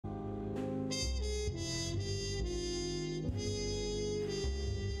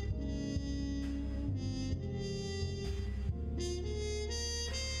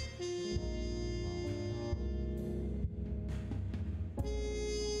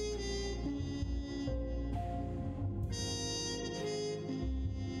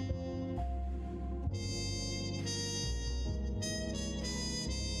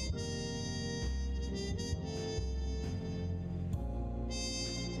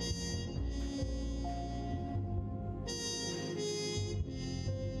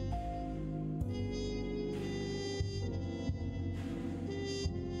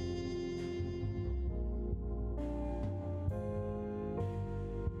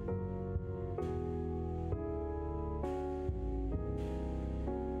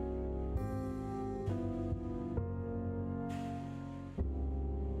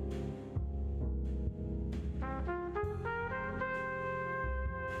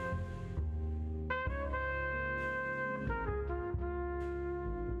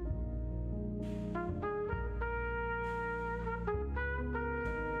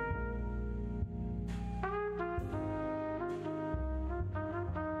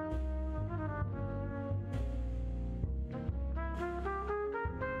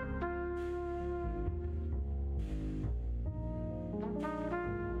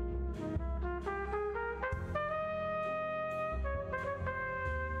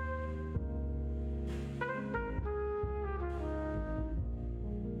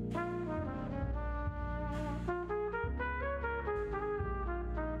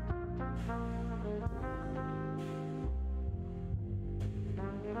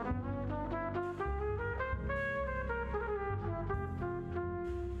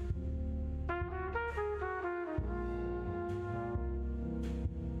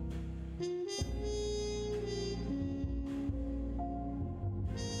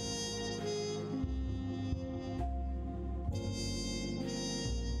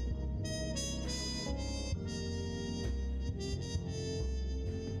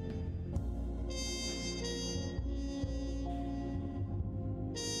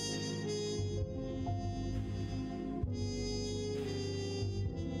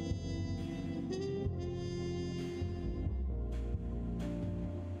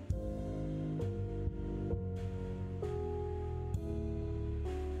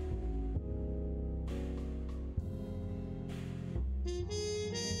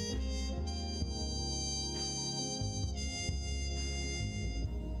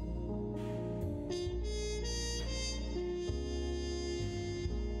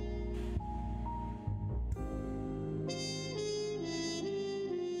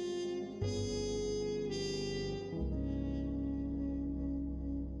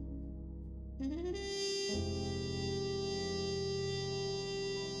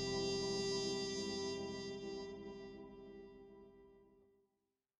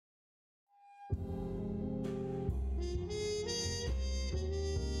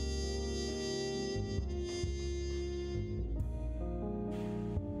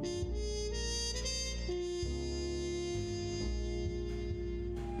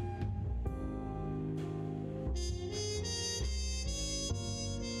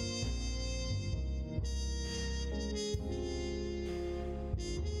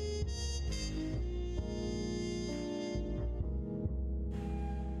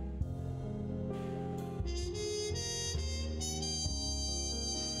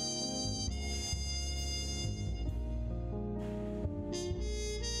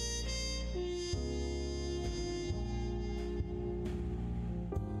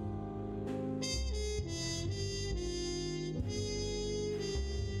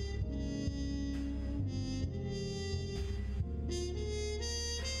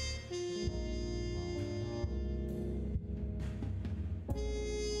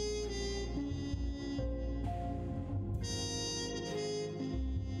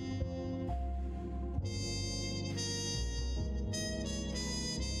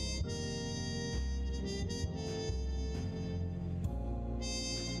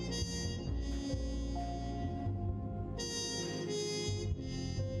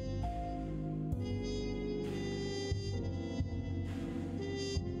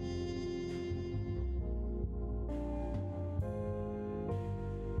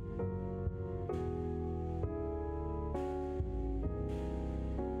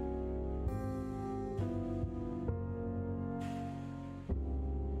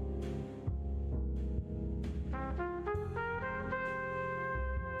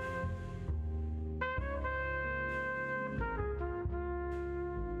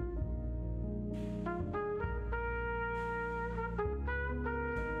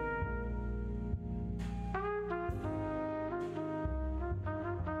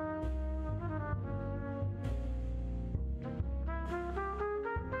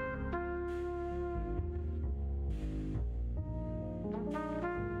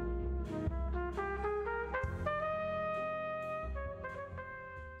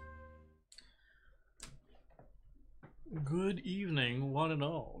Good evening, one and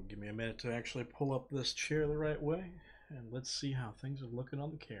all. Give me a minute to actually pull up this chair the right way, and let's see how things are looking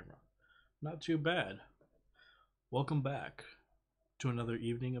on the camera. Not too bad. Welcome back to another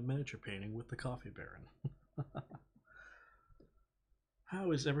evening of miniature painting with the Coffee Baron.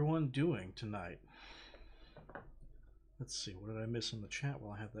 How is everyone doing tonight? Let's see, what did I miss in the chat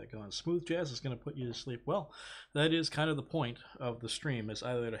while I have that going? Smooth Jazz is going to put you to sleep. Well, that is kind of the point of the stream, is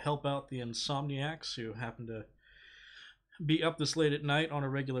either to help out the insomniacs who happen to be up this late at night on a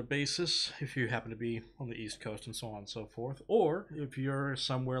regular basis, if you happen to be on the East Coast and so on and so forth, or if you're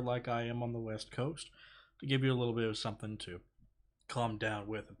somewhere like I am on the West Coast, to give you a little bit of something to calm down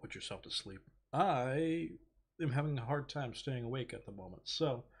with and put yourself to sleep. I am having a hard time staying awake at the moment,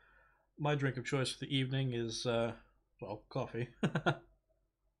 so my drink of choice for the evening is, well, coffee.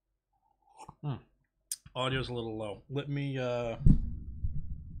 Audio's a little low. Let me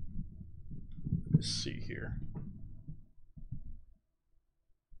see here.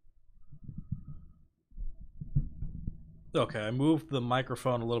 Okay, I moved the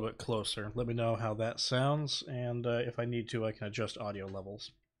microphone a little bit closer. Let me know how that sounds, and if I need to, I can adjust audio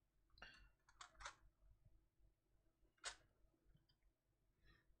levels.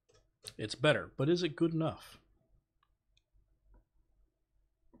 It's better, but is it good enough?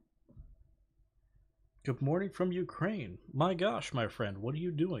 Good morning from Ukraine. My gosh, my friend, what are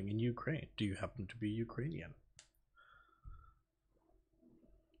you doing in Ukraine? Do you happen to be Ukrainian?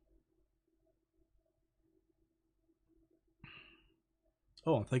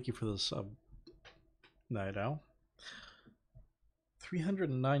 Oh, and thank you for the sub, Night Owl.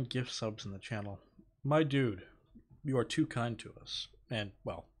 309 gift subs in the channel. My dude, you are too kind to us. And,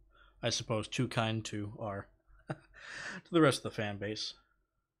 well, I suppose too kind to our to the rest of the fan base.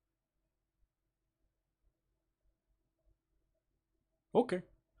 Okay.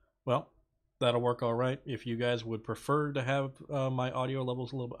 Well, that'll work all right. If you guys would prefer to have my audio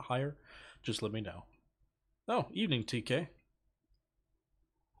levels a little bit higher, just let me know. Oh, evening, TK.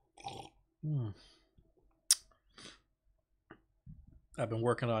 I've been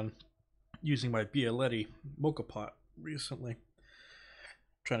working on using my Bialetti mocha pot recently,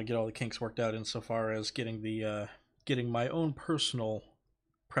 trying to get all the kinks worked out insofar as getting the getting my own personal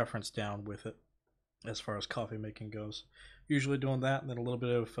preference down with it as far as coffee making goes. Usually doing that, and then a little bit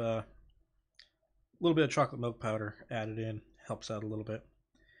of chocolate milk powder added in helps out a little bit.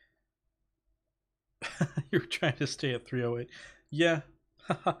 You're trying to stay at 308. Yeah.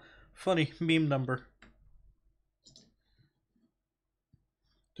 Funny meme number.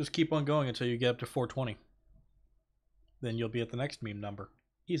 Just keep on going until you get up to 420. Then you'll be at the next meme number.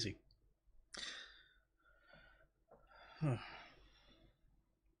 Easy. Let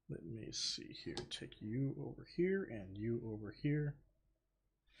me see here. Take you over here and you over here.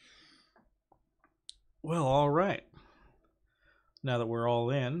 Well, all right. Now that we're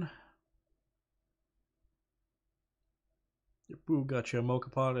all in, Boo got you a mocha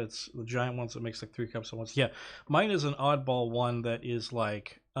pot. It's the giant ones that makes like 3 cups at once. Yeah, mine is an oddball one that is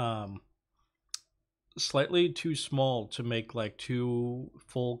like slightly too small to make like 2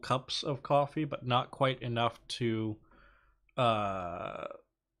 full cups of coffee, but not quite enough to but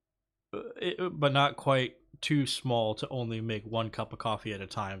not quite too small to only make 1 cup of coffee at a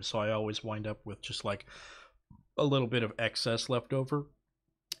time. So I always wind up with just like a little bit of excess left over,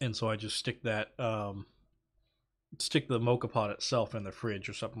 and so I just stick that stick the mocha pot itself in the fridge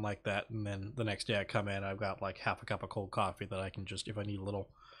or something like that, and then the next day I come in, I've got like half a cup of cold coffee that I can just, if I want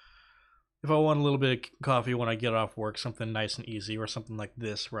a little bit of coffee when I get off work, something nice and easy, or something like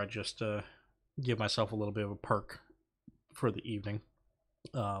this where I just give myself a little bit of a perk for the evening.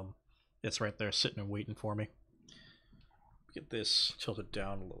 It's right there sitting and waiting for me. Get this tilted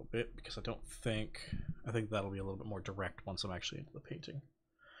down a little bit because I think that'll be a little bit more direct once I'm actually into the painting.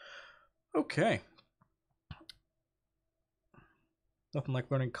 Okay. Nothing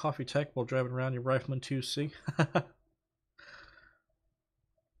like learning coffee tech while driving around your Rifleman 2C.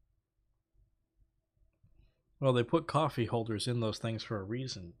 Well, they put coffee holders in those things for a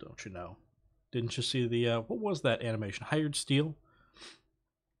reason, don't you know? Didn't you see the, what was that animation? Hired Steel?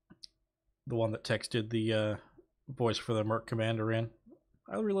 The one that Tex did the voice for the Merc Commander in.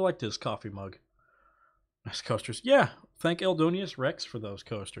 I really liked his coffee mug. Nice coasters. Yeah, thank Eldonius Rex for those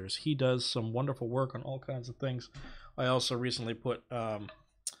coasters. He does some wonderful work on all kinds of things. I also recently put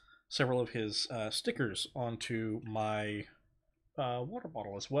several of his stickers onto my water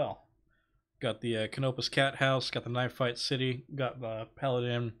bottle as well. Got the Canopus Cat House, got the Knife Fight City, got the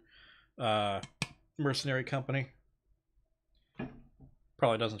Paladin Mercenary Company.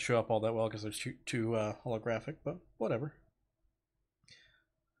 Probably doesn't show up all that well because it's too holographic, but whatever.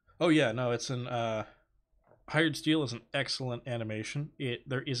 Oh yeah, no, it's an Hired Steel is an excellent animation.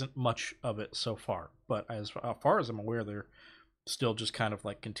 There isn't much of it so far, but as far as I'm aware, they're still just kind of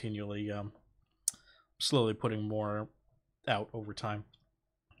like continually, slowly putting more out over time.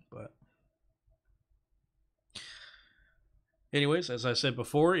 But anyways, as I said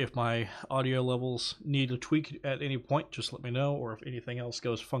before, if my audio levels need a tweak at any point, just let me know, or if anything else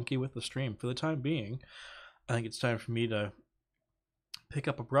goes funky with the stream. For the time being, I think it's time for me to pick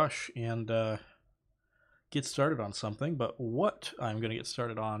up a brush and get started on something. But what I'm going to get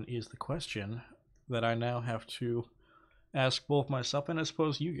started on is the question that I now have to ask both myself and I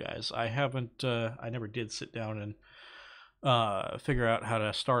suppose you guys. I never did sit down and figure out how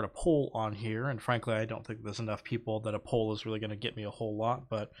to start a poll on here, and frankly I don't think there's enough people that a poll is really going to get me a whole lot.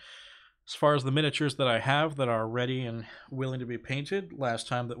 But as far as the miniatures that I have that are ready and willing to be painted, last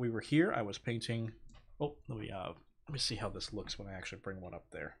time that we were here I was painting, oh, let me see how this looks when I actually bring one up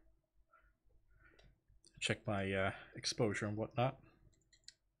there. Check my exposure and whatnot.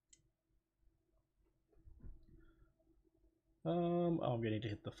 I'm going to need to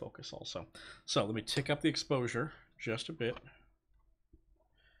hit the focus also. So let me tick up the exposure just a bit.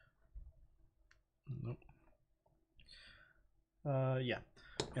 Nope. Yeah,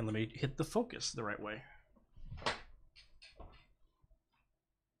 and let me hit the focus the right way.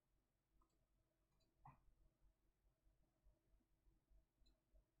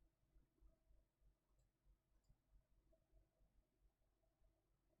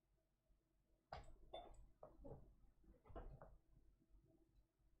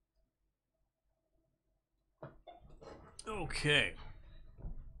 Okay.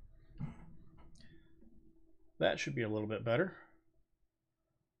 That should be a little bit better.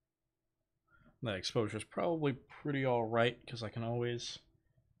 That exposure is probably pretty alright, because I can always,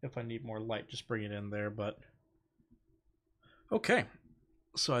 if I need more light, just bring it in there. But okay,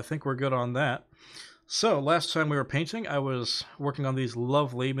 so I think we're good on that. So last time we were painting, I was working on these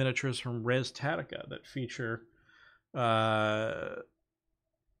lovely miniatures from Res Tatica that feature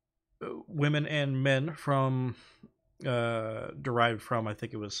women and men from derived from, I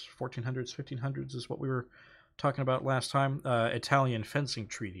think it was 1400s, 1500s is what we were talking about last time, Italian fencing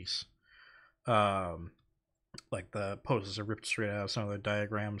treaties. Like the poses are ripped straight out of some of the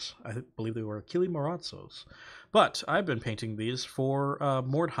diagrams. I believe they were Achille Marazzos. But I've been painting these for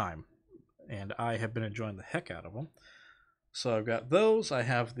Mordheim, and I have been enjoying the heck out of them. So I've got those. I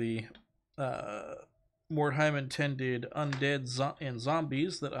have the Mordheim intended undead and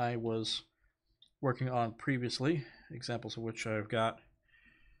zombies that I was working on previously, examples of which I've got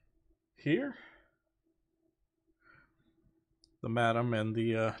here. The Madam and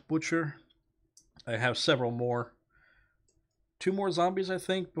the Butcher. I have several more. 2 more zombies, I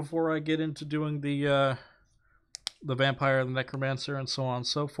think, before I get into doing the Vampire, the Necromancer, and so on and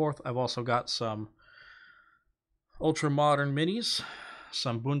so forth. I've also got some ultra-modern minis,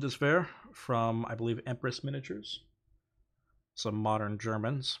 some Bundeswehr from, I believe, Empress Miniatures, some modern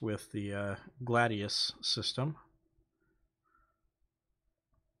Germans with the Gladius system.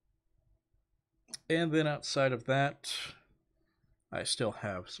 And then outside of that, I still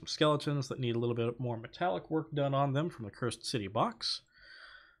have some skeletons that need a little bit more metallic work done on them from the Cursed City box.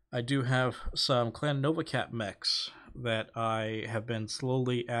 I do have some Clan Novacat mechs that I have been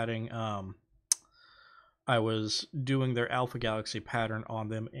slowly adding. I was doing their Alpha Galaxy pattern on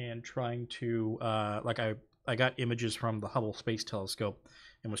them and trying to, I got images from the Hubble Space Telescope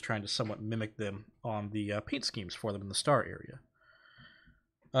and was trying to somewhat mimic them on the paint schemes for them in the star area.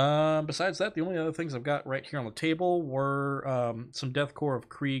 Besides that, the only other things I've got right here on the table were some Deathcore of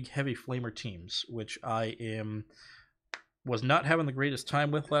Krieg Heavy Flamer teams, which I was not having the greatest time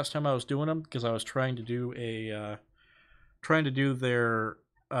with last time I was doing them, because I was trying to do their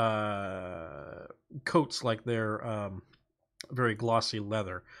coats like their very glossy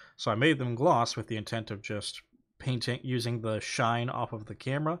leather. So I made them gloss with the intent of just painting using the shine off of the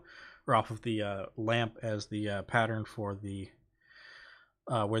camera or off of the lamp as the pattern for the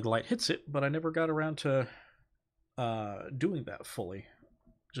where the light hits it, but I never got around to doing that fully,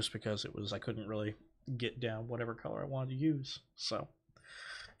 just because I couldn't really get down whatever color I wanted to use. So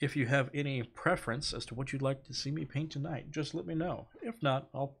if you have any preference as to what you'd like to see me paint tonight, just let me know. If not,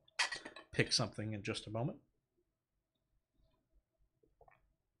 I'll pick something in just a moment.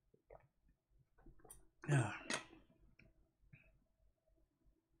 Yeah.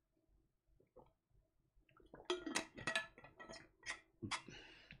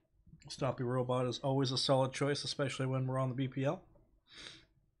 Stompy Robot is always a solid choice, especially when we're on the BPL.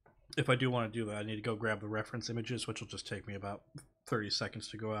 If I do want to do that, I need to go grab the reference images, which will just take me about 30 seconds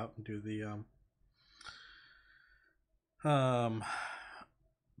to go out and do the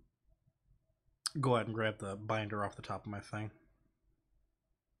go ahead and grab the binder off the top of my thing.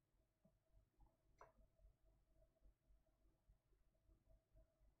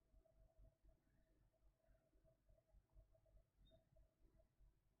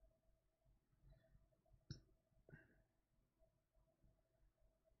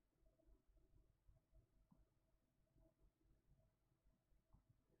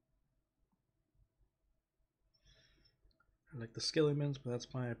 I like the Skellymans, but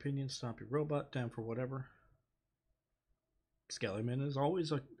that's my opinion. Stomp your robot, down for whatever. Skellyman is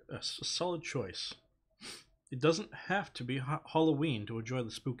always a solid choice. It doesn't have to be Halloween to enjoy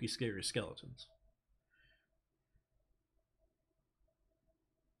the spooky, scary skeletons.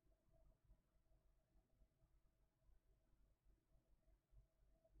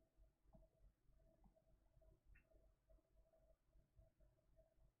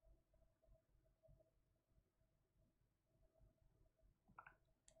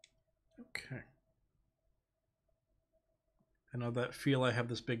 Okay. I know that feel. I have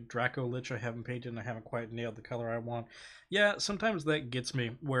this big Draco Lich I haven't painted and I haven't quite nailed the color I want. Yeah, sometimes that gets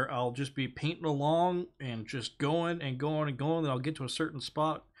me where I'll just be painting along and just going and going and going, and I'll get to a certain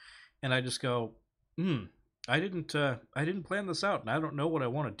spot and I just go, I didn't plan this out and I don't know what I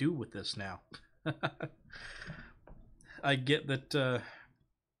want to do with this now. I get that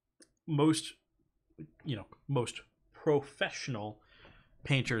most professional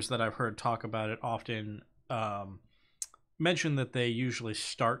painters that I've heard talk about it often mention that they usually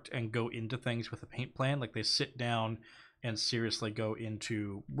start and go into things with a paint plan. Like they sit down and seriously go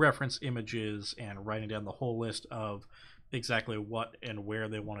into reference images and writing down the whole list of exactly what and where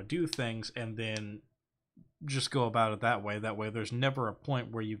they want to do things, and then just go about it that way. That way there's never a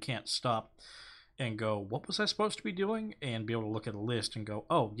point where you can't stop and go, what was I supposed to be doing? And be able to look at a list and go,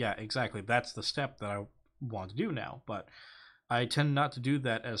 oh yeah, exactly, that's the step that I want to do now. But I tend not to do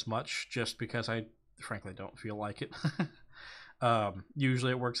that as much just because I frankly don't feel like it.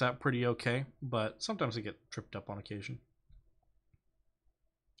 Usually it works out pretty okay, but sometimes I get tripped up on occasion.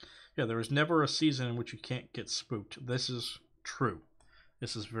 Yeah, there is never a season in which you can't get spooked. This is true.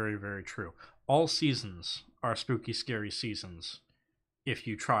 This is very, very true. All seasons are spooky, scary seasons if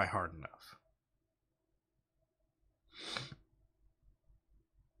you try hard enough.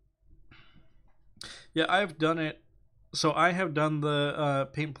 Yeah, I've done it. So I have done the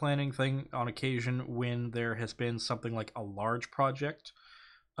paint planning thing on occasion when there has been something like a large project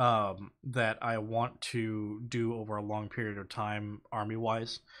that I want to do over a long period of time,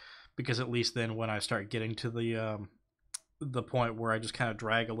 army-wise, because at least then when I start getting to the point where I just kind of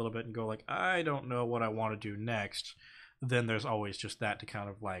drag a little bit and go like, I don't know what I want to do next, then there's always just that to kind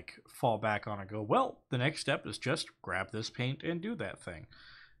of like fall back on and go, well, the next step is just grab this paint and do that thing.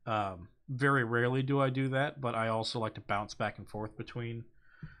 Very rarely do I do that, but I also like to bounce back and forth between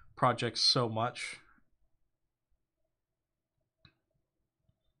projects so much.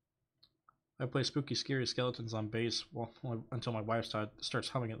 I play spooky, scary skeletons on bass until my wife starts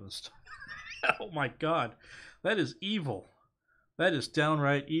humming at this. Oh my god, that is evil. That is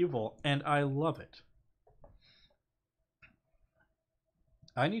downright evil, and I love it.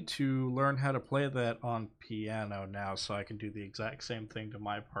 I need to learn how to play that on piano now so I can do the exact same thing to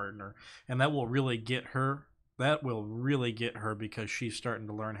my partner. And that will really get her. That will really get her because she's starting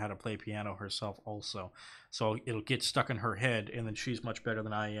to learn how to play piano herself also. So it'll get stuck in her head, and then she's much better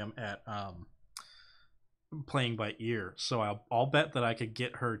than I am at playing by ear. So I'll bet that I could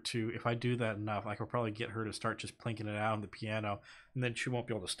get her to, if I do that enough, I could probably get her to start just plinking it out on the piano, and then she won't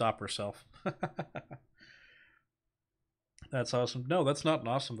be able to stop herself. That's awesome. No, that's not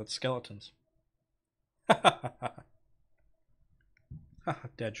awesome. That's skeletons.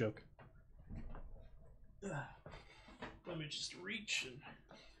 Dad joke. Let me just reach and...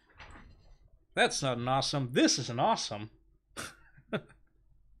 That's not an awesome. This is an awesome.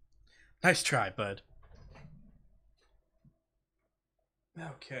 Nice try, bud.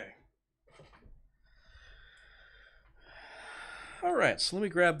 Okay. Alright, so let me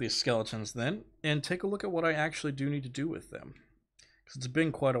grab these skeletons then, and take a look at what I actually do need to do with them. Because it's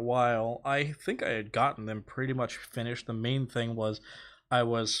been quite a while. I think I had gotten them pretty much finished. The main thing was I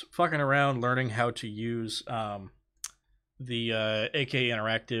was fucking around learning how to use the AK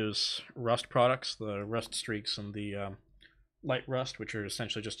Interactive's rust products, the rust streaks and the light rust, which are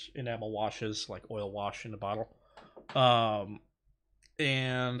essentially just enamel washes, like oil wash in a bottle.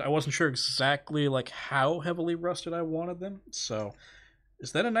 And I wasn't sure exactly like how heavily rusted I wanted them. So,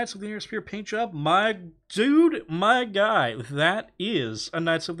 is that a Knights of the Inner Sphere paint job? My dude, my guy, that is a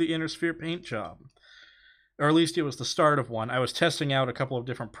Knights of the Inner Sphere paint job. Or at least it was the start of one. I was testing out a couple of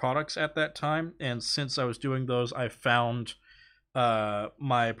different products at that time, and since I was doing those, I found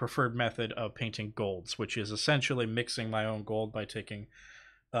my preferred method of painting golds, which is essentially mixing my own gold by taking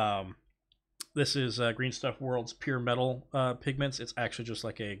um, this is Green Stuff World's pure metal pigments. It's actually just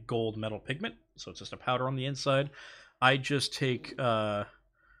like a gold metal pigment, so it's just a powder on the inside. I just take Vallejo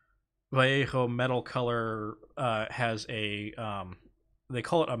Metal Color has a they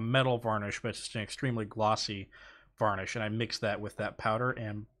call it a metal varnish, but it's just an extremely glossy varnish, and I mix that with that powder,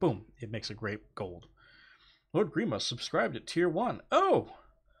 and boom, it makes a great gold. Lord Grima subscribed at tier 1. Oh,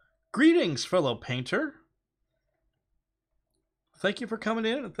 greetings, fellow painter. Thank you for coming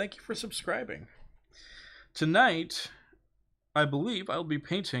in, and thank you for subscribing. Tonight, I believe I'll be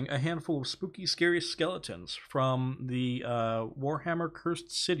painting a handful of spooky, scary skeletons from the Warhammer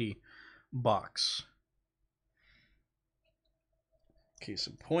Cursed City box. Case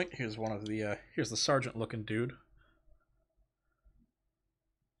in point, here's one of the here's the sergeant-looking dude.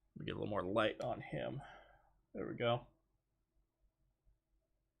 Let me get a little more light on him. There we go.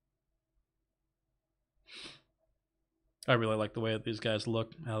 I really like the way that these guys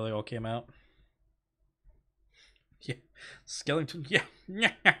look, how they all came out. Yeah, skeleton. Yeah,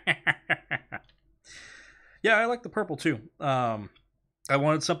 yeah. I like the purple too. I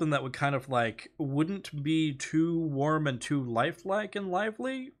wanted something that would kind of like wouldn't be too warm and too lifelike and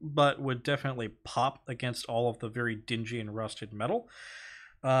lively, but would definitely pop against all of the very dingy and rusted metal.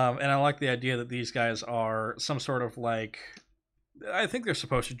 And I like the idea that these guys are some sort of like, I think they're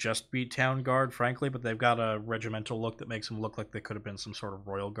supposed to just be town guard, frankly, but they've got a regimental look that makes them look like they could have been some sort of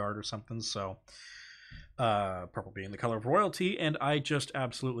royal guard or something. So purple being the color of royalty, and I just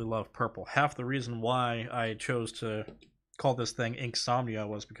absolutely love purple. Half the reason why I chose to call this thing Inksomnia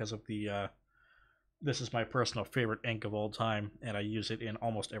was because of the this is my personal favorite ink of all time, and I use it in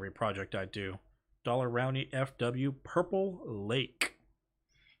almost every project I do. Dollar Rowney FW Purple Lake.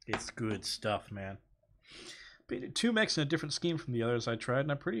 It's good stuff, man. Painted 2 mechs in a different scheme from the others I tried,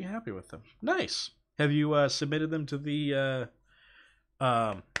 and I'm pretty happy with them. Nice. Have you submitted them to the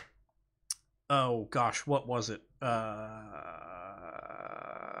oh gosh, what was it?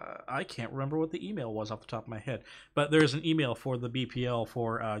 I can't remember what the email was off the top of my head, but there's an email for the BPL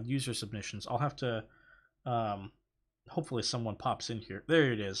for user submissions. I'll have to hopefully someone pops in here.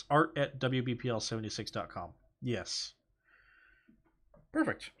 There it is. art@wbpl76.com. Yes.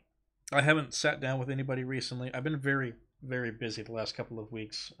 Perfect. I haven't sat down with anybody recently. I've been very, very busy the last couple of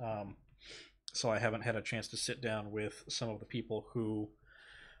weeks, so I haven't had a chance to sit down with some of the people who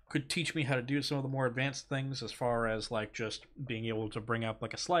could teach me how to do some of the more advanced things, as far as like just being able to bring up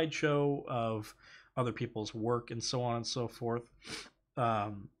like a slideshow of other people's work and so on and so forth.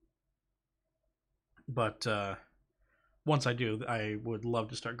 But once I do, I would love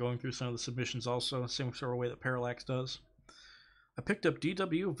to start going through some of the submissions also, same sort of way that Parallax does. I picked up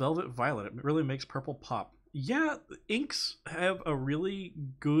DW Velvet Violet. It really makes purple pop. Yeah, inks have a really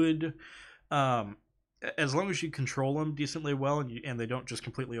good, as long as you control them decently well and they don't just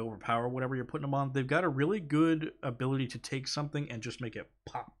completely overpower whatever you're putting them on, they've got a really good ability to take something and just make it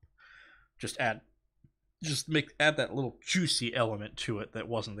pop. Add that little juicy element to it that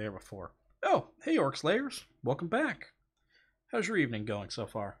wasn't there before. Oh, hey Orc Slayers, welcome back. How's your evening going so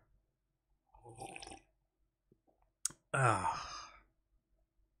far?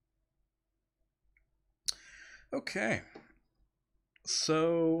 Okay.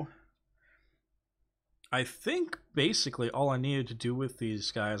 So I think basically all I needed to do with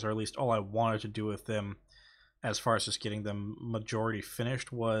these guys, or at least all I wanted to do with them as far as just getting them majority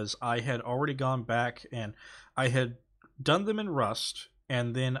finished, was I had already gone back and I had done them in rust,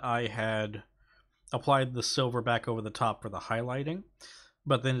 and then I had applied the silver back over the top for the highlighting,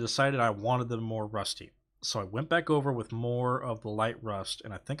 but then decided I wanted them more rusty. So I went back over with more of the light rust,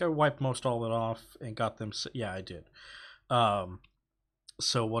 and I think I wiped most all of it off and got them. Yeah, I did.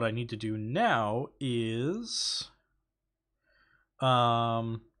 So what I need to do now is,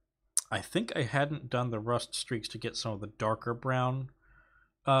 I think I hadn't done the rust streaks to get some of the darker brown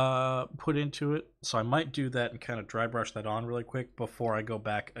put into it, so I might do that and kind of dry brush that on really quick before I go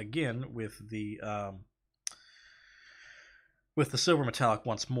back again with the silver metallic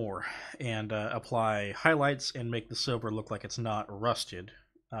once more, and apply highlights and make the silver look like it's not rusted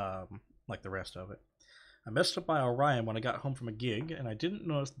like the rest of it. I messed up my Orion when I got home from a gig, and I didn't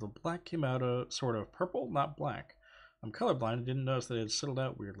notice the black came out of sort of purple, not black. I'm colorblind and didn't notice that it had settled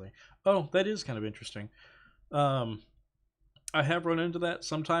out weirdly. Oh, that is kind of interesting. I have run into that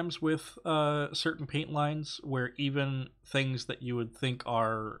sometimes with certain paint lines, where even things that you would think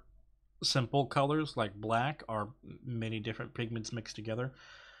are simple colors like black are many different pigments mixed together.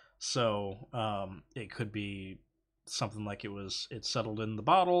 So it could be something like it settled in the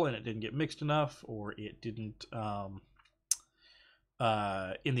bottle and it didn't get mixed enough, or it didn't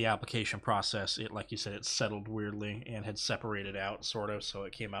in the application process, it, like you said, it settled weirdly and had separated out, sort of, so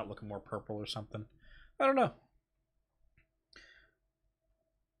it came out looking more purple or something. I don't know.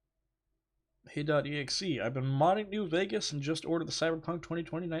 Hey.exe, I've been modding New Vegas and just ordered the Cyberpunk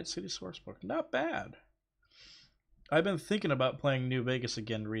 2020 Night City sourcebook. Not bad. I've been thinking about playing New Vegas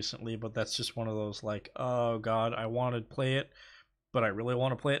again recently, but that's just one of those, like, oh god, I want to play it, but I really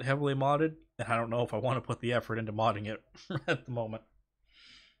want to play it heavily modded, and I don't know if I want to put the effort into modding it at the moment.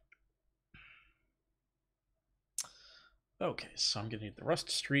 Okay, so I'm going to need the rust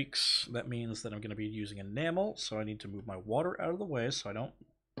streaks. That means that I'm going to be using enamel, so I need to move my water out of the way so I don't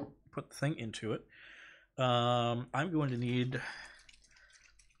put the thing into it. I'm going to need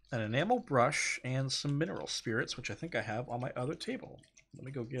an enamel brush and some mineral spirits, which I think I have on my other table. Let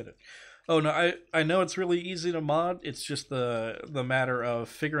me go get it. Oh no, I know it's really easy to mod. It's just the matter of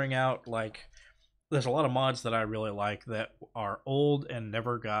figuring out, like, there's a lot of mods that I really like that are old and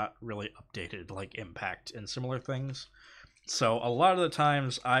never got really updated, like Impact and similar things. So a lot of the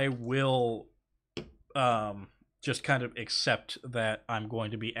times I will just kind of accept that I'm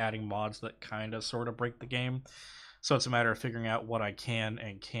going to be adding mods that kind of sort of break the game. So it's a matter of figuring out what I can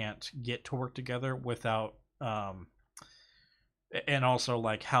and can't get to work together without, and also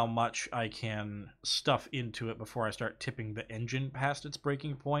like how much I can stuff into it before I start tipping the engine past its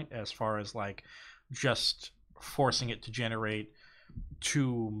breaking point, as far as like just forcing it to generate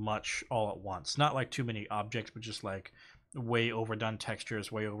too much all at once. Not like too many objects, but just like way overdone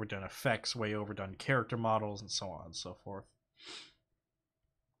textures, way overdone effects, way overdone character models, and so on and so forth.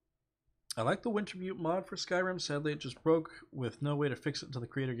 I like the Wintermute mod for Skyrim. Sadly, it just broke with no way to fix it until the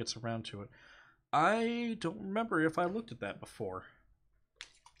creator gets around to it. I don't remember if I looked at that before.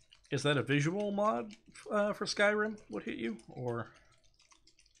 Is that a visual mod for Skyrim would hit you? Or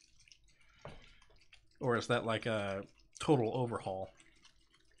is that like a total overhaul?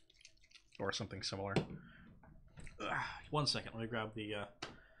 Or something similar? Ugh, 1 second, let me grab the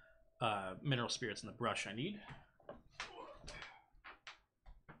mineral spirits and the brush I need.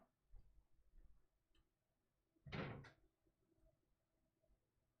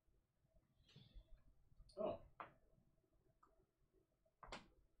 Oh.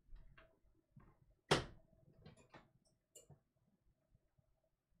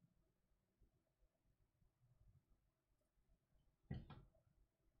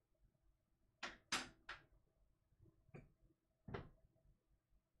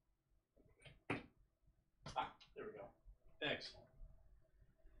 Ah, there we go. Excellent.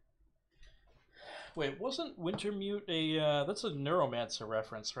 Wait, wasn't Wintermute a, that's a Neuromancer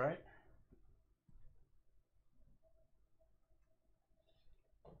reference, right?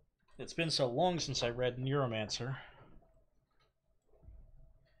 It's been so long since I read Neuromancer.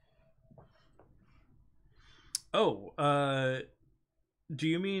 Oh, do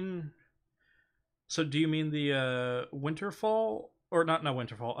you mean... So do you mean the Winterfall? Or not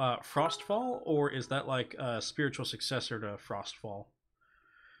Winterfall, Frostfall? Or is that like a spiritual successor to Frostfall?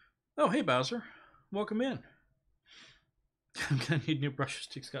 Oh, hey, Bowser. Welcome in. I'm gonna need new brushes.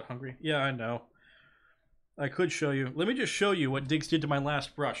 Diggs got hungry. Yeah, I know. I could show you. Let me just show you what Diggs did to my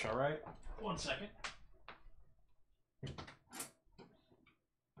last brush, alright? 1 second.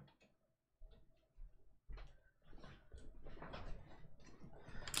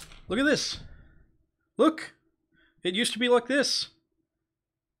 Look at this. Look. It used to be like this.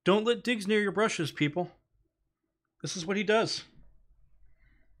 Don't let Diggs near your brushes, people. This is what he does.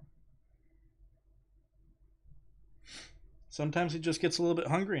 Sometimes he just gets a little bit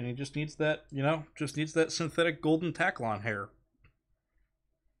hungry and he just needs that, you know, just needs that synthetic golden Taklon hair.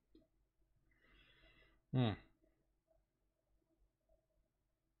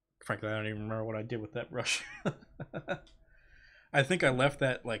 Frankly, I don't even remember what I did with that brush. I think I left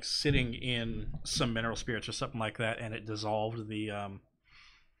that like sitting in some mineral spirits or something like that, and it dissolved the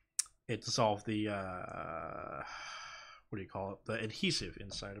what do you call it? The adhesive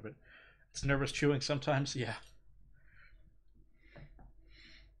inside of it. It's nervous chewing sometimes, yeah.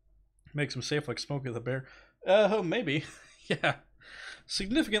 Makes him safe like Smokey the Bear. Maybe. Yeah.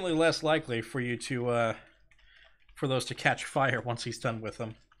 Significantly less likely for you to, for those to catch fire once he's done with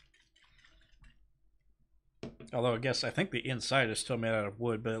them. Although I think the inside is still made out of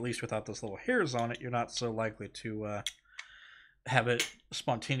wood, but at least without those little hairs on it, you're not so likely to have it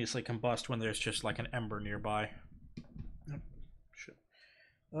spontaneously combust when there's just like an ember nearby. Shit.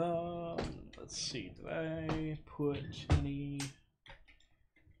 Let's see. Did I put any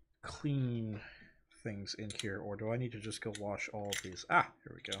clean things in here, or do I need to just go wash all of these? Ah,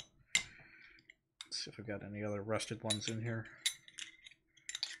 here we go. Let's see if I've got any other rusted ones in here.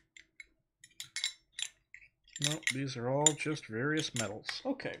 No, these are all just various metals.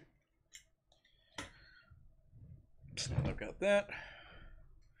 Okay. So now I've got that.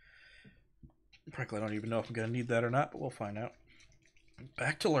 Frankly, I don't even know if I'm going to need that or not, but we'll find out.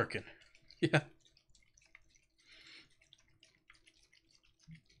 Back to lurking. Yeah.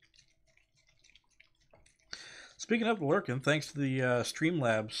 Speaking of lurking, thanks to the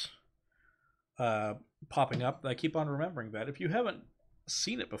Streamlabs popping up, I keep on remembering that. If you haven't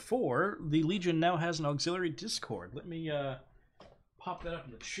seen it before, the Legion now has an auxiliary Discord. Let me pop that up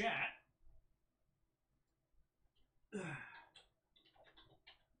in the chat.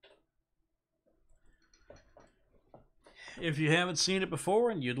 If you haven't seen it before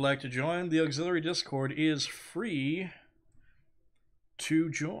and you'd like to join, the auxiliary Discord is free to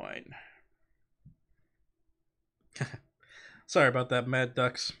join. Sorry about that, Mad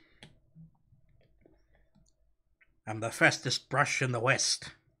Ducks. I'm the fastest brush in the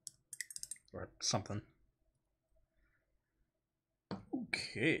West. Or something.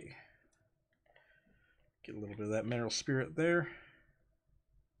 Okay. Get a little bit of that mineral spirit there.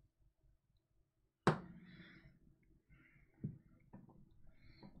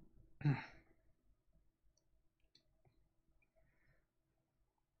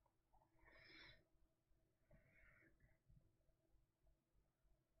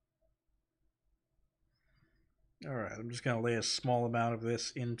 Alright, I'm just going to lay a small amount of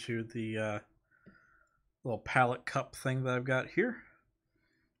this into the little palette cup thing that I've got here,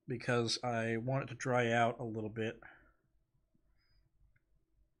 because I want it to dry out a little bit,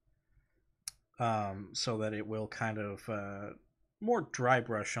 so that it will kind of more dry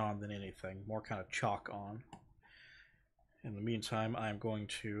brush on than anything, more kind of chalk on. In the meantime, I'm going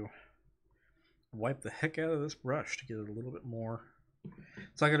to wipe the heck out of this brush to get it a little bit more.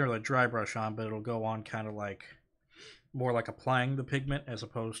 It's not going to really dry brush on, but it'll go on kind of like more like applying the pigment as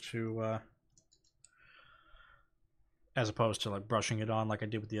opposed to like brushing it on like I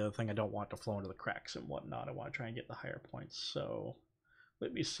did with the other thing. I don't want it to flow into the cracks and whatnot. I want to try and get the higher points. So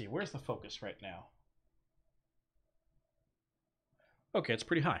let me see. Where's the focus right now? Okay, it's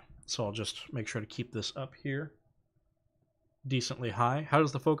pretty high. So I'll just make sure to keep this up here decently high. How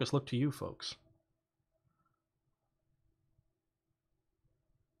does the focus look to you folks?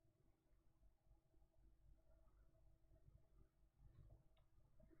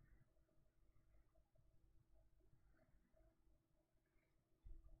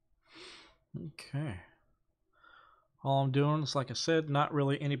 Okay. All I'm doing is, like I said, not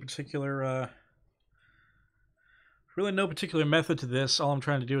really any particular, really no particular method to this. All I'm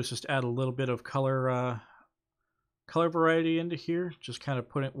trying to do is just add a little bit of color, color variety into here. Just kind of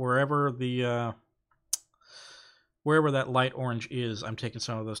put it wherever the, wherever that light orange is. I'm taking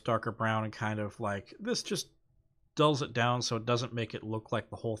some of this darker brown and kind of like, this just dulls it down so it doesn't make it look like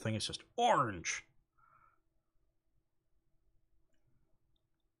the whole thing is just orange.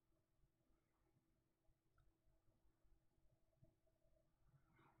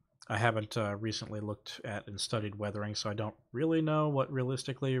 I haven't recently looked at and studied weathering, so I don't really know what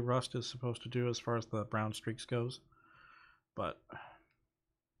realistically rust is supposed to do as far as the brown streaks goes. But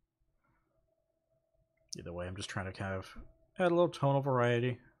either way, I'm just trying to kind of add a little tonal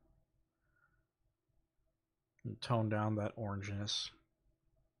variety and tone down that orangeness.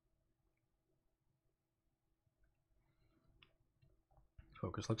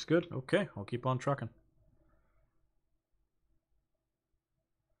 Focus looks good. Okay, I'll keep on trucking.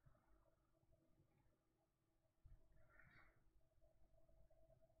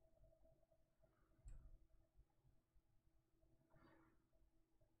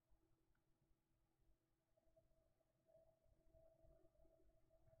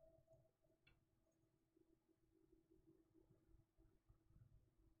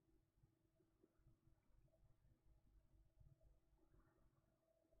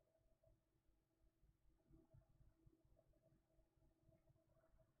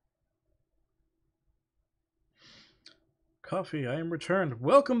 Coffee, I am returned.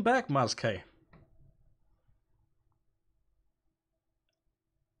 Welcome back, Mazke.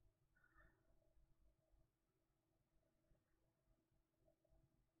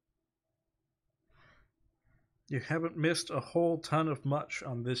 You haven't missed a whole ton of much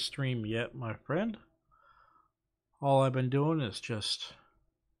on this stream yet, my friend. All I've been doing is just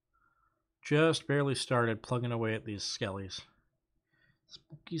barely started plugging away at these skellies.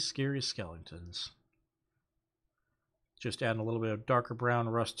 Spooky, scary skeletons. Just adding a little bit of darker brown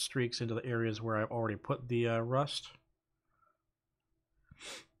rust streaks into the areas where I've already put the rust.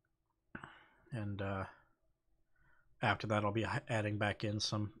 And after that, I'll be adding back in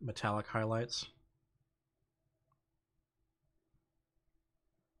some metallic highlights.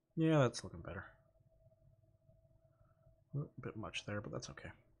 Yeah, that's looking better. A bit much there, but that's okay.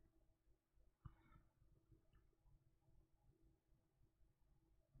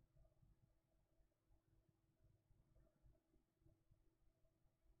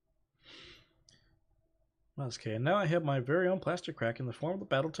 Okay, and now I have my very own plastic crack in the form of the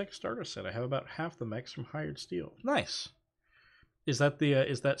BattleTech starter set. I have about half the mechs from Hired Steel. Nice. Is that the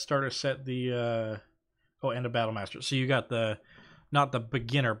is that starter set the oh, and a Battlemaster? So you got the not the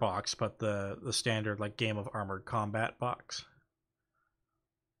beginner box, but the standard like Game of Armored Combat box.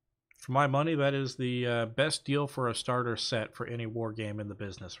 For my money, that is the best deal for a starter set for any war game in the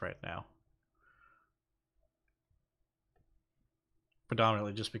business right now.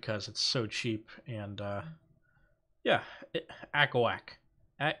 Predominantly just because it's so cheap and yeah, Akauk.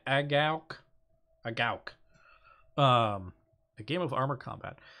 Agauk. A Game of Armor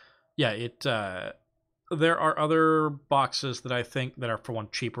Combat. Yeah, it there are other boxes that I think that are for one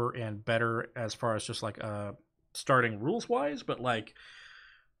cheaper and better as far as just like starting rules wise, but like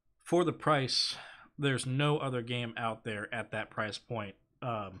for the price, there's no other game out there at that price point,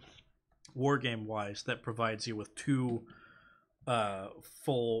 war game wise, that provides you with two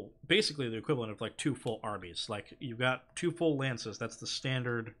full, basically the equivalent of like two full armies. Like you've got two full lances. That's the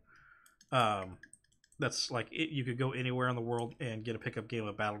standard. That's like it, you could go anywhere in the world and get a pickup game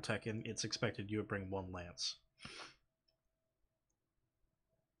of BattleTech, and it's expected you would bring one lance.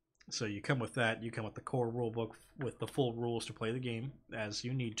 So you come with that. You come with the core rulebook with the full rules to play the game as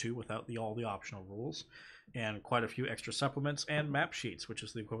you need to, without all the optional rules, and quite a few extra supplements and map sheets, which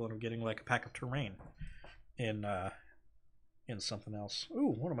is the equivalent of getting like a pack of terrain in something else.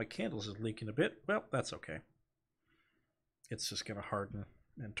 Ooh, one of my candles is leaking a bit. Well, that's okay. It's just gonna harden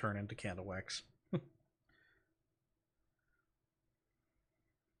and turn into candle wax.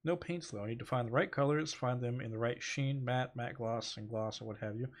 No paints though. I need to find the right colors, find them in the right sheen, matte gloss, and gloss, or what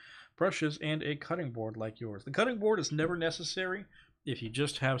have you. Brushes and a cutting board like yours. The cutting board is never necessary if you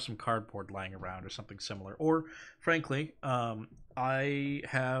just have some cardboard lying around or something similar. Or, frankly, I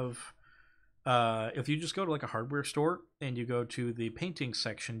have. If you just go to like a hardware store and you go to the painting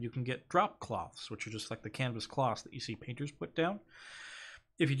section, you can get drop cloths, which are just like the canvas cloths that you see painters put down.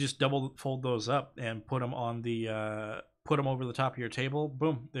 If you just double fold those up and put them on the put them over the top of your table,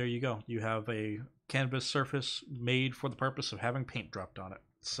 boom, there you go. You have a canvas surface made for the purpose of having paint dropped on it.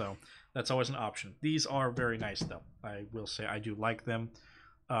 So that's always an option. These are very nice, though. I will say I do like them,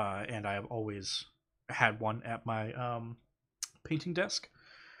 and I have always had one at my painting desk.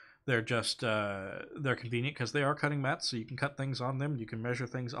 They're just they're convenient because they are cutting mats, so you can cut things on them. You can measure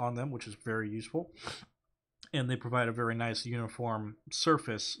things on them, which is very useful. And they provide a very nice uniform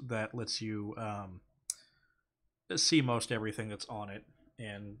surface that lets you see most everything that's on it,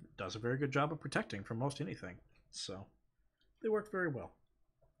 and does a very good job of protecting from most anything. So they work very well.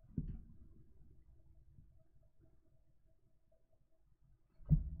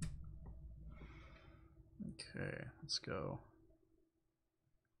 Okay, let's go.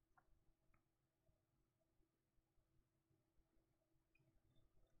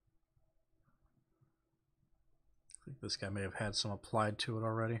 I think this guy may have had some applied to it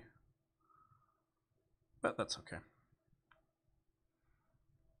already, but that's okay.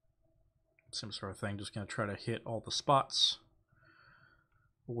 Same sort of thing, just going to try to hit all the spots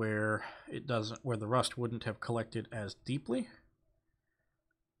where it doesn't, where the rust wouldn't have collected as deeply,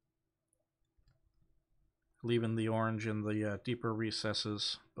 leaving the orange in the deeper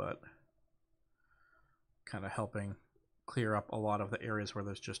recesses, but kind of helping clear up a lot of the areas where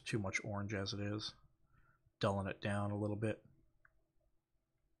there's just too much orange as it is, dulling it down a little bit.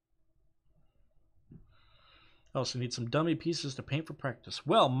 I also need some dummy pieces to paint for practice.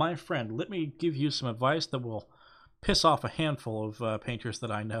 Well, my friend, let me give you some advice that will piss off a handful of painters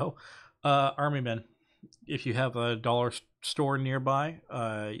that I know. Army men, if you have a dollar store nearby,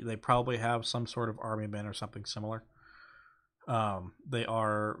 they probably have some sort of army men or something similar. They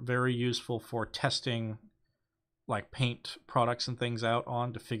are very useful for testing like paint products and things out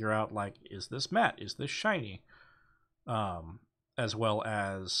on, to figure out like, is this matte, is this shiny, as well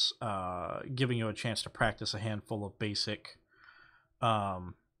as giving you a chance to practice a handful of basic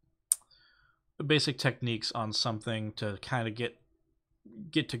techniques on something, to kind of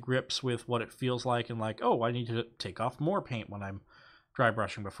get to grips with what it feels like, and like, oh, I need to take off more paint when I'm dry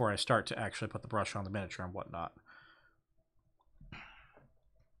brushing before I start to actually put the brush on the miniature and whatnot.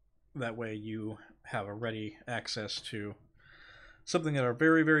 That way you have a ready access to something that are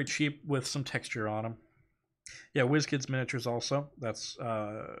very, very cheap with some texture on them. Yeah, WizKids Miniatures also. That's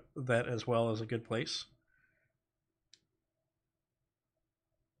that as well as a good place.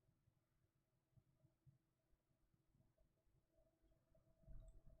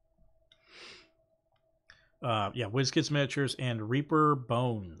 Yeah, WizKids Miniatures and Reaper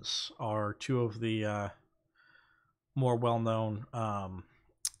Bones are two of the more well-known,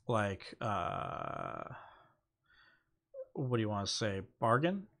 like, what do you want to say?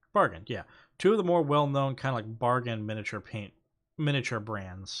 Bargain, yeah. Two of the more well-known kind of like bargain miniature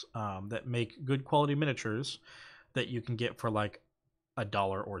brands that make good quality miniatures that you can get for like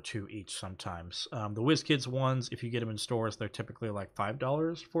 $1 or $2 each sometimes. The WizKids ones, if you get them in stores, they're typically like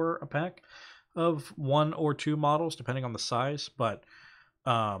 $5 for a pack of 1 or 2 models, depending on the size. But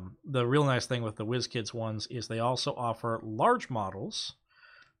the real nice thing with the WizKids ones is they also offer large models.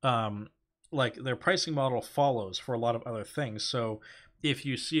 Like their pricing model follows for a lot of other things. So if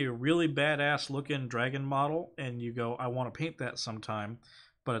you see a really badass looking dragon model and you go, I want to paint that sometime,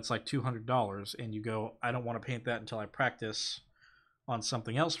 but it's like $200, and you go, I don't want to paint that until I practice on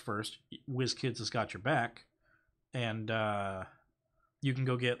something else first, WizKids has got your back, and you can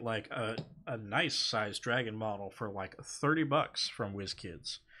go get like a nice size dragon model for like $30 from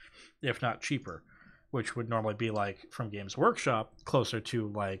WizKids, if not cheaper, which would normally be like from Games Workshop closer to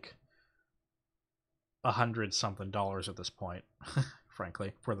like $100 something at this point,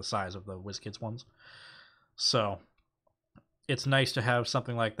 frankly, for the size of the WizKids ones. So it's nice to have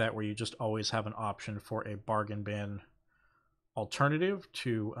something like that where you just always have an option for a bargain bin alternative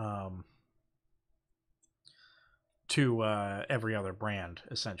to every other brand,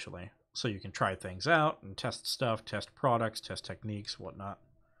 essentially. So you can try things out and test stuff, test products, test techniques, whatnot,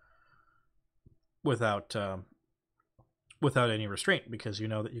 without any restraint, because you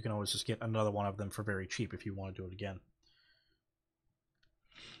know that you can always just get another one of them for very cheap if you want to do it again.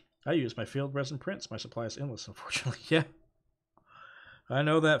 I use my field resin prints. My supply is endless, unfortunately. Yeah, I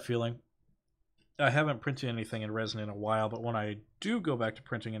know that feeling. I haven't printed anything in resin in a while, but when I do go back to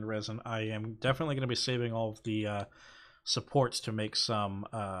printing in resin, I am definitely going to be saving all of the supports to make some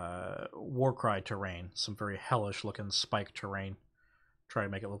Warcry terrain, some very hellish looking spike terrain. Try to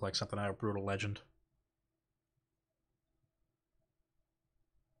make it look like something out of Brutal Legend.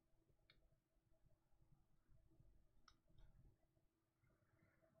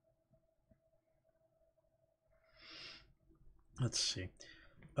 Let's see.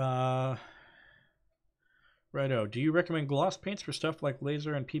 Righto. Do you recommend gloss paints for stuff like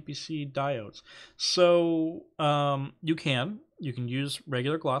laser and PPC diodes? So you can use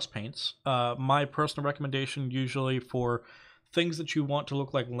regular gloss paints. My personal recommendation, usually for things that you want to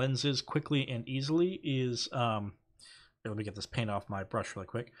look like lenses quickly and easily, is let me get this paint off my brush really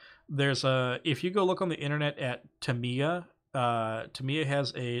quick. There's if you go look on the internet at Tamiya, Tamiya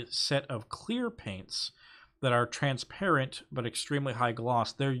has a set of clear paints that are transparent but extremely high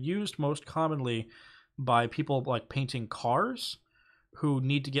gloss. They're used most commonly by people like painting cars who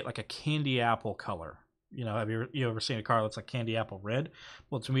need to get like a candy apple color. You know, have you ever seen a car that's like candy apple red?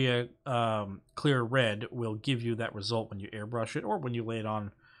 Well, to me, a clear red will give you that result when you airbrush it or when you lay it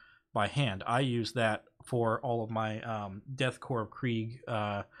on by hand. I use that for all of my Deathcore of Krieg,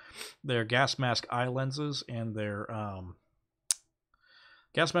 their gas mask eye lenses and their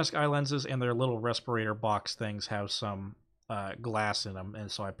little respirator box things have some glass in them,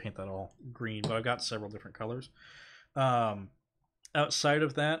 and so I paint that all green, but I've got several different colors. Outside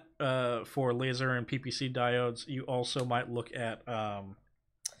of that, for laser and PPC diodes, you also might look at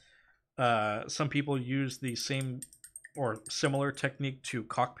some people use the same or similar technique to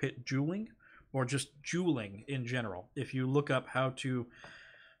cockpit jeweling, or just jeweling in general. If you look up if you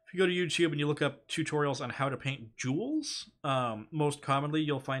go to YouTube and you look up tutorials on how to paint jewels, most commonly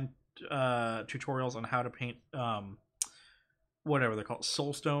you'll find tutorials on how to paint whatever they're called,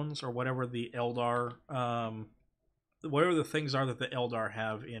 soul stones, or whatever the Eldar, whatever the things are that the Eldar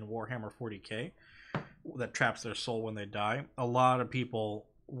have in Warhammer 40k that traps their soul when they die. A lot of people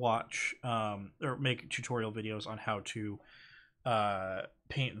watch or make tutorial videos on how to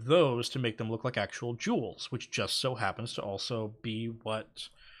paint those to make them look like actual jewels, which just so happens to also be what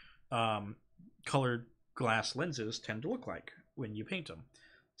colored glass lenses tend to look like when you paint them.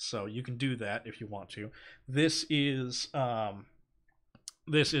 So you can do that if you want to. This is to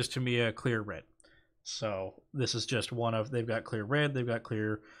me a clear red. So this is just one of, they've got clear red, they've got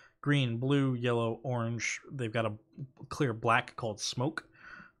clear green, blue, yellow, orange. They've got a clear black called smoke.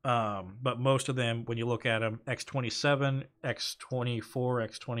 But most of them, when you look at them, X27, X24,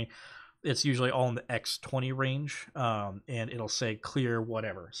 X20, it's usually all in the X20 range, and it'll say clear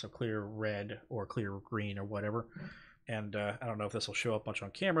whatever. So clear red or clear green or whatever. And I don't know if this will show up much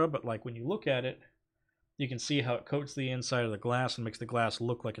on camera, but like when you look at it, you can see how it coats the inside of the glass and makes the glass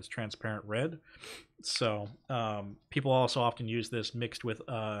look like it's transparent red. So people also often use this mixed with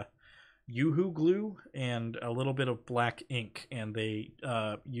Yoo-hoo glue and a little bit of black ink, and they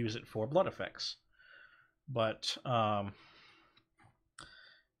use it for blood effects. but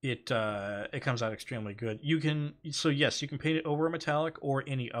it comes out extremely good. You can, so yes, you can paint it over a metallic or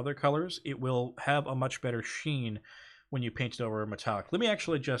any other colors. It will have a much better sheen when you paint it over a metallic. Let me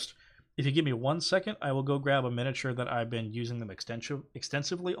actually just, if you give me 1 second, I will go grab a miniature that I've been using them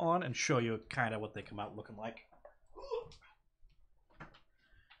extensively on and show you kind of what they come out looking like.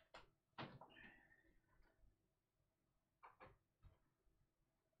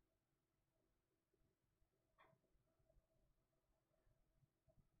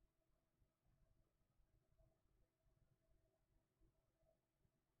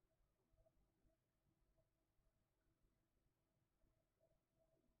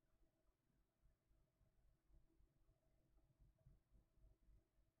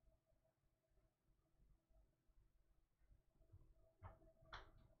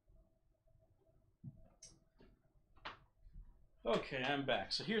 Okay, I'm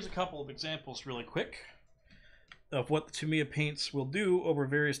back. So here's a couple of examples really quick of what the Tamiya paints will do over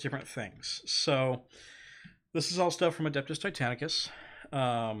various different things. So this is all stuff from Adeptus Titanicus.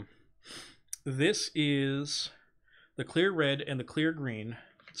 This is the clear red and the clear green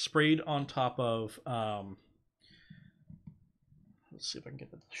sprayed on top of, let's see if I can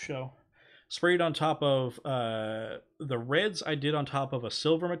get the show. Sprayed on top of the reds I did on top of a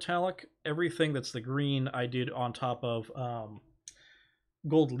silver metallic. Everything that's the green I did on top of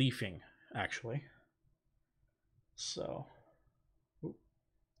gold leafing, actually. So,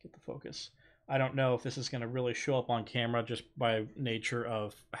 get the focus. I don't know if this is going to really show up on camera just by nature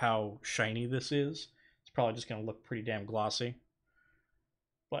of how shiny this is. It's probably just going to look pretty damn glossy.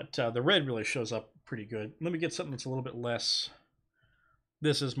 But the red really shows up pretty good. Let me get something that's a little bit less.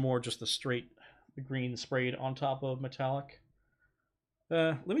 This is more just the straight green sprayed on top of metallic.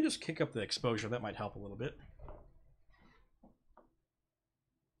 Let me just kick up the exposure. That might help a little bit.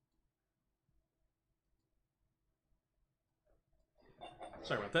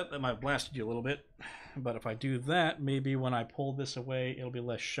 Sorry about that. That might have blasted you a little bit. But if I do that, maybe when I pull this away, it'll be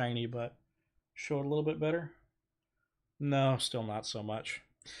less shiny, but show it a little bit better. No, still not so much.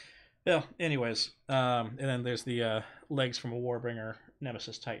 Well, anyways, and then there's the legs from a Warbringer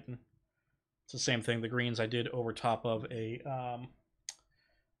Nemesis Titan. It's the same thing. The greens I did over top of a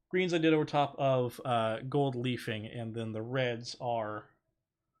gold leafing, and then the reds are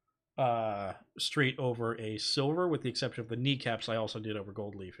straight over a silver, with the exception of the kneecaps I also did over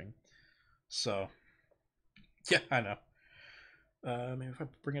gold leafing. So, yeah, I know. Maybe if I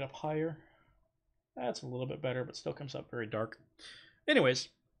bring it up higher, that's a little bit better, but still comes up very dark. Anyways,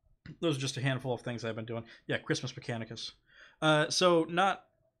 those are just a handful of things I've been doing. Yeah, Christmas Mechanicus. So not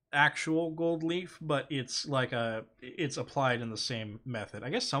actual gold leaf, but it's like it's applied in the same method.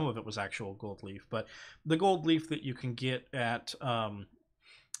 I guess some of it was actual gold leaf, but the gold leaf that you can get at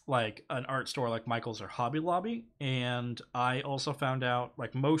like an art store like Michael's or Hobby Lobby. And I also found out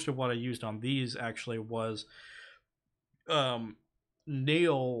like most of what I used on these actually was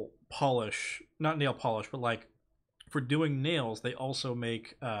nail polish, not nail polish, but like for doing nails, they also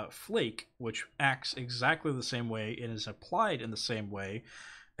make flake, which acts exactly the same way and is applied in the same way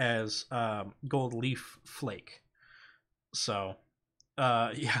as gold leaf flake. So,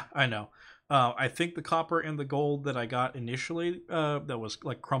 yeah, I know. I think the copper and the gold that I got initially, that was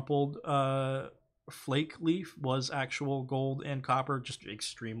like crumpled flake leaf, was actual gold and copper, just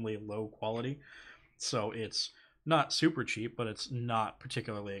extremely low quality. So it's not super cheap, but it's not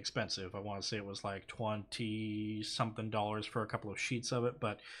particularly expensive. I want to say it was like 20 something dollars for a couple of sheets of it,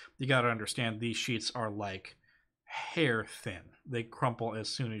 but you got to understand these sheets are like hair thin. They crumple as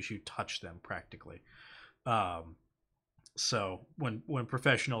soon as you touch them practically. So when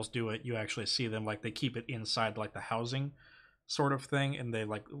professionals do it, you actually see them like they keep it inside like the housing sort of thing, and they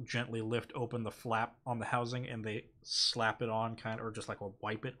like gently lift open the flap on the housing and they slap it on, kind of, or just like a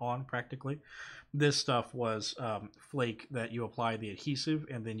wipe it on practically. This stuff was flake that you apply the adhesive,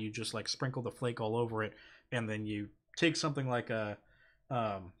 and then you just like sprinkle the flake all over it, and then you take something like a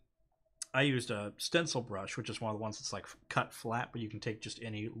I used a stencil brush, which is one of the ones that's like cut flat, but you can take just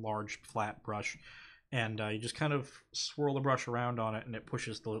any large flat brush, and you just kind of swirl the brush around on it, and it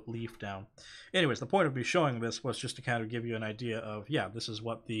pushes the leaf down. Anyways, the point of me showing this was just to kind of give you an idea of, yeah, this is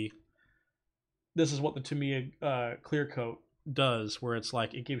what the Tamiya clear coat does, where it's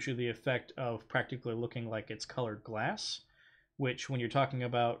like it gives you the effect of practically looking like it's colored glass, which when you're talking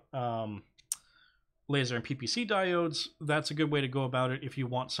about laser and PPC diodes, that's a good way to go about it if you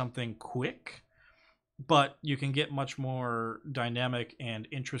want something quick. But you can get much more dynamic and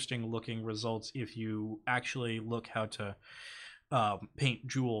interesting looking results if you actually look how to paint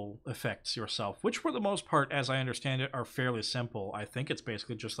jewel effects yourself, which for the most part, as I understand it, are fairly simple. I think it's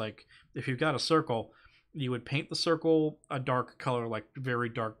basically just like if you've got a circle you would paint the circle a dark color, like very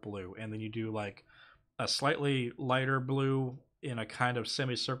dark blue, and then you do like a slightly lighter blue in a kind of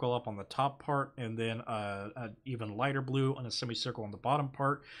semicircle up on the top part, and then a even lighter blue and a semicircle on the bottom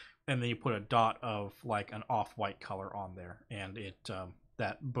part, and then you put a dot of like an off-white color on there, and it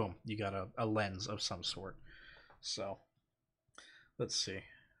that boom, you got a lens of some sort. So let's see,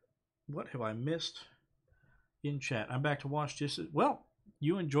 what have I missed in chat? I'm back to wash dishes. Well,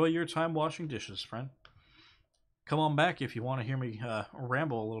 you enjoy your time washing dishes, friend. Come on back if you want to hear me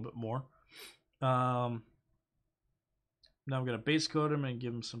ramble a little bit more. Now I'm going to base coat him and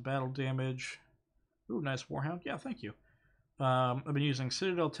give him some battle damage. Ooh, nice Warhound. Yeah, thank you. I've been using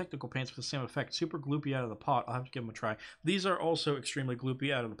Citadel technical paints for the same effect. Super gloopy out of the pot. I'll have to give them a try. These are also extremely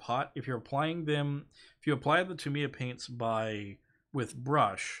gloopy out of the pot. If you're applying them, if you apply the Tamiya paints with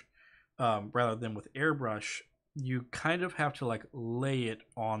brush rather than with airbrush, you kind of have to like lay it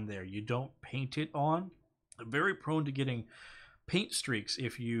on there. You don't paint it on. Very prone to getting paint streaks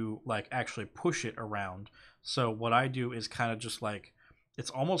if you like actually push it around. So what I do is kind of just like, it's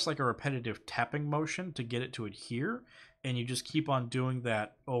almost like a repetitive tapping motion to get it to adhere, and you just keep on doing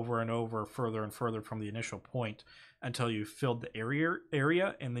that over and over, further and further from the initial point until you've filled the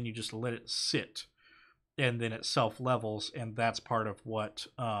area, and then you just let it sit, and then it self levels, and that's part of what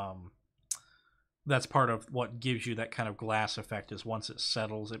gives you that kind of glass effect. Is once it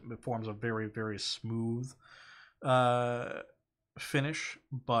settles, it forms a very, very smooth finish.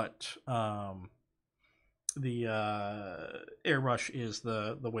 But the airbrush is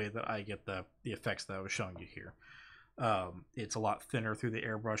the way that I get the effects that I was showing you here. It's a lot thinner through the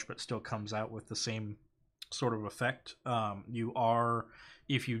airbrush, but still comes out with the same sort of effect.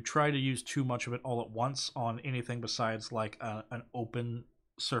 If you try to use too much of it all at once on anything besides like an open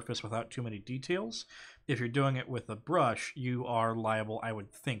surface without too many details, if you're doing it with a brush, you are liable, I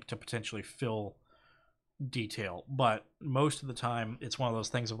would think, to potentially fill detail. But most of the time it's one of those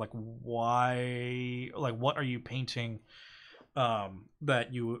things of like, why, like, what are you painting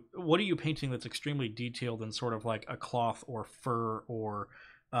what are you painting that's extremely detailed in sort of like a cloth or fur or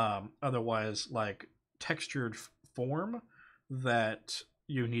otherwise like textured form that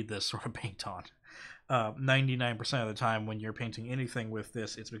you need this sort of paint on? 99% of the time when you're painting anything with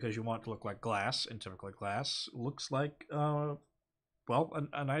this, it's because you want it to look like glass, and typically glass looks like a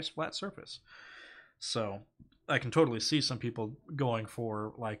nice flat surface. So I can totally see some people going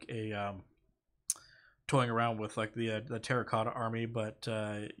for like a toying around with like the terracotta army, but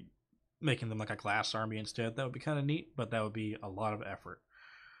making them like a glass army instead. That would be kind of neat, but that would be a lot of effort.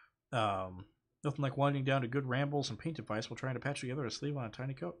 Nothing like winding down to good rambles and paint advice while trying to patch together a sleeve on a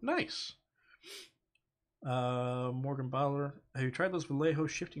tiny coat. Nice. Morgan Bowler, have you tried those Vallejo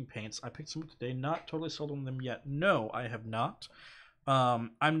shifting paints? I picked some up today. Not totally sold on them yet. No, I have not.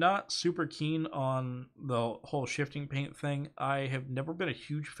 I'm not super keen on the whole shifting paint thing. I have never been a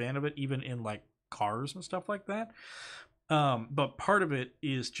huge fan of it, even in like cars and stuff like that. But part of it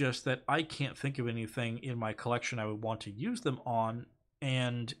is just that I can't think of anything in my collection I would want to use them on,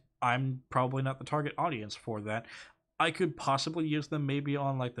 and I'm probably not the target audience for that. I could possibly use them maybe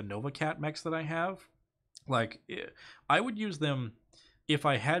on like the Nova Cat mechs that I have. Like, I would use them if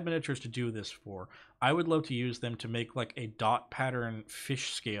I had miniatures to do this for. I would love to use them to make like a dot pattern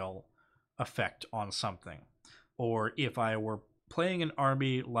fish scale effect on something. Or if I were playing an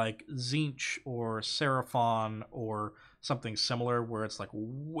army like Zinch or Seraphon or something similar where it's like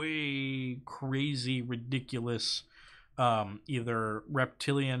way crazy, ridiculous, either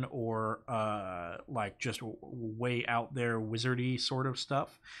reptilian or like just way out there wizardy sort of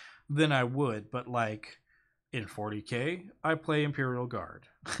stuff, then I would. But like in 40k, I play Imperial Guard.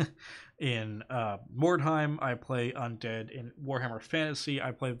 In Mordheim, I play Undead. In Warhammer Fantasy,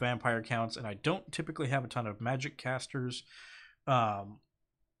 I play Vampire Counts, and I don't typically have a ton of magic casters. I'm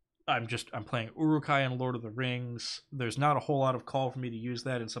playing Uruk-hai in Lord of the Rings. There's not a whole lot of call for me to use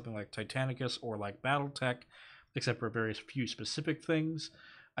that in something like Titanicus or like Battletech, except for various few specific things.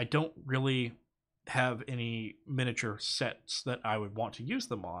 I don't really have any miniature sets that I would want to use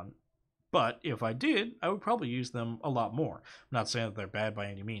them on. But if I did, I would probably use them a lot more. I'm not saying that they're bad by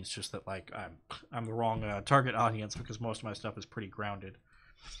any means, just that like I'm the wrong target audience because most of my stuff is pretty grounded.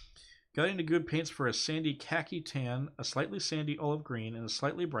 Got into good paints for a sandy khaki tan, a slightly sandy olive green, and a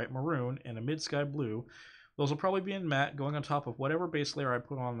slightly bright maroon, and a mid-sky blue. Those will probably be in matte, going on top of whatever base layer I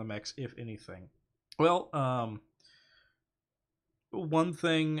put on the mechs, if anything. Well, one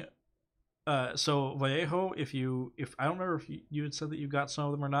thing... so Vallejo, if I don't remember if you had said that you got some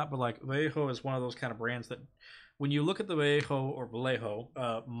of them or not, but like Vallejo is one of those kind of brands that when you look at the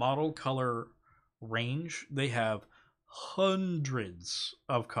Vallejo model color range, they have hundreds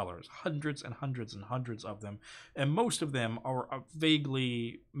of colors, hundreds and hundreds and hundreds of them, and most of them are a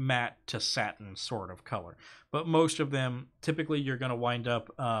vaguely matte to satin sort of color. But most of them, typically, you're going to wind up,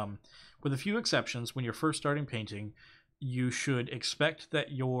 with a few exceptions, when you're first starting painting, you should expect that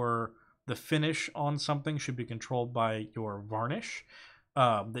the finish on something should be controlled by your varnish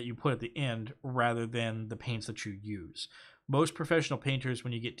that you put at the end rather than the paints that you use. Most professional painters,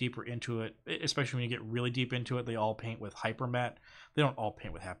 when you get deeper into it, especially when you get really deep into it, they all paint with hyper matte. They don't all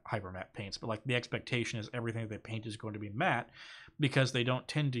paint with hyper matte paints, but like the expectation is everything they paint is going to be matte, because they don't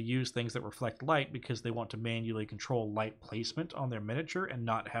tend to use things that reflect light, because they want to manually control light placement on their miniature and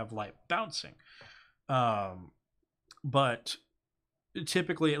not have light bouncing. But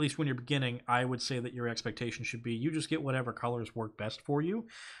typically, at least when you're beginning, I would say that your expectation should be you just get whatever colors work best for you,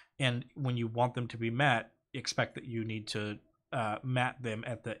 and when you want them to be matte, expect that you need to matte them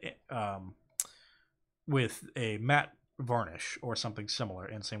at the with a matte varnish or something similar,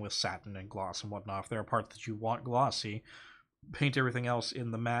 and same with satin and gloss and whatnot. If there are parts that you want glossy, paint everything else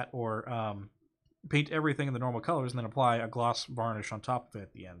in the matte, or paint everything in the normal colors and then apply a gloss varnish on top of it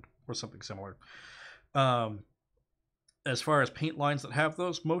at the end or something similar. As far as paint lines that have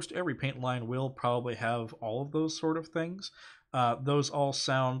those, most every paint line will probably have all of those sort of things. Those all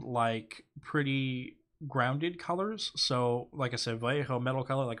sound like pretty grounded colors. So like I said, Vallejo metal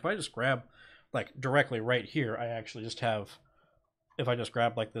color, like if I just grab like directly right here, I actually just have, if I just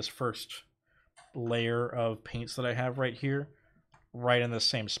grab like this first layer of paints that I have right here, right in the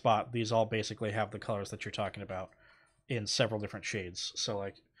same spot, these all basically have the colors that you're talking about in several different shades. So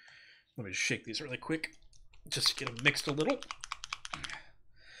like, let me just shake these really quick just to get them mixed a little.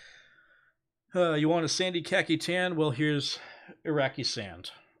 You want a sandy khaki tan? Well, here's Iraqi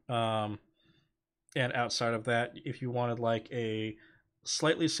sand. And outside of that, if you wanted like a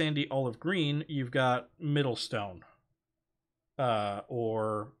slightly sandy olive green, you've got middle stone,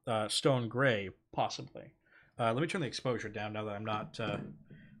 or stone gray, possibly. Let me turn the exposure down now that I'm not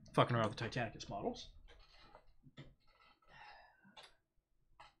fucking around with the Titanicus models.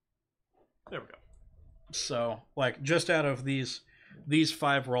 There we go. So, like, just out of these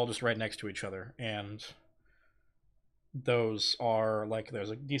 5 were all just right next to each other, and those are like, there's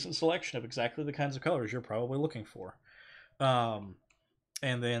a decent selection of exactly the kinds of colors you're probably looking for. And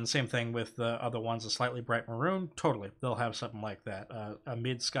then same thing with the other ones, a slightly bright maroon, totally they'll have something like that. A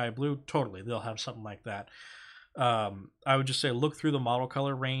mid sky blue, totally they'll have something like that. I would just say look through the model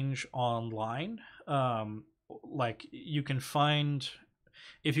color range online. Like you can find,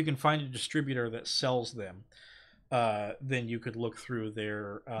 if you can find a distributor that sells them, then you could look through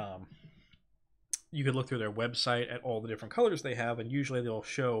their website at all the different colors they have, and usually they'll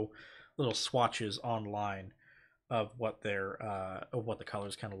show little swatches online of what their of what the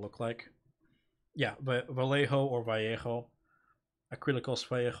colors kind of look like. Yeah, but Vallejo or Vallejo, Acrylicos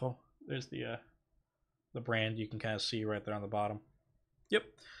Vallejo. There's the brand you can kind of see right there on the bottom. Yep.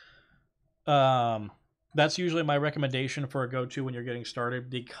 That's usually my recommendation for a go-to when you're getting started,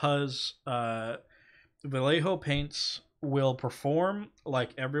 because Vallejo paints will perform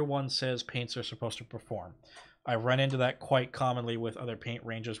like everyone says paints are supposed to perform. I run into that quite commonly with other paint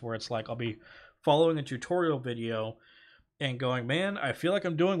ranges where it's like I'll be following a tutorial video and going, man, I feel like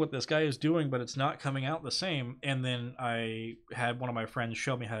I'm doing what this guy is doing, but it's not coming out the same. And then I had one of my friends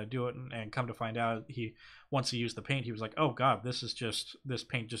show me how to do it, and come to find out, once he used the paint, he was like, oh god, this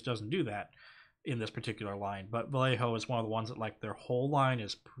paint just doesn't do that in this particular line. But Vallejo is one of the ones that, like, their whole line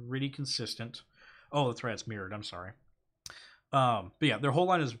is pretty consistent. Oh, that's right, it's mirrored, I'm sorry. But yeah, their whole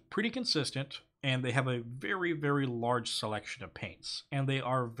line is pretty consistent, and they have a very, very large selection of paints, and they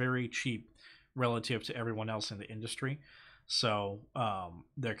are very cheap relative to everyone else in the industry. So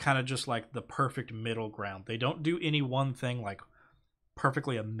they're kind of just like the perfect middle ground. They don't do any one thing like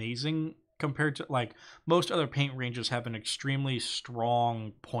perfectly amazing compared to, like, most other paint ranges have an extremely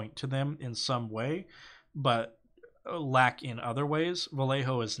strong point to them in some way, but lack in other ways.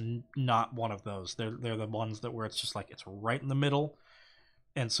 Vallejo is not one of those. They're the ones that where it's just like it's right in the middle,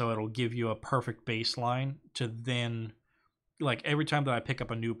 and so it'll give you a perfect baseline to then, like, every time that I pick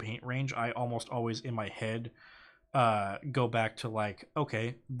up a new paint range, I almost always in my head go back to, like,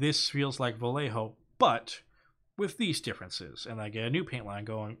 okay, this feels like Vallejo, but with these differences. And I get a new paint line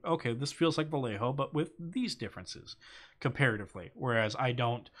going, okay, this feels like Vallejo, but with these differences comparatively. Whereas I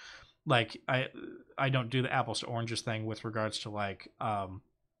don't, like, I don't do the apples to oranges thing with regards to, like, I'm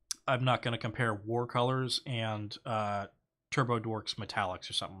not going to compare War Colors and Turbo Dorks Metallics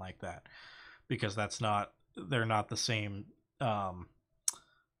or something like that, because they're not the same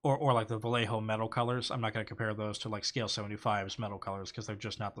or like the Vallejo metal colors. I'm not going to compare those to like Scale 75's metal colors because they're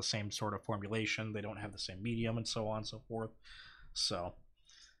just not the same sort of formulation. They don't have the same medium and so on and so forth. So,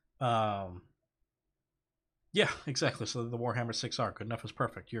 um, yeah, exactly. So the Warhammer 6R, good enough is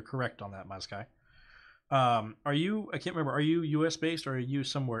perfect. You're correct on that, Mazkai. Are you? I can't remember. Are you U.S. based or are you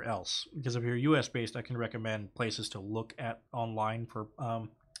somewhere else? Because if you're U.S. based, I can recommend places to look at online for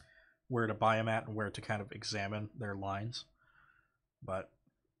where to buy them at and where to kind of examine their lines. But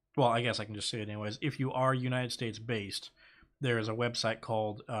well, I guess I can just say it anyways. If you are United States based, there is a website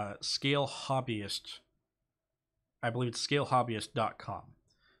called Scale Hobbyist. I believe it's scalehobbyist.com.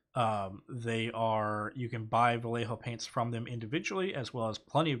 They are, you can buy Vallejo paints from them individually as well as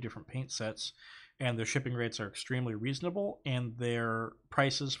plenty of different paint sets, and their shipping rates are extremely reasonable, and their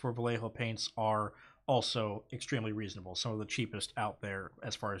prices for Vallejo paints are also extremely reasonable, some of the cheapest out there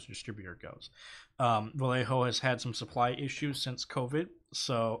as far as distributor goes. Vallejo has had some supply issues since COVID,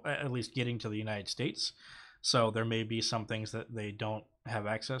 so at least getting to the United States, so there may be some things that they don't have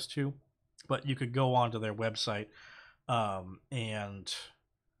access to, but you could go onto their website, and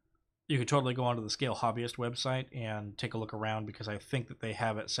you could totally go onto the Scale Hobbyist website and take a look around, because I think that they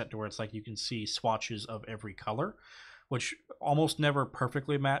have it set to where it's like you can see swatches of every color, which almost never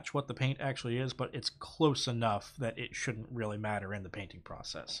perfectly match what the paint actually is, but it's close enough that it shouldn't really matter in the painting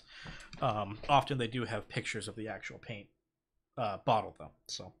process. Often they do have pictures of the actual paint bottle, though.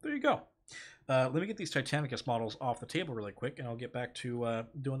 So there you go. Let me get these Titanicus models off the table really quick, and I'll get back to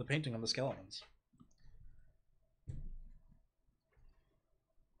doing the painting on the skeletons.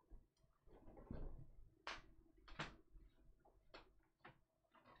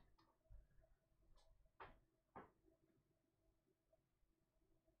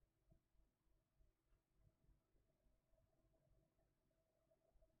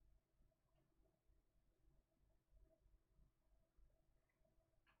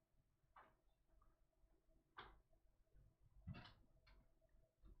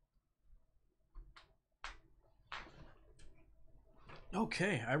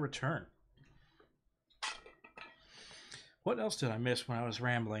 Okay, I return. What else did I miss when I was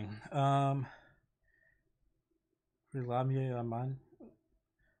rambling? Oh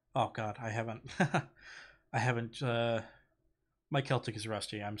God, I haven't. I haven't. My Celtic is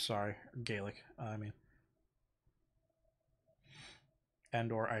rusty. I'm sorry, Gaelic. I mean,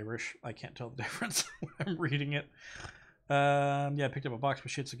 and or Irish. I can't tell the difference when I'm reading it. Yeah, I picked up a box for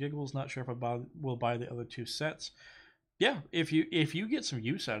shits and giggles. Not sure if will buy the other two sets. Yeah, if you get some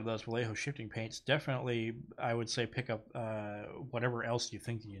use out of those Vallejo shifting paints, definitely I would say pick up whatever else you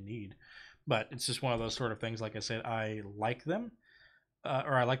think you need. But it's just one of those sort of things. Like I said, I like them,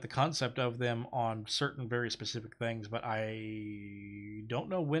 or I like the concept of them on certain very specific things, but I don't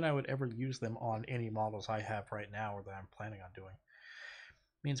know when I would ever use them on any models I have right now or that I'm planning on doing.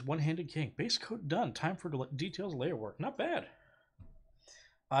 Means one-handed king. Base coat done. Time for details layer work. Not bad.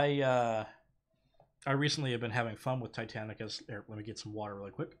 I recently have been having fun with Titanicus. Here, let me get some water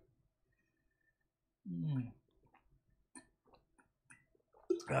really quick.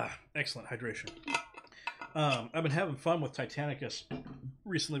 Excellent hydration. I've been having fun with Titanicus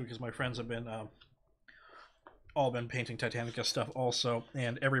recently because my friends have been all been painting Titanicus stuff also,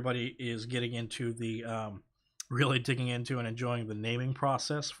 and everybody is getting into the really digging into and enjoying the naming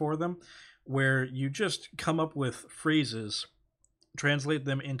process for them, where you just come up with phrases, translate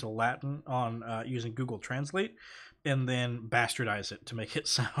them into Latin on using Google Translate, and then bastardize it to make it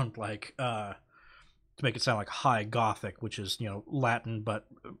sound like High Gothic, which is Latin but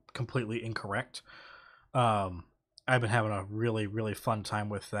completely incorrect. I've been having a really fun time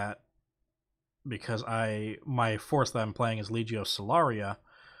with that because my force that I'm playing is Legio Solaria,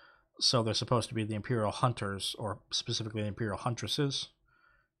 so they're supposed to be the Imperial Hunters, or specifically the Imperial Huntresses,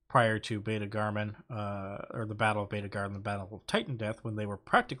 prior to Beta Garmin, or the Battle of Beta Garmin, the Battle of Titan Death, when they were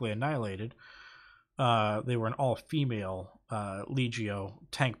practically annihilated. They were an all-female Legio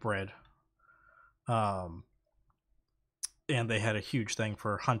tank bred, and they had a huge thing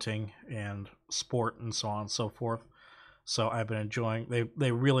for hunting and sport and so on and so forth. So I've been enjoying.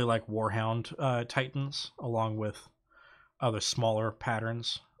 They really like Warhound Titans, along with other smaller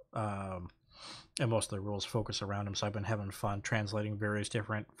patterns. And most of the rules focus around him, so I've been having fun translating various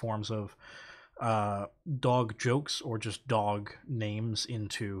different forms of dog jokes or just dog names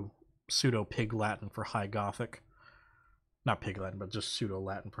into pseudo Pig Latin for High Gothic. Not Pig Latin, but just pseudo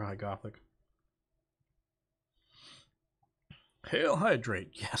Latin for High Gothic. Hail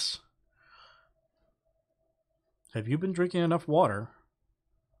hydrate, yes. Have you been drinking enough water?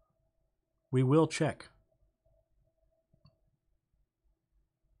 We will check.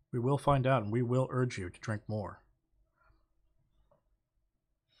 We will find out, and we will urge you to drink more.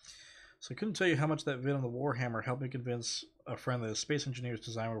 So I couldn't tell you how much that vid on the Warhammer helped me convince a friend that the Space Engineers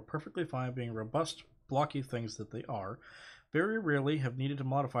design were perfectly fine being robust, blocky things that they are. Very rarely have needed to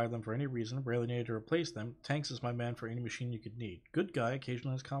modify them for any reason, rarely needed to replace them. Tanks is my man for any machine you could need. Good guy,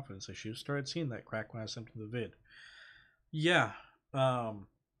 occasionally has confidence issues. Started seeing that crack when I sent him the vid. Yeah,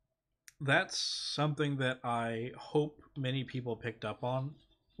 that's something that I hope many people picked up on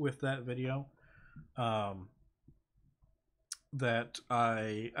with that video. That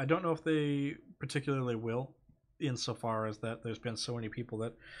I don't know if they particularly will, insofar as that there's been so many people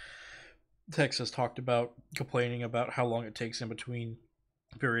that Texas talked about complaining about how long it takes in between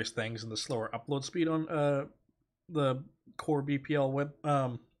various things and the slower upload speed on the core BPL web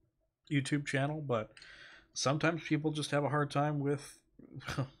YouTube channel, but sometimes people just have a hard time with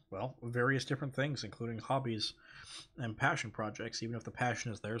well, various different things, including hobbies and passion projects. Even if the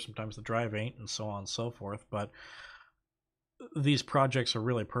passion is there, sometimes the drive ain't, and so on and so forth. But these projects are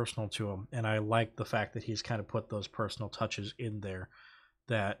really personal to him, and I like the fact that he's kind of put those personal touches in there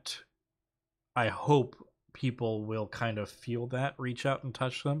that I hope people will kind of feel that, reach out and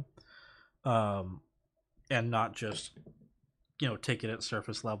touch them, and not just, you know, take it at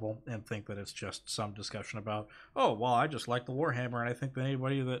surface level and think that it's just some discussion about, oh, well, I just like the Warhammer, and I think that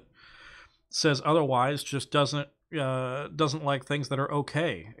anybody that says otherwise just doesn't like things that are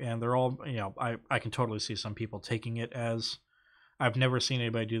okay. And they're all, you know, I can totally see some people taking it as, I've never seen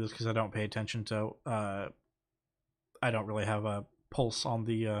anybody do this because I don't pay attention to, I don't really have a pulse on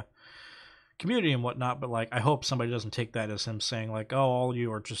the community and whatnot, but like I hope somebody doesn't take that as him saying like, oh, all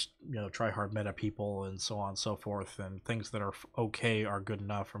you are just, you know, try hard meta people and so on and so forth, and things that are okay are good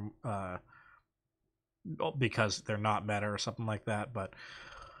enough from because they're not meta or something like that. But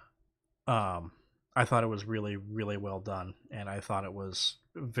I thought it was really, really well done, and I thought it was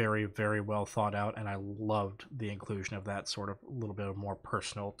very, very well thought out, and I loved the inclusion of that sort of little bit of more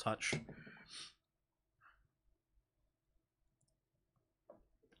personal touch.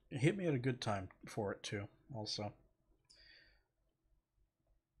 It hit me at a good time for it too, also.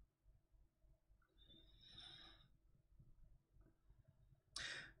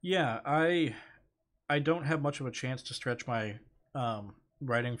 Yeah, I don't have much of a chance to stretch my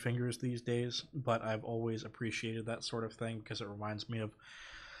writing fingers these days, but I've always appreciated that sort of thing because it reminds me of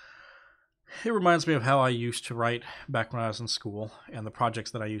how I used to write back when I was in school and the projects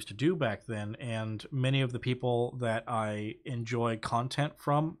that I used to do back then. And many of the people that I enjoy content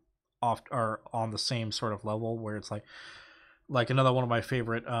from oft are on the same sort of level, where it's like another one of my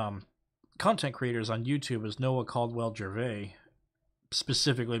favorite content creators on YouTube is Noah Caldwell Gervais,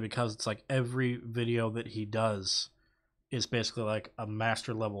 specifically because it's like every video that he does is basically like a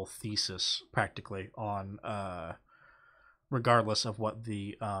master level thesis practically on regardless of what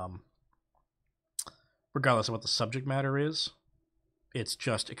the subject matter is. It's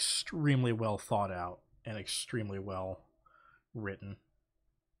just extremely well thought out and extremely well written.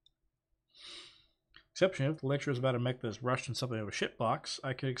 Exception if the lecture is about a mech that is rushed in something of a shitbox,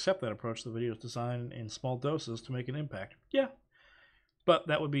 I could accept that approach. The video is designed in small doses to make an impact. Yeah, but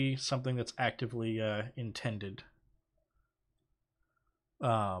that would be something that's actively intended.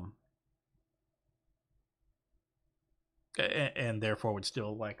 And therefore would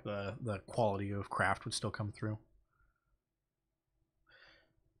still, like, the quality of craft would still come through.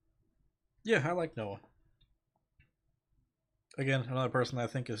 Yeah, I like Noah. Again, another person I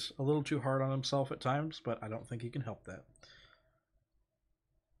think is a little too hard on himself at times, but I don't think he can help that.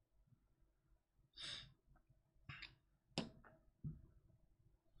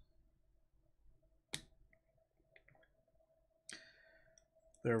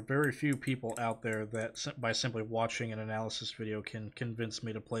 There are very few people out there that, by simply watching an analysis video, can convince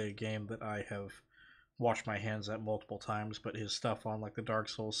me to play a game that I have washed my hands at multiple times. But his stuff on like the Dark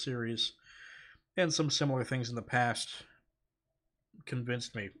Souls series and some similar things in the past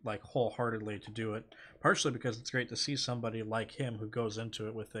convinced me like wholeheartedly to do it. Partially because it's great to see somebody like him who goes into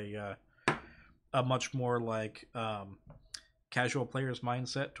it with a much more like casual player's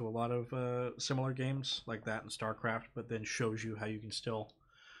mindset to a lot of similar games like that in StarCraft, but then shows you how you can still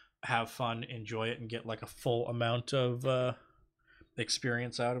have fun, enjoy it, and get like a full amount of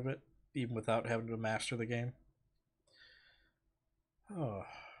experience out of it, even without having to master the game. Oh,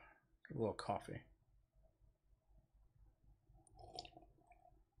 a little coffee.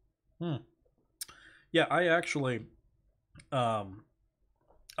 Yeah, I actually, I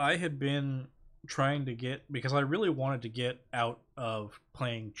had been trying to get, because I really wanted to get out of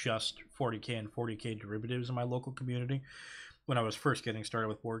playing just 40k and 40k derivatives in my local community when I was first getting started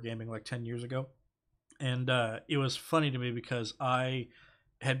with wargaming like 10 years ago. And it was funny to me because I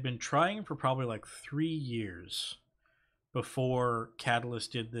had been trying for probably like 3 years before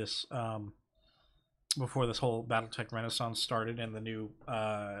Catalyst did this, before this whole BattleTech Renaissance started and the new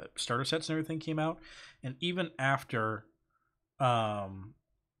starter sets and everything came out, and even after the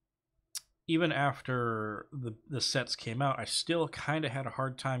sets came out, I still kind of had a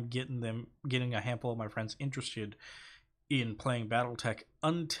hard time getting a handful of my friends interested in playing BattleTech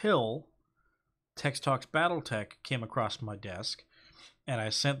until Tex Talks BattleTech came across my desk, and I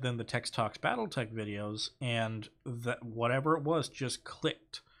sent them the Tex Talks BattleTech videos, and that whatever it was just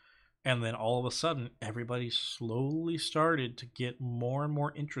clicked. And then all of a sudden, everybody slowly started to get more and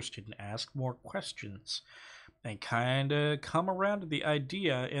more interested and ask more questions, and kind of come around to the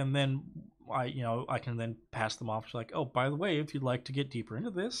idea. And then I can then pass them off to like, oh, by the way, if you'd like to get deeper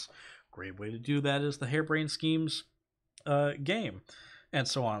into this, great way to do that is the Harebrained Schemes game, and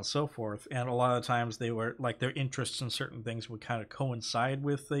so on and so forth. And a lot of the times they were like, their interests in certain things would kind of coincide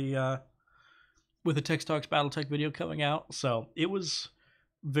with the Tex Talks BattleTech video coming out. So it was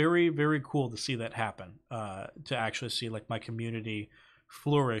very, very cool to see that happen, to actually see like my community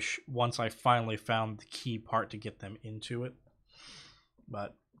flourish once I finally found the key part to get them into it.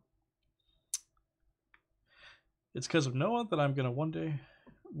 But it's because of Noah that I'm going to one day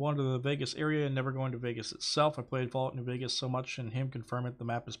wander the Vegas area and never going to Vegas itself. I played Fallout New Vegas so much, and him confirming the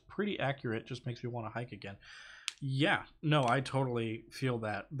map is pretty accurate just makes me want to hike again. Yeah, no, I totally feel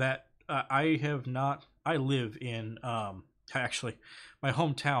that. I have not. I live in actually, my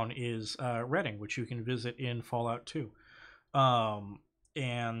hometown is Reading, which you can visit in Fallout 2.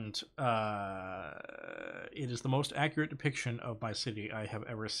 And it is the most accurate depiction of my city I have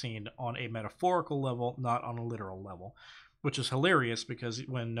ever seen on a metaphorical level, not on a literal level, which is hilarious because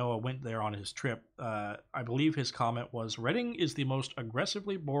when Noah went there on his trip, I believe his comment was, Reading is the most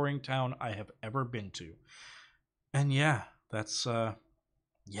aggressively boring town I have ever been to. And yeah, that's,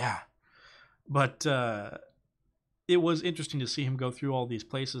 yeah. But it was interesting to see him go through all these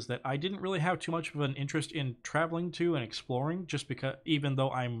places that I didn't really have too much of an interest in traveling to and exploring, just because, even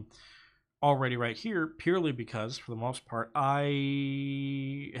though I'm already right here, purely because, for the most part,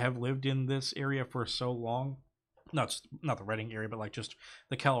 I have lived in this area for so long. Not the Reading area, but like just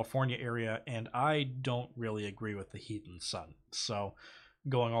the California area, and I don't really agree with the heat and sun. So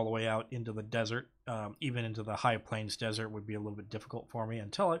going all the way out into the desert, even into the High Plains desert, would be a little bit difficult for me.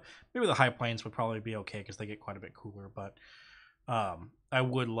 Maybe the High Plains would probably be okay because they get quite a bit cooler. But I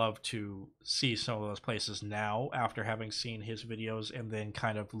would love to see some of those places now after having seen his videos, and then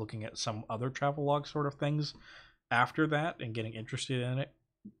kind of looking at some other travelogue sort of things after that and getting interested in it.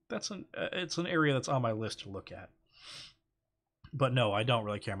 It's an area that's on my list to look at. But no, I don't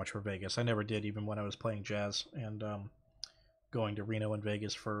really care much for Vegas. I never did, even when I was playing jazz and going to Reno and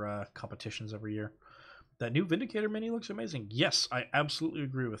Vegas for competitions every year. That new Vindicator mini looks amazing. Yes, I absolutely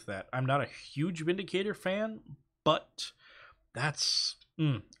agree with that. I'm not a huge Vindicator fan, but that's...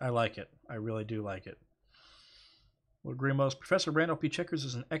 I like it. I really do like it. Lord Grimos, Professor Randolph P. Checkers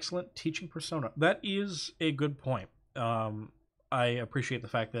is an excellent teaching persona. That is a good point. I appreciate the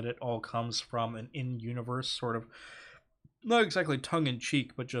fact that it all comes from an in-universe sort of, not exactly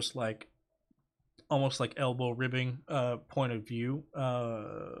tongue-in-cheek, but just like almost like elbow ribbing point of view,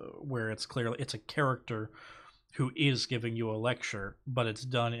 where it's clearly it's a character who is giving you a lecture, but it's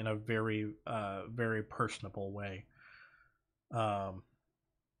done in a very very personable way.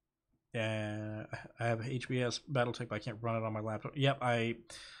 And I have HBS BattleTech, but I can't run it on my laptop. Yep, I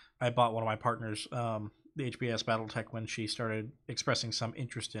bought one of my partners the HBS BattleTech when she started expressing some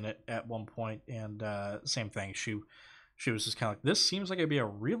interest in it at one point, and same thing. She was just kind of like, this seems like it'd be a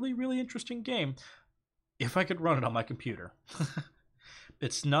really, really interesting game if I could run it on my computer.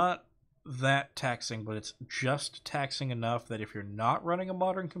 It's not that taxing, but it's just taxing enough that if you're not running a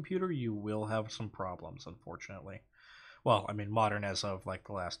modern computer, you will have some problems, unfortunately. Well, I mean, modern as of like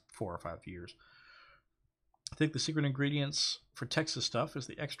the last 4 or 5 years. I think the secret ingredients for Texas stuff is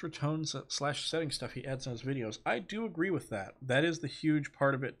the extra tones / setting stuff he adds in his videos. I do agree with that. That is the huge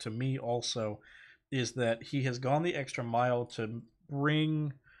part of it to me also, is that he has gone the extra mile to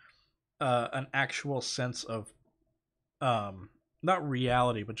bring an actual sense of, not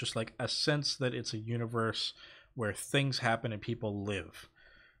reality, but just like a sense that it's a universe where things happen and people live,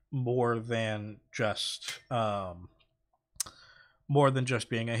 more than just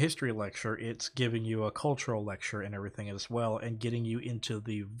being a history lecture. It's giving you a cultural lecture and everything as well, and getting you into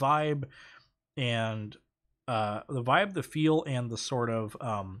the vibe and the feel, and the sort of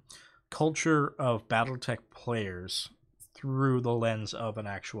culture of BattleTech players through the lens of an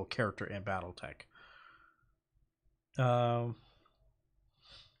actual character in BattleTech.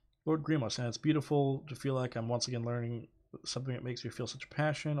 Lord Grimos, and it's beautiful to feel like I'm once again learning something that makes me feel such a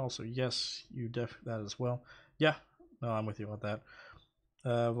passion. Also, yes, you that as well. Yeah, No, I'm with you on that.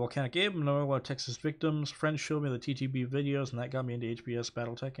 Volcanic Abe, another one of Texas victims. Friends showed me the TTB videos, and that got me into HBS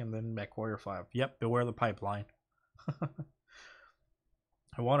Battletech and then MechWarrior 5. Yep, beware the pipeline.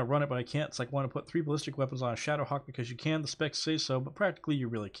 I want to run it, but I can't. It's like wanting to put 3 ballistic weapons on a Shadowhawk because you can. The specs say so, but practically you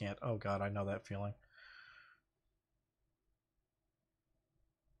really can't. Oh god, I know that feeling.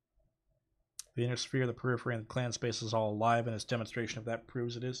 The inner sphere, the periphery, and the clan space is all alive, and its demonstration of that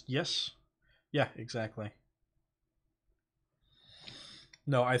proves it is. Yes. Yeah, exactly.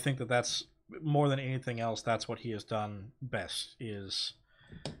 No, I think that that's, more than anything else, that's what he has done best, is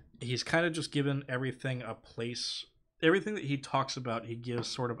he's kind of just given everything a place. Everything that he talks about, he gives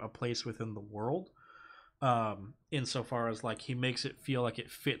sort of a place within the world. Insofar as like he makes it feel like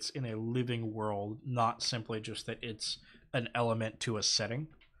it fits in a living world, not simply just that it's an element to a setting,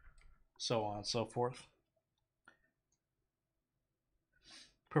 so on and so forth.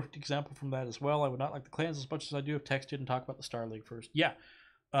 Perfect example from that as well. I would not like the clans as much as I do if Tex didn't talk about the Star League first. Yeah.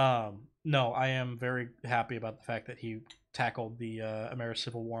 No, I am very happy about the fact that he tackled the American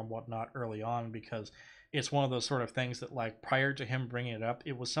Civil War and whatnot early on, because it's one of those sort of things that, like, prior to him bringing it up,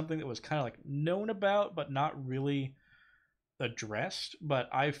 it was something that was kind of like known about but not really addressed. But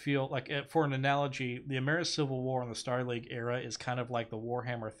I feel like, for an analogy, the American Civil War and the Star League era is kind of like the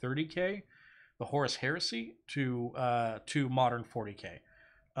Warhammer 30K, the Horus Heresy to modern 40K.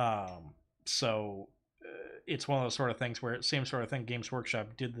 So it's one of those sort of things where, same sort of thing, Games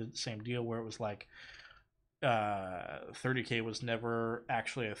Workshop did the same deal, where it was like 30K was never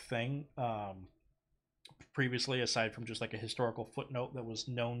actually a thing previously, aside from just like a historical footnote that was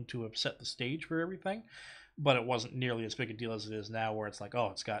known to have set the stage for everything. But it wasn't nearly as big a deal as it is now, where it's like, oh,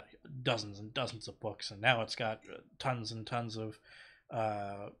 it's got dozens and dozens of books, and now it's got tons and tons of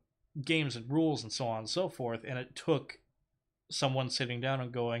games and rules and so on and so forth. And it took someone sitting down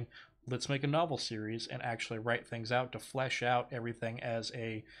and going, let's make a novel series and actually write things out to flesh out everything as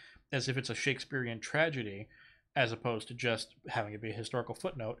if it's a Shakespearean tragedy, as opposed to just having it be a historical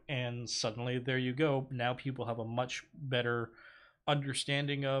footnote. And suddenly there you go. Now people have a much better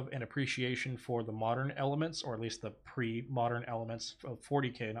understanding of and appreciation for the modern elements, or at least the pre-modern elements of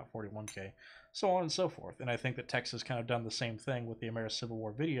 40K, not 41K, so on and so forth. And I think that Tex has kind of done the same thing with the American Civil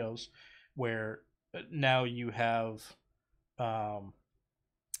War videos, where now you have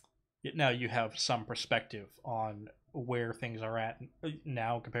some perspective on where things are at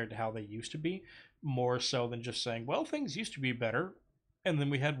now compared to how they used to be, more so than just saying, well, things used to be better and then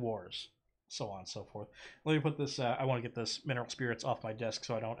we had wars, so on and so forth. Let me put this, I want to get this mineral spirits off my desk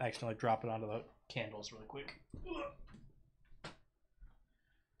so I don't accidentally drop it onto the candles really quick.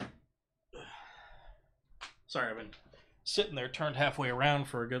 Sorry, I've been sitting there turned halfway around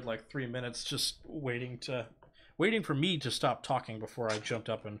for a good like 3 minutes, just waiting for me to stop talking before I jumped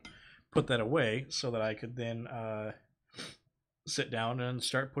up and put that away, so that I could then sit down and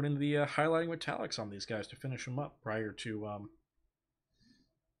start putting the highlighting metallics on these guys to finish them up prior to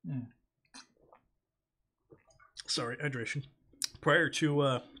sorry, hydration, prior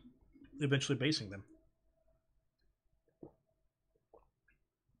to eventually basing them.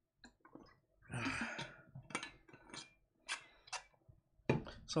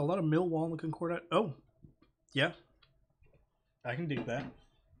 So a lot of Millwall in the Concordat. Oh, yeah, I can do that.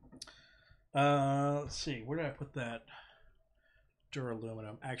 Let's see, where did I put that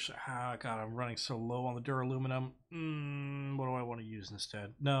duraluminum? Actually, God, I'm running so low on the duraluminum. What do I want to use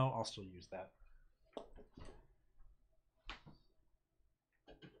instead? No, I'll still use that.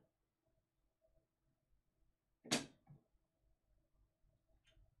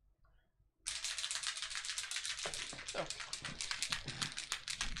 Oh.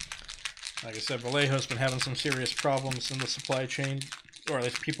 Like I said, Vallejo's been having some serious problems in the supply chain, or at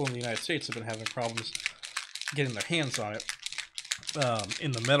least people in the United States have been having problems getting their hands on it,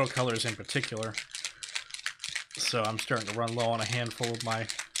 in the metal colors in particular. So I'm starting to run low on a handful of my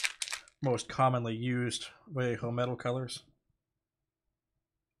most commonly used Vallejo metal colors.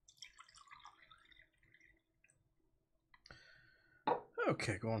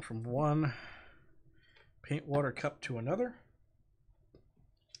 Okay, going from one paint water cup to another.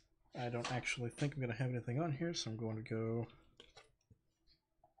 I don't actually think I'm going to have anything on here, so I'm going to go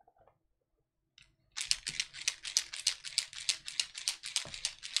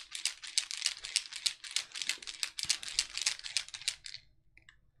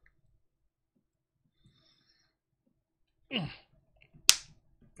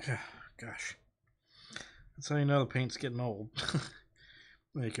gosh, that's how you know the paint's getting old.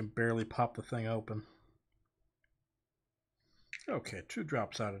 You can barely pop the thing open. Okay, 2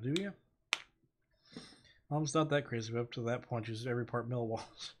 drops out of, do you? Mom's not that crazy, but up to that point, uses every part mill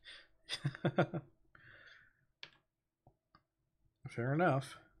walls. Fair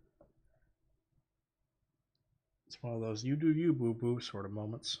enough. It's one of those you do you, boo boo sort of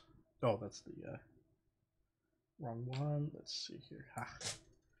moments. Oh, that's the wrong one. Let's see here. Ha.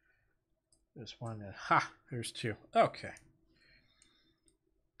 There's one and ha. There's two. Okay.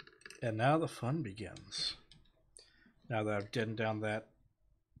 And now the fun begins. Now that I've deadened down that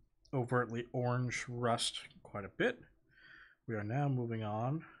overtly orange rust quite a bit, we are now moving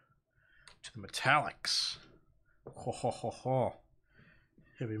on to the metallics. Ho ho ho ho.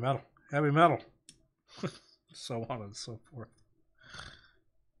 Heavy metal. Heavy metal. So on and so forth.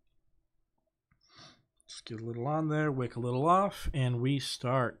 Just get a little on there, wick a little off, and we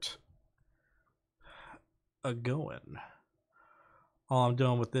start a-going. All I'm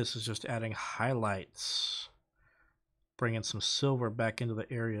doing with this is just adding highlights, bringing some silver back into the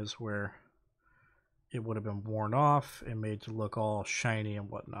areas where it would have been worn off and made to look all shiny and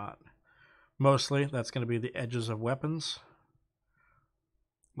whatnot. Mostly, that's going to be the edges of weapons,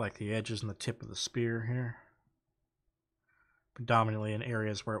 like the edges and the tip of the spear here. Predominantly in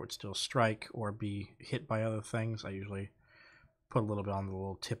areas where it would still strike or be hit by other things. I usually put a little bit on the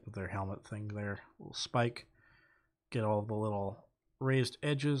little tip of their helmet thing there, little spike. Get all the little raised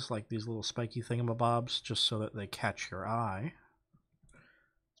edges, like these little spiky thingamabobs, just so that they catch your eye.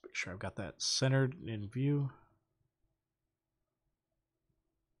 Let's make sure I've got that centered in view.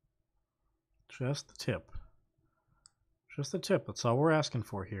 Just the tip. Just the tip, that's all we're asking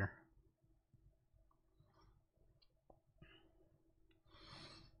for here.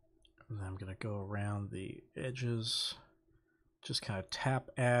 And then I'm going to go around the edges, just kind of tap,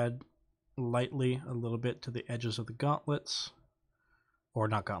 add lightly a little bit to the edges of the gauntlets. Or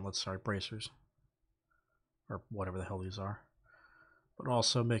not gauntlets, sorry, bracers. Or whatever the hell these are. But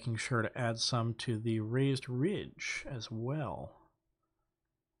also making sure to add some to the raised ridge as well.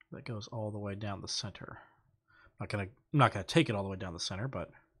 That goes all the way down the center. I'm not gonna take it all the way down the center, but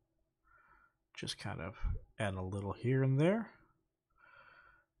just kind of add a little here and there.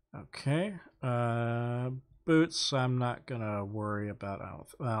 Okay, boots I'm not gonna worry about.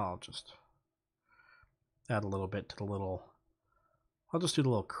 I'll just add a little bit to the little. I'll just do the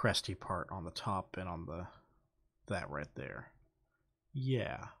little cresty part on the top and on that right there.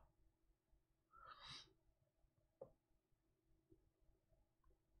 Yeah.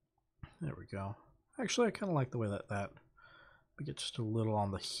 There we go. Actually, I kind of like the way that we get just a little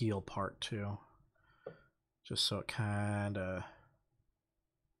on the heel part too, just so it kind of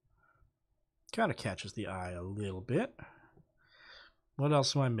catches the eye a little bit. What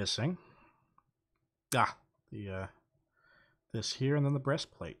else am I missing? Ah, the this here, and then the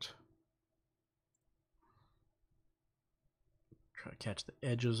breastplate. Try to catch the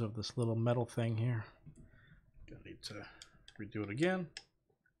edges of this little metal thing here. Gonna need to redo it again.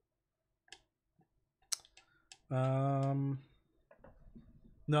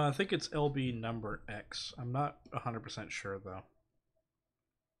 No, I think it's LB number X. I'm not 100% sure though.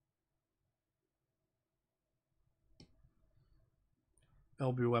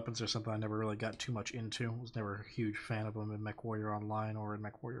 LB weapons are something I never really got too much into. Was never a huge fan of them in MechWarrior Online or in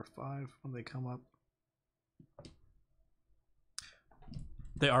MechWarrior 5 when they come up.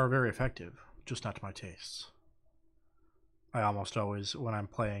 They are very effective, just not to my tastes. I almost always, when I'm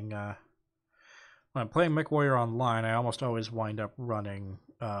playing MechWarrior Online, I almost always wind up running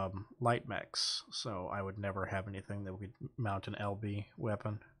light mechs, so I would never have anything that would mount an LB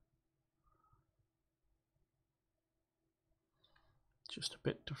weapon. Just a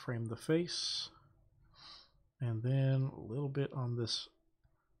bit to frame the face, and then a little bit on this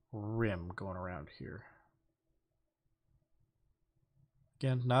rim going around here.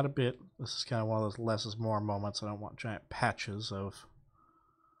 Again, not a bit. This is kind of one of those less is more moments. I don't want giant patches of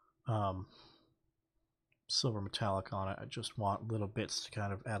silver metallic on it. I just want little bits to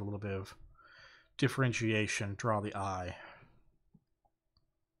kind of add a little bit of differentiation, draw the eye.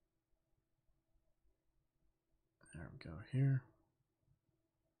 There we go here.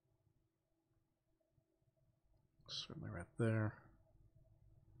 Certainly right there.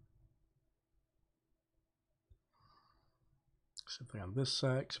 Same thing on this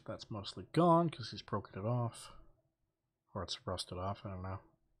side, except that's mostly gone because he's broken it off. Or it's rusted off, I don't know.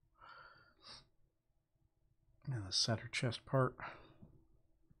 And the center chest part.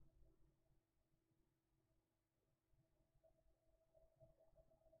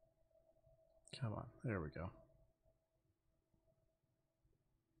 Come on, there we go.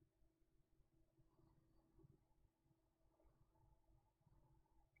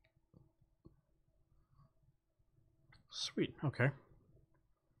 Sweet, okay.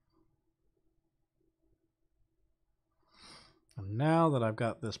 Now that I've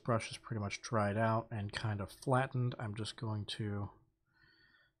got this brush is pretty much dried out and kind of flattened, I'm just going to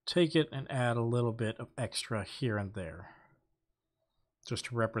take it and add a little bit of extra here and there, just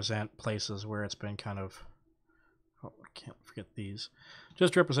to represent places where it's been kind of, oh, I can't forget these,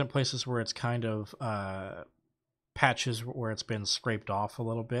 just to represent places where it's kind of patches where it's been scraped off a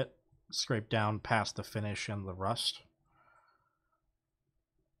little bit, scraped down past the finish and the rust.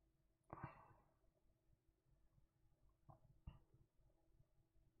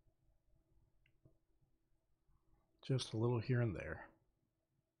 Just a little here and there.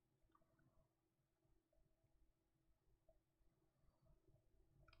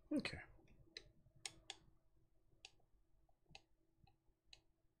 Okay.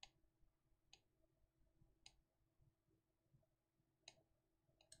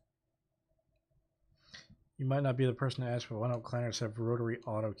 You might not be the person to ask, but why don't clanners have rotary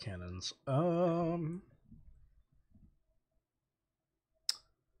autocannons?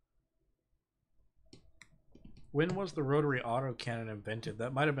 When was the rotary autocannon invented?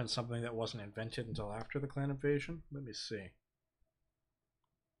 That might have been something that wasn't invented until after the clan invasion. Let me see.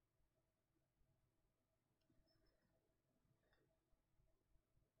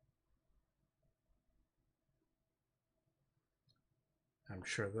 I'm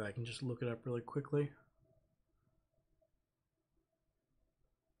sure that I can just look it up really quickly.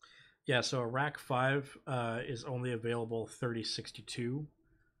 Yeah, so a Rack 5 is only available 3062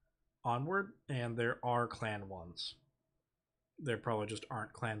 onward, and there are clan ones. There probably just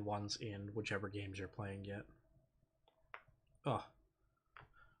aren't clan ones in whichever games you're playing yet. Oh.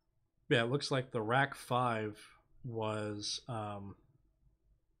 Yeah, it looks like the Rack 5 was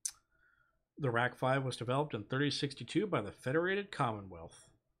developed in 3062 by the Federated Commonwealth.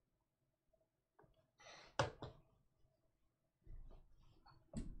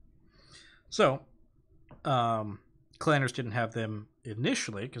 So, clanners didn't have them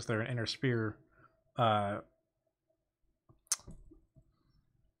initially because they're an inner sphere. They're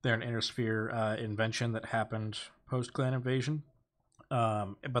an inner sphere invention that happened post clan invasion.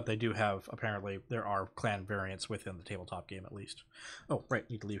 But they do have, apparently, there are clan variants within the tabletop game at least. Oh, right,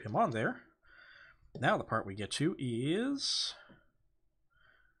 need to leave him on there. Now the part we get to is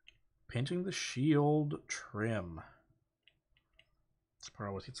painting the shield trim. This part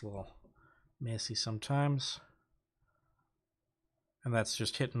always gets a little messy sometimes. And that's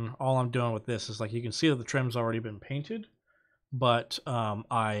just hitting, all I'm doing with this is, like, you can see that the trim's already been painted, but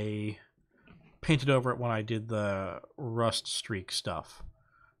I painted over it when I did the rust streak stuff,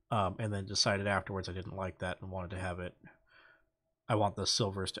 and then decided afterwards I didn't like that and wanted to have it, I want the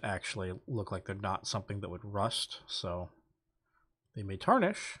silvers to actually look like they're not something that would rust, so they may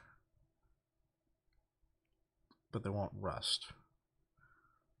tarnish, but they won't rust.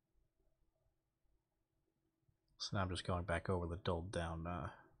 So now I'm just going back over the dulled down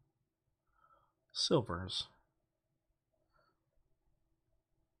silvers,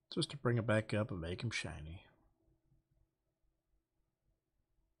 just to bring it back up and make them shiny.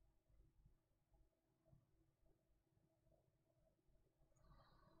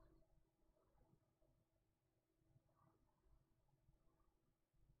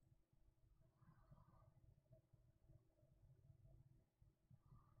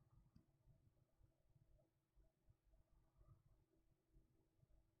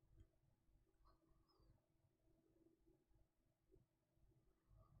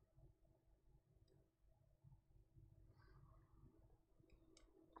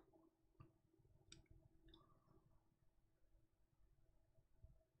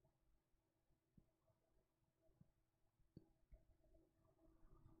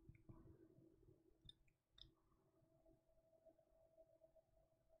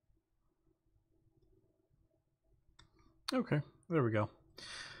 Okay, there we go.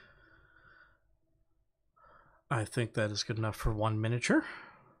 I think that is good enough for one miniature.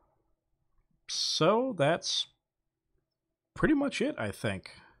 So that's pretty much it, I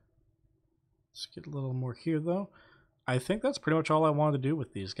think. Let's get a little more here, though. I think that's pretty much all I wanted to do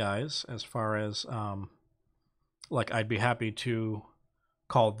with these guys, as far as, like, I'd be happy to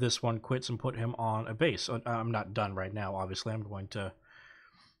call this one quits and put him on a base. I'm not done right now, obviously. I'm going to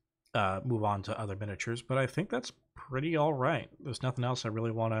move on to other miniatures, but I think that's pretty all right. There's nothing else I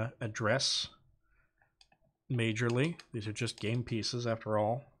really want to address majorly. These are just game pieces, after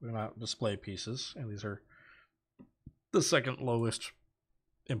all. They're not display pieces, and these are the second lowest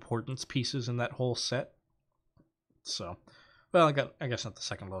importance pieces in that whole set. So, well, I guess not the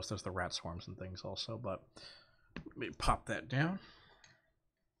second lowest. There's the rat swarms and things also, but let me pop that down.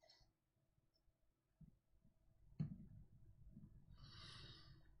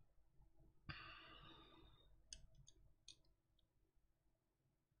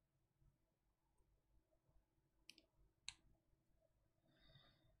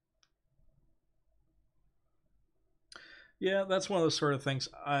 Yeah, that's one of those sort of things.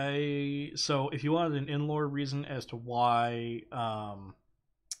 So if you wanted an in-lore reason as to why,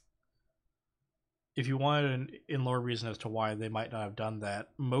 if you wanted an in-lore reason as to why they might not have done that,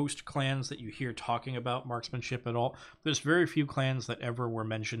 most clans that you hear talking about marksmanship at all, there's very few clans that ever were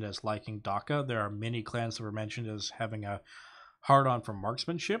mentioned as liking Daka. There are many clans that were mentioned as having a hard-on for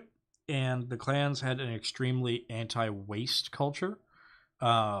marksmanship, and the clans had an extremely anti-waste culture.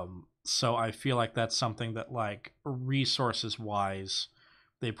 So I feel like that's something that, like, resources wise,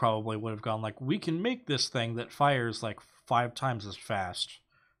 they probably would have gone like, we can make this thing that fires like 5 times as fast,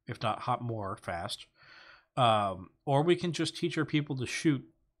 if not hot more fast. Or we can just teach our people to shoot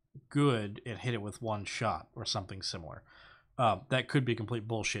good and hit it with one shot or something similar. That could be complete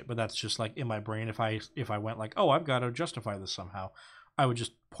bullshit, but that's just like in my brain. If I went like, oh, I've got to justify this somehow, I would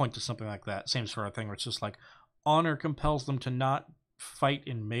just point to something like that. Same sort of thing where it's just like honor compels them to not fight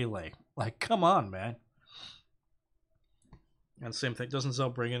in melee. Like, come on, man. And same thing, doesn't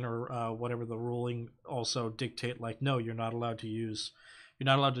Zellbringen or whatever the ruling also dictate like, no, you're not allowed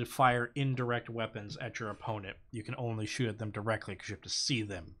to fire indirect weapons at your opponent. You can only shoot at them directly because you have to see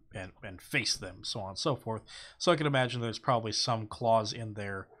them and face them, so on and so forth. So I can imagine there's probably some clause in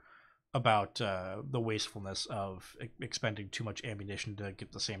there about the wastefulness of expending too much ammunition to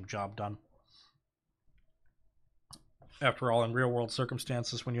get the same job done. After all, in real world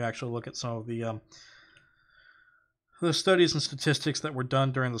circumstances, when you actually look at some of the studies and statistics that were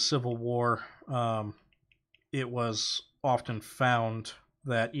done during the Civil War, it was often found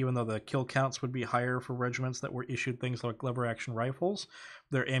that even though the kill counts would be higher for regiments that were issued things like lever action rifles,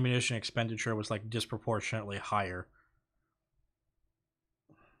 their ammunition expenditure was like disproportionately higher.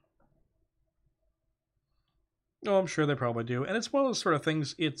 Oh, I'm sure they probably do. And it's one of those sort of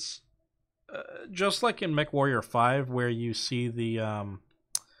things, it's just like in MechWarrior 5, where you see the,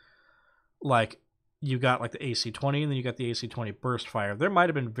 like, you got like the AC-20 and then you got the AC-20 burst fire. There might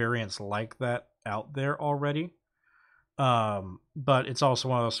have been variants like that out there already. But it's also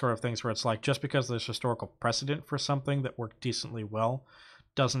one of those sort of things where it's like, just because there's historical precedent for something that worked decently well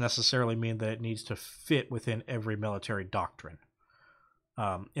doesn't necessarily mean that it needs to fit within every military doctrine.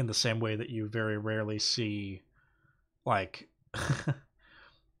 In the same way that you very rarely see, like,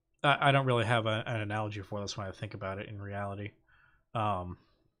 I don't really have an analogy for this when I think about it in reality.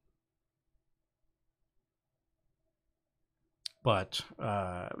 But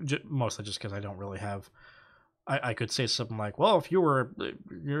mostly just because I don't really have. I could say something like, well, if you're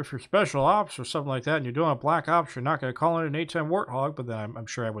special ops or something like that, and you're doing a black ops, you're not going to call it an A10 Warthog. But then I'm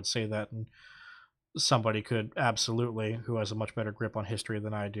sure I would say that, and somebody could absolutely, who has a much better grip on history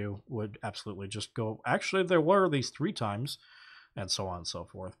than I do, would absolutely just go, actually, there were these 3 times, and so on and so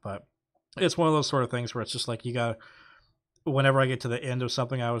forth. But it's one of those sort of things where it's just like, you got, whenever I get to the end of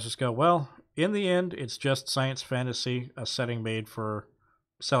something, I always just go, well, in the end, it's just science fantasy, a setting made for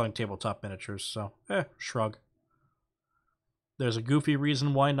selling tabletop miniatures. So, shrug. There's a goofy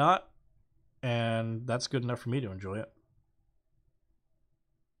reason why not, and that's good enough for me to enjoy it.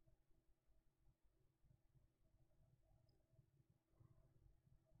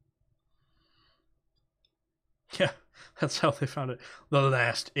 Yeah, that's how they found it. The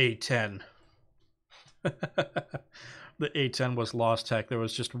last A10. The A10 was lost tech. There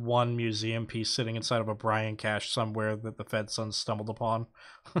was just one museum piece sitting inside of a Brian cache somewhere that the Fed Sons stumbled upon.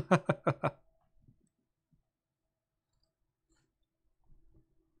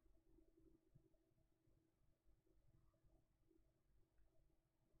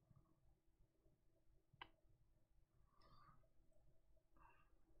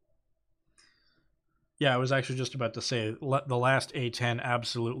 Yeah, I was actually just about to say the last A10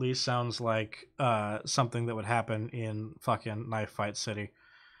 absolutely sounds like something that would happen in fucking Knife Fight City.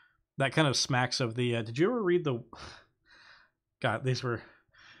 That kind of smacks of the. Did you ever read the? God,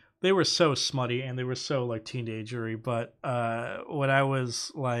 they were so smutty and they were so like teenagery. But when I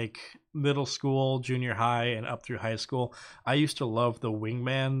was like middle school, junior high, and up through high school, I used to love the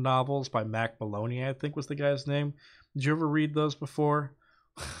Wingman novels by Mac Maloney, I think was the guy's name. Did you ever read those before?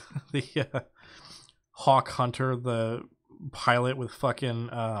 The Hawk Hunter, the pilot with fucking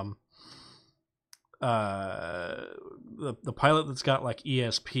the pilot that's got like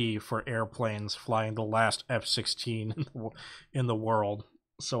ESP for airplanes flying the last F-16 in the world,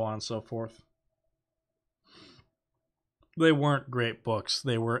 so on and so forth. They weren't great books.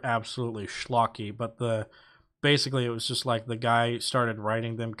 They were absolutely schlocky, but basically it was just like the guy started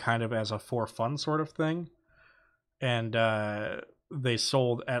writing them kind of as a for fun sort of thing, and they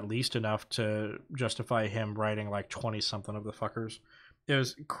sold at least enough to justify him writing like 20 something of the fuckers. It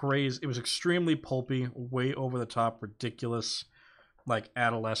was crazy. It was extremely pulpy, way over the top, ridiculous, like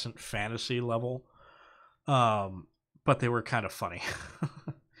adolescent fantasy level. but they were kind of funny.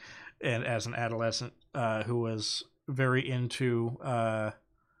 And as an adolescent who was very into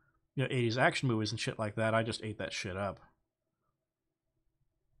 80s action movies and shit like that, I just ate that shit up.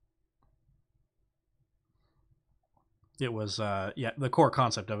 It was the core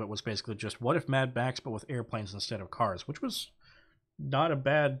concept of it was basically just what if Mad Max but with airplanes instead of cars, which was not a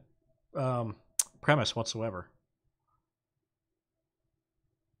bad premise whatsoever.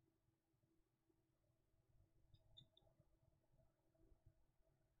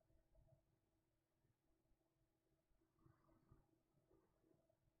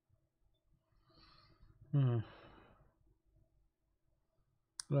 I don't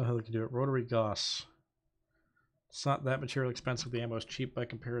know how they can do it. Rotary Gauss. It's not that material expensive. The ammo is cheap by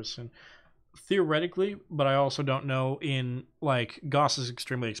comparison. Theoretically, but I also don't know in, like, Gauss is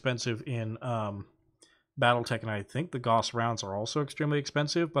extremely expensive in Battletech, and I think the Gauss rounds are also extremely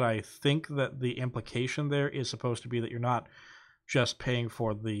expensive, but I think that the implication there is supposed to be that you're not just paying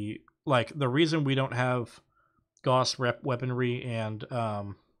for the, like, the reason we don't have Gauss weaponry and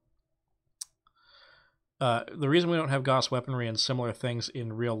the reason we don't have Gauss weaponry and similar things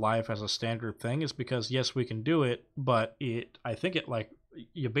in real life as a standard thing is because, yes, we can do it, but I think it, like,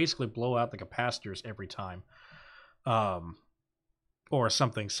 you basically blow out the capacitors every time, or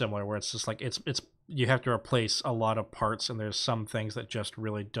something similar, where it's just like it's you have to replace a lot of parts, and there's some things that just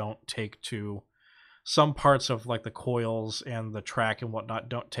really don't take to. Some parts of, like, the coils and the track and whatnot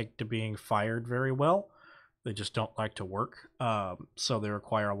don't take to being fired very well. They just don't like to work, so they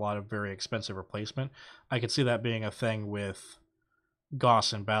require a lot of very expensive replacement. I could see that being a thing with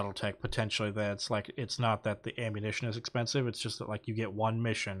Gauss and Battletech potentially. That it's like it's not that the ammunition is expensive; it's just that, like, you get one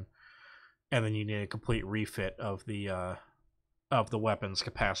mission, and then you need a complete refit of the weapons,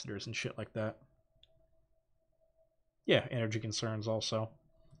 capacitors, and shit like that. Yeah, energy concerns also.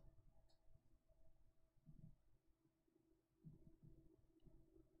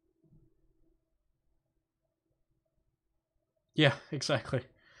 Yeah, exactly.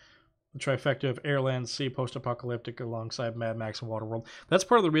 The trifecta of air, land, sea, post-apocalyptic alongside Mad Max and Waterworld. That's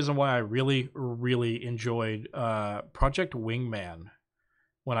part of the reason why I really, really enjoyed Project Wingman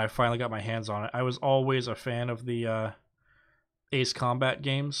when I finally got my hands on it. I was always a fan of the Ace Combat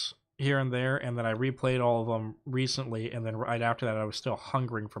games here and there, and then I replayed all of them recently, and then right after that I was still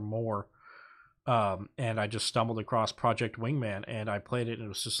hungering for more. And I just stumbled across Project Wingman, and I played it, and it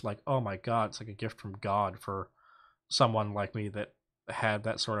was just like, oh my god, it's like a gift from God for someone like me that had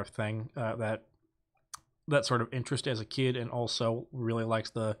that sort of thing, that sort of interest as a kid, and also really likes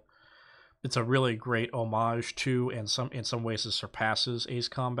the. It's a really great homage to, and in some ways it surpasses Ace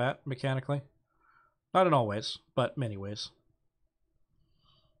Combat mechanically. Not in all ways, but many ways.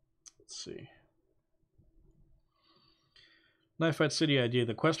 Let's see. Knife Fight City idea.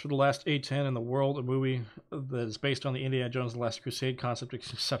 The quest for the last A10 in the world, a movie that is based on the Indiana Jones and the Last Crusade concept,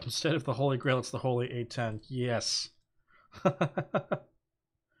 except instead of the Holy Grail, it's the Holy A10. Yes.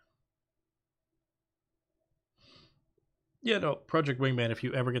 Yeah, no, Project Wingman, if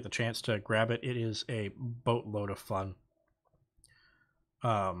you ever get the chance to grab it, it is a boatload of fun.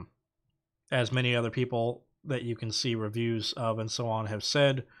 As many other people that you can see reviews of and so on have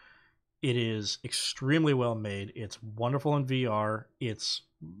said, it is extremely well made. It's wonderful in VR. It's,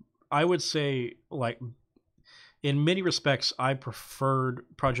 I would say, like, in many respects, I preferred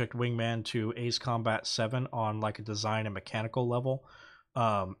Project Wingman to Ace Combat 7 on, like, a design and mechanical level,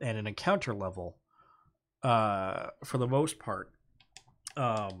 and an encounter level, for the most part.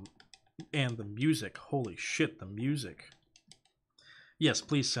 And the music, holy shit, the music. Yes,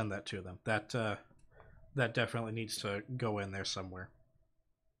 please send that to them. That definitely needs to go in there somewhere.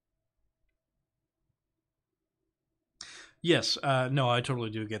 Yes, no, I totally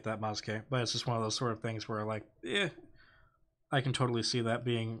do get that, Mazke, but it's just one of those sort of things where, like, I can totally see that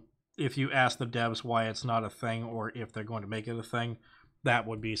being, if you ask the devs why it's not a thing, or if they're going to make it a thing, that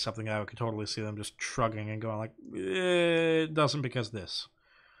would be something I could totally see them just shrugging and going like, it doesn't because this.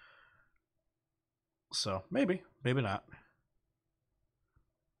 So, maybe not.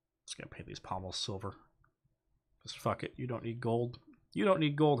 Just gonna pay these pommels silver. Just fuck it, you don't need gold. You don't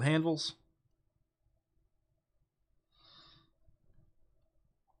need gold handles.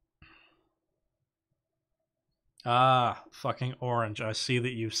 Ah, fucking orange. I see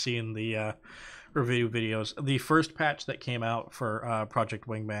that you've seen the review videos. The first patch that came out for Project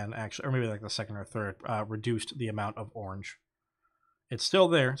Wingman, actually, or maybe like the second or third, reduced the amount of orange. It's still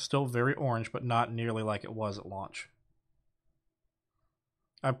there, still very orange, but not nearly like it was at launch.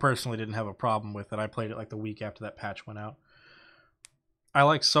 I personally didn't have a problem with it. I played it like the week after that patch went out. I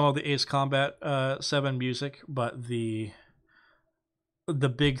like some of the Ace Combat 7 music, but the the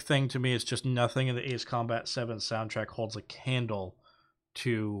big thing to me is just nothing in the Ace Combat 7 soundtrack holds a candle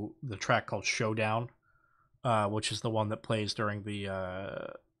to the track called Showdown, which is the one that plays during the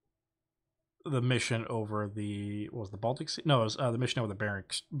mission over the, what was the Baltic Sea? No, it was the mission over the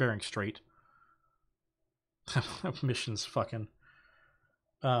Bering Strait. Mission's fucking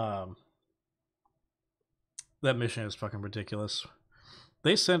that mission is fucking ridiculous.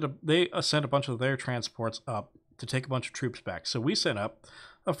 They sent a bunch of their transports up to take a bunch of troops back. So we sent up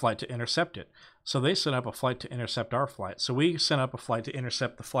a flight to intercept it. So they sent up a flight to intercept our flight. So we sent up a flight to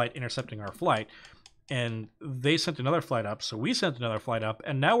intercept the flight intercepting our flight. And they sent another flight up. So we sent another flight up.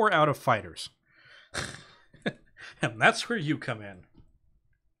 And now we're out of fighters. And that's where you come in.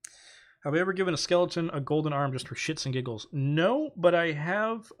 Have I ever given a skeleton a golden arm just for shits and giggles? No, but I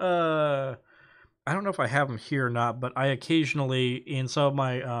have. I don't know if I have them here or not, but I occasionally, in some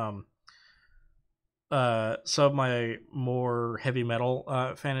of my more heavy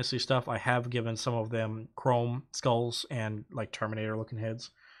metal fantasy stuff, I have given some of them chrome skulls and like Terminator looking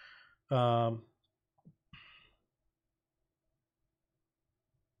heads.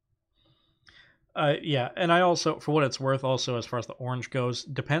 Yeah, and I also, for what it's worth, also as far as the orange goes,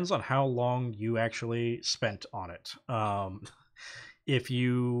 depends on how long you actually spent on it. If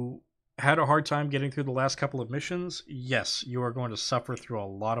you had a hard time getting through the last couple of missions, yes, you are going to suffer through a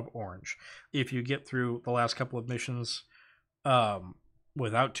lot of orange. If you get through the last couple of missions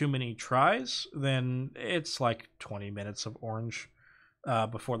without too many tries, then it's like 20 minutes of orange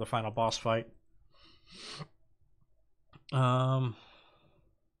before the final boss fight.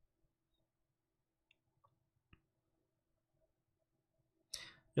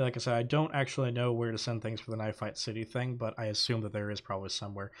 Yeah, like I said, I don't actually know where to send things for the Knife Fight City thing, but I assume that there is probably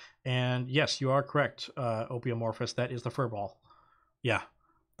somewhere. And yes, you are correct, Opiomorphous. That is the furball. Yeah,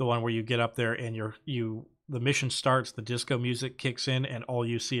 the one where you get up there and the mission starts, the disco music kicks in, and all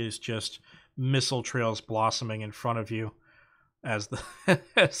you see is just missile trails blossoming in front of you as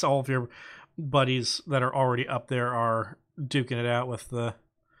as all of your buddies that are already up there are duking it out with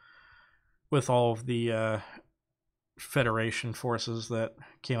all of the Federation forces that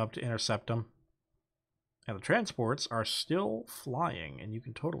came up to intercept them. And the transports are still flying, and you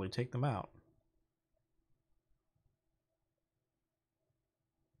can totally take them out.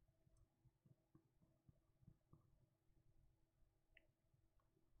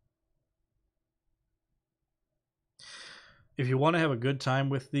 If you want to have a good time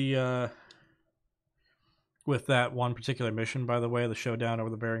with the with that one particular mission, by the way, the showdown over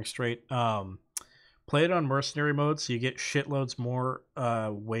the Bering Strait, play it on mercenary mode so you get shitloads more,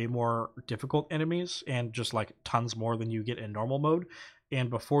 way more difficult enemies and just like tons more than you get in normal mode. And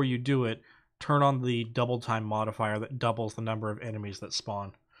before you do it, turn on the double time modifier that doubles the number of enemies that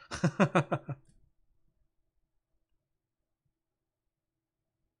spawn.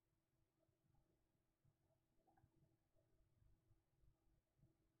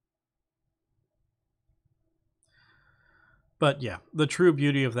 But yeah, the true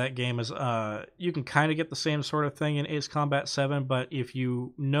beauty of that game is you can kind of get the same sort of thing in Ace Combat 7, but if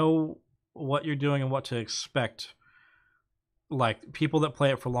you know what you're doing and what to expect, like people that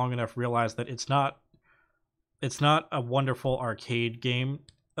play it for long enough realize that it's not a wonderful arcade game.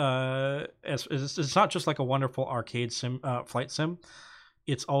 It's not just like a wonderful arcade sim, flight sim.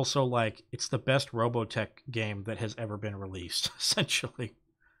 It's also like it's the best Robotech game that has ever been released, essentially,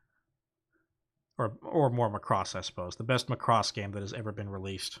 or more Macross, I suppose. The best Macross game that has ever been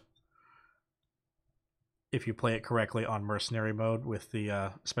released. If you play it correctly on mercenary mode with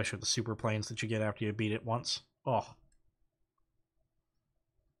the especially with the super planes that you get after you beat it once. Oh.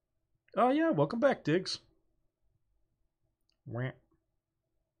 Oh yeah, welcome back, Diggs.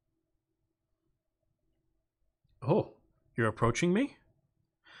 Oh, you're approaching me?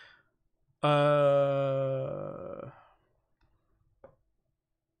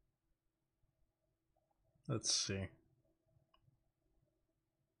 Let's see.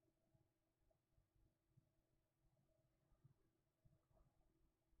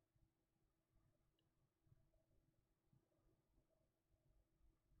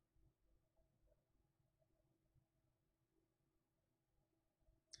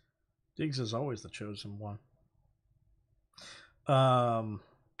 Diggs is always the chosen one.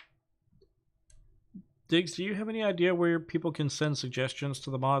 Diggs, do you have any idea where people can send suggestions to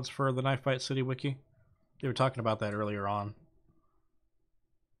the mods for the Knife Fight City wiki? They were talking about that earlier on.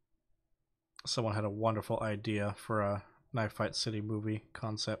 Someone had a wonderful idea for a Knife Fight City movie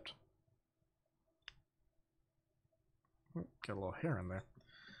concept. Got a little hair in there.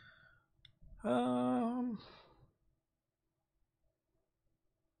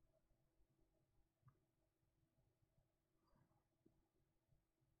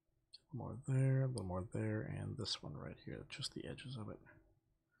 more there, a little more there, and this one right here, just the edges of it.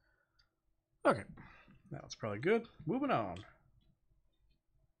 Okay, now it's probably good. Moving on.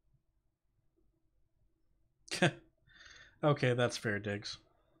 Okay, that's fair, Diggs.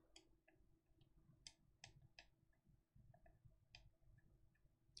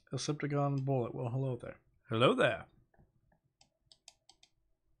 A Septagon bullet. Well, hello there. Hello there.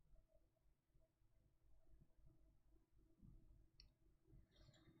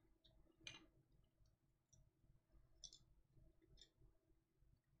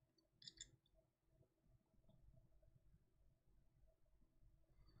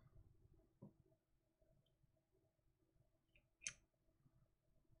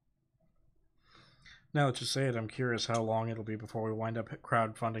 Now that you say it, I'm curious how long it'll be before we wind up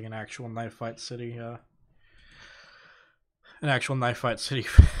crowdfunding an actual Knife Fight City,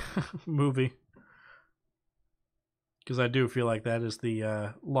 movie. Because I do feel like that is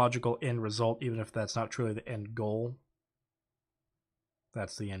the logical end result, even if that's not truly the end goal.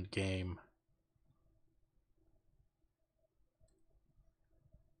 That's the end game.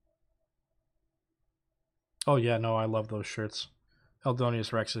 Oh yeah, no, I love those shirts.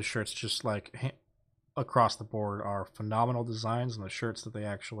 Eldonius Rex's shirts, just like across the board, are phenomenal designs, and the shirts that they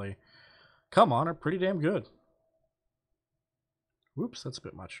actually come on are pretty damn good. Whoops, that's a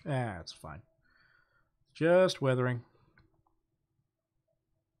bit much. It's fine. Just weathering.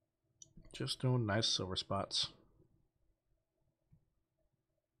 Just doing nice silver spots.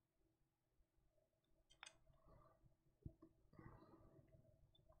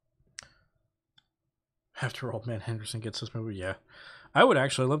 After Old Man Henderson gets this movie, yeah. I would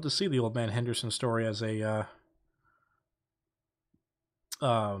actually love to see the Old Man Henderson story as a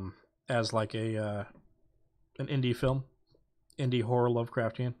as like a an indie film, indie horror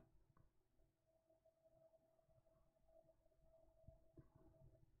Lovecraftian.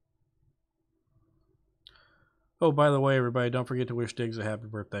 Oh, by the way, everybody, don't forget to wish Diggs a happy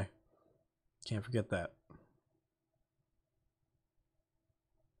birthday. Can't forget that.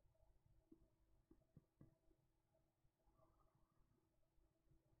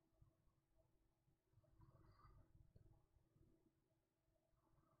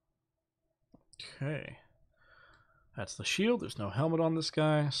 Okay. That's the shield. There's no helmet on this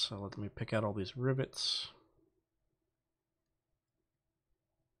guy, so let me pick out all these rivets.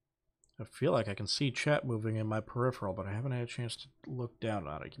 I feel like I can see chat moving in my peripheral, but I haven't had a chance to look down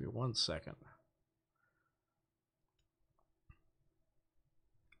on it. Give me 1 second.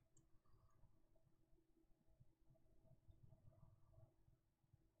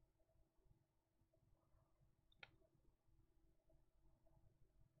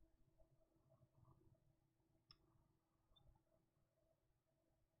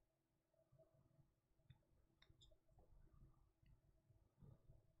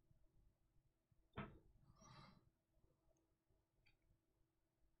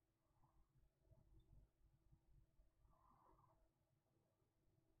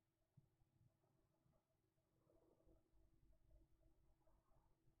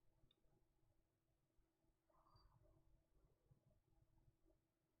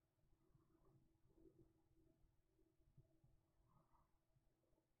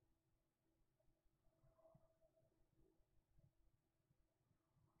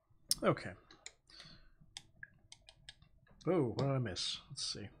 Okay. Oh, what did I miss?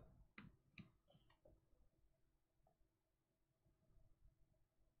 Let's see.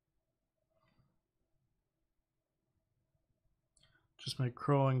 Just make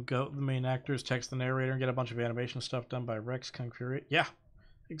Crow and Goat the main actors, text the narrator, and get a bunch of animation stuff done by Rex Concuriate. Yeah,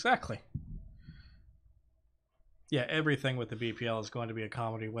 exactly. Yeah, everything with the BPL is going to be a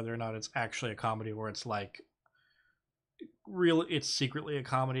comedy, whether or not it's actually a comedy where it's like real, it's secretly a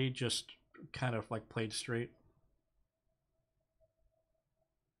comedy, just kind of like played straight.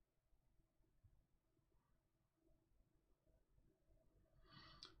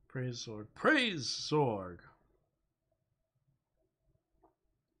 Praise Zorg. Praise Zorg!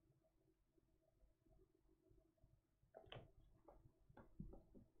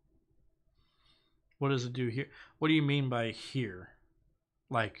 What does it do here? What do you mean by here?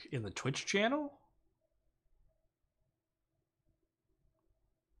 Like in the Twitch channel?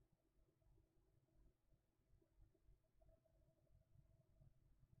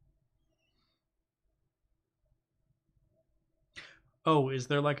 Oh, is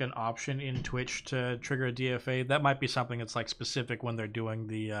there like an option in Twitch to trigger a DFA? That might be something that's like specific when they're doing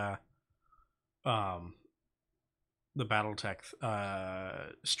um the BattleTech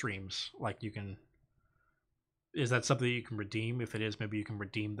streams. Like you can, is that something that you can redeem? If it is, maybe you can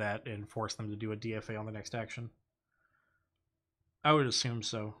redeem that and force them to do a DFA on the next action. I would assume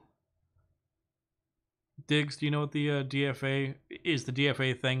so. Diggs, do you know what the DFA is? The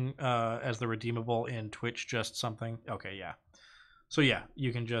DFA thing as the redeemable in Twitch just something? Okay, yeah. So yeah,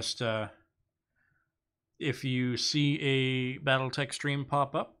 you can just if you see a BattleTech stream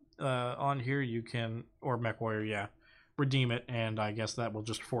pop up on here, you can, or MechWarrior, yeah, redeem it, and I guess that will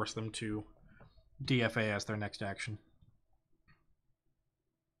just force them to DFA as their next action.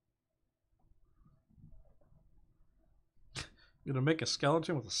 I'm gonna make a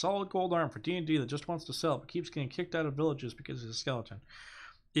skeleton with a solid gold arm for D&D that just wants to sell but keeps getting kicked out of villages because he's a skeleton.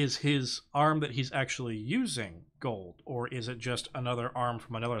 Is his arm that he's actually using gold, or is it just another arm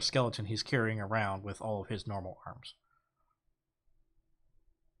from another skeleton he's carrying around with all of his normal arms?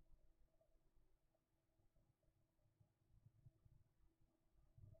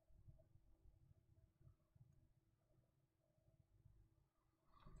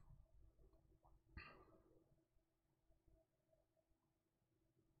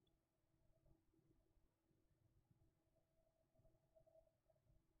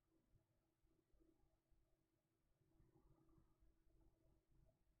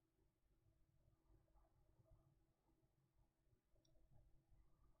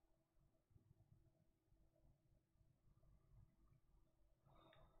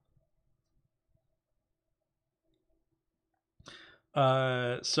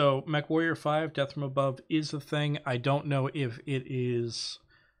 So MechWarrior 5, Death from Above is a thing. I don't know if it is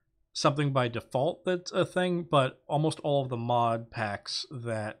something by default that's a thing, but almost all of the mod packs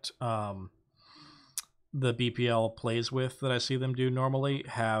that the BPL plays with that I see them do normally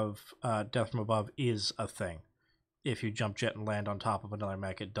have Death from Above is a thing. If you jump jet and land on top of another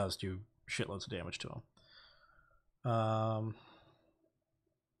mech, it does do shitloads of damage to him.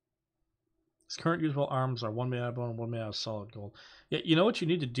 His current usable arms are 1 made out of bone and 1 made out of solid gold. Yeah, you know what you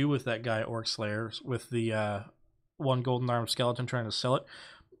need to do with that guy, Orc Slayer, with the 1 golden arm skeleton trying to sell it?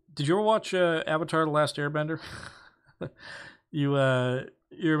 Did you ever watch Avatar: The Last Airbender? you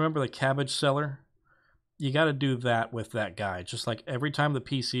remember the cabbage seller? You got to do that with that guy. Just like every time the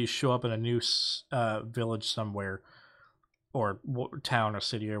PCs show up in a new village somewhere, or town or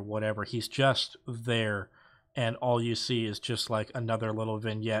city or whatever, he's just there, and all you see is just like another little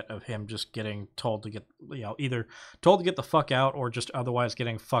vignette of him just getting told to get, either told to get the fuck out or just otherwise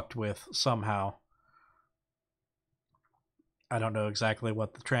getting fucked with somehow. I don't know exactly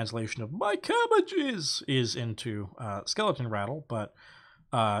what the translation of "my cabbage" is into skeleton rattle, but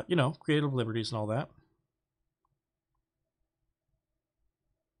creative liberties and all that.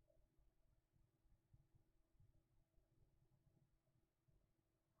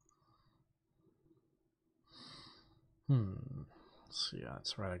 Let's see.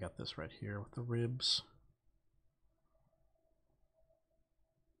 That's right. I got this right here with the ribs.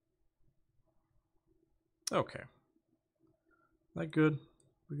 Okay. That good?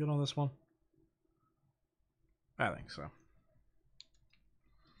 We good on this one? I think so.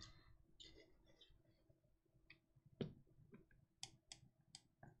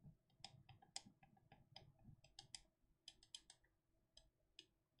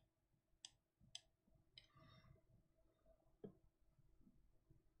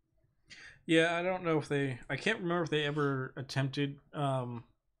 Yeah, I don't know if I can't remember if they ever attempted to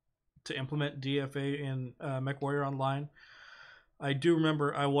implement DFA in MechWarrior Online. I do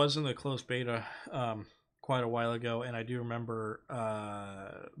remember I was in the closed beta quite a while ago, and I do remember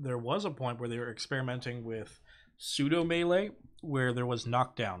there was a point where they were experimenting with pseudo melee, where there was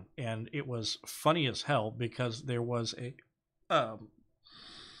knockdown, and it was funny as hell because there was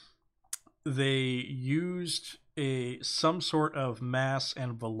they used some sort of mass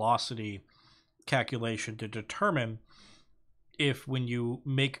and velocity calculation to determine if, when you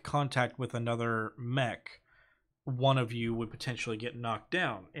make contact with another mech, one of you would potentially get knocked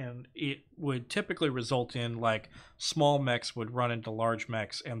down. And it would typically result in like small mechs would run into large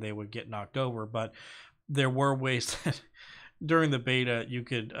mechs and they would get knocked over. But there were ways that during the beta you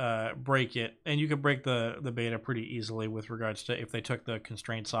could break it, and you could break the beta pretty easily with regards to if they took the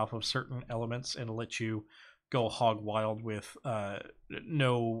constraints off of certain elements and let you go hog wild with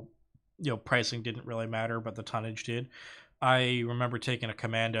no, pricing didn't really matter, but the tonnage did. I remember taking a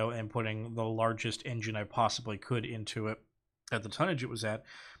commando and putting the largest engine I possibly could into it at the tonnage it was at,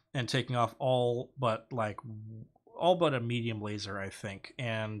 and taking off all but a medium laser, I think.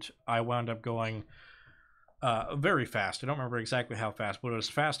 And I wound up going very fast. I don't remember exactly how fast, but it was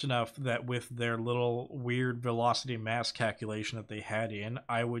fast enough that with their little weird velocity mass calculation that they had in,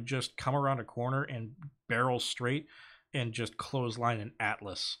 I would just come around a corner and barrel straight and just clothesline an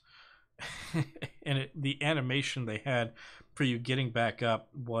Atlas. And the animation they had for you getting back up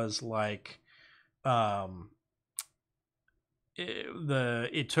was like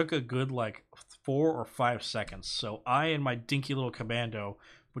it took a good like 4 or 5 seconds. So I and my dinky little commando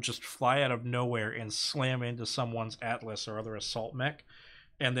would just fly out of nowhere and slam into someone's Atlas or other assault mech,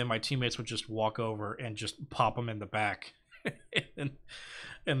 and then my teammates would just walk over and just pop them in the back, and,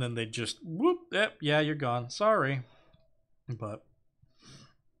 and then they'd just whoop, yep, yeah, you're gone. Sorry, but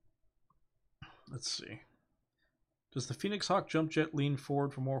let's see. Does the Phoenix Hawk jump jet lean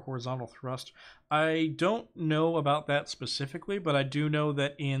forward for more horizontal thrust? I don't know about that specifically, but I do know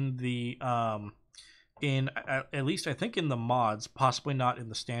that in the at least I think in the mods, possibly not in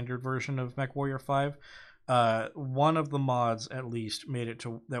the standard version of MechWarrior 5, one of the mods at least made it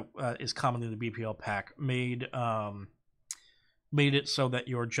to that is commonly in the BPL pack made it so that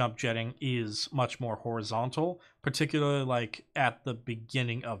your jump jetting is much more horizontal, particularly like at the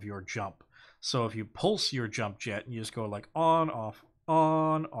beginning of your jump. So if you pulse your jump jet and you just go like on, off,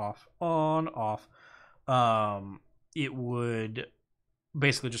 on, off, on, off, it would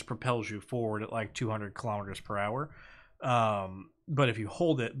basically just propels you forward at like 200 kilometers per hour. But if you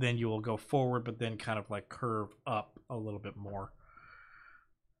hold it, then you will go forward, but then kind of like curve up a little bit more.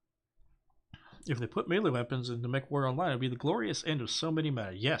 If they put melee weapons into MechWarrior Online, it would be the glorious end of so many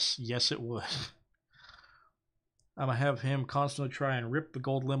meta. Yes, yes, it would. I'm going to have him constantly try and rip the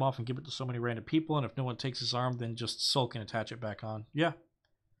gold limb off and give it to so many random people, and if no one takes his arm, then just sulk and attach it back on. Yeah,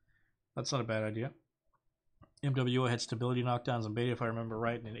 that's not a bad idea. MWO had stability knockdowns in beta, if I remember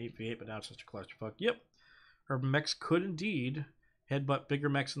right, in 8v8, but now it's just a clusterfuck. Yep. Her mechs could indeed headbutt bigger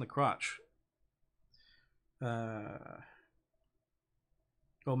mechs in the crotch. Oh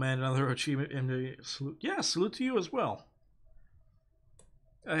man, another achievement. Salute. Yeah, salute to you as well.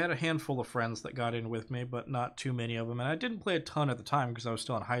 I had a handful of friends that got in with me, but not too many of them. And I didn't play a ton at the time because I was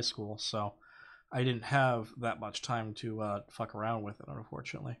still in high school, so I didn't have that much time to fuck around with it,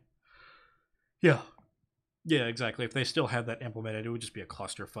 unfortunately. Yeah. Yeah, exactly. If they still had that implemented, it would just be a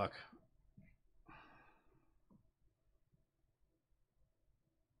clusterfuck.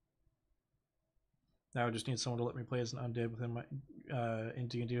 Now I just need someone to let me play as an undead within my in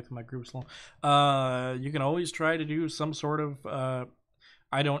D&D within my groups. You can always try to do some sort of.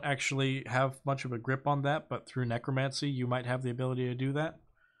 I don't actually have much of a grip on that, but through necromancy, you might have the ability to do that.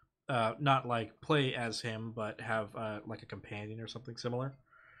 Not like play as him, but have like a companion or something similar.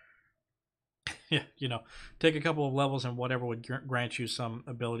 Yeah, take a couple of levels and whatever would grant you some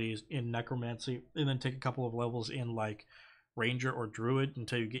abilities in necromancy, and then take a couple of levels in like ranger or druid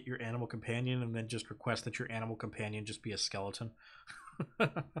until you get your animal companion, and then just request that your animal companion just be a skeleton.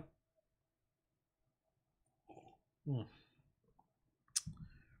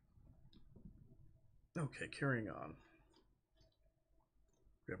 Okay, carrying on.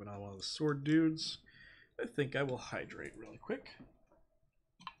 Grabbing on one of the sword dudes. I think I will hydrate really quick.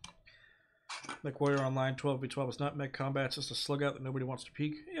 MechWarrior Online 12v12 is not mech combat, it's just a slug out that nobody wants to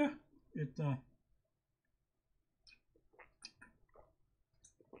peek. Yeah, it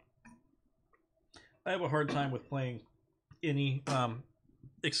I have a hard time with playing any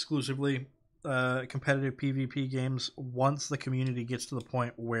exclusively competitive PvP games once the community gets to the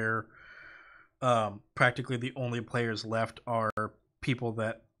point where practically the only players left are people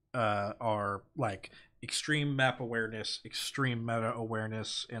that are like extreme map awareness, extreme meta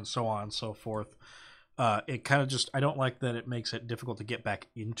awareness, and so on and so forth. It kind of just, I don't like that it makes it difficult to get back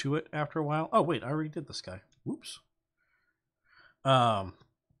into it after a while. Oh wait, I already did this guy. Whoops. But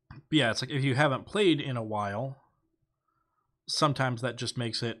yeah, it's like if you haven't played in a while, sometimes that just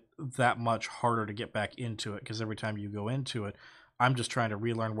makes it that much harder to get back into it, because every time you go into it, I'm just trying to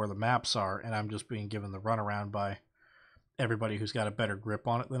relearn where the maps are, and I'm just being given the runaround by everybody who's got a better grip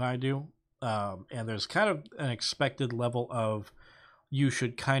on it than I do. And there's kind of an expected level of you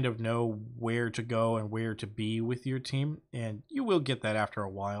should kind of know where to go and where to be with your team, and you will get that after a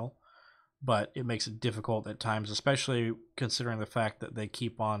while, but it makes it difficult at times, especially considering the fact that they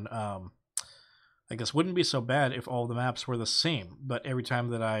keep on I guess wouldn't be so bad if all the maps were the same, but every time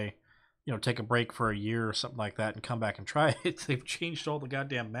that I take a break for a year or something like that and come back and try it, they've changed all the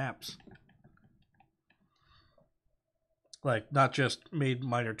goddamn maps. Like, not just made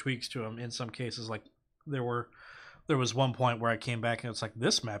minor tweaks to them. In some cases, like there was one point where I came back and it's like,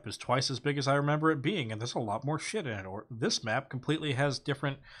 this map is twice as big as I remember it being, and there's a lot more shit in it. Or this map completely has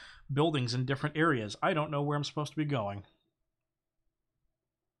different buildings in different areas. I don't know where I'm supposed to be going.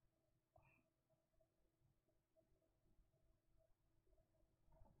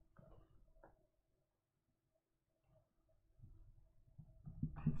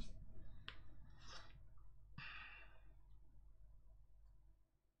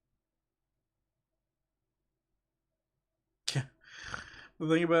 The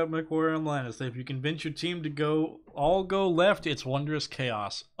thing about MechWarrior Online is that if you convince your team to go left, it's wondrous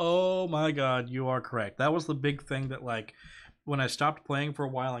chaos. Oh my god, you are correct. That was the big thing that, like, when I stopped playing for a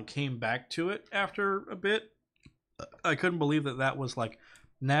while and came back to it after a bit, I couldn't believe that that was like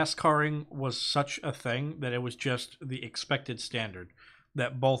NASCARing was such a thing that it was just the expected standard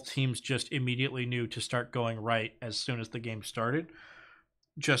that both teams just immediately knew to start going right as soon as the game started,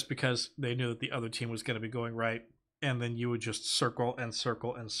 just because they knew that the other team was going to be going right, and then you would just circle and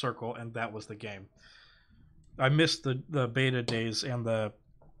circle and circle, and that was the game. I missed the beta days and the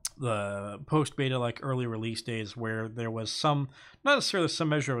post beta, like early release days, where there was some, not necessarily some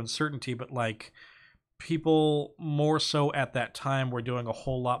measure of uncertainty, but like people more so at that time were doing a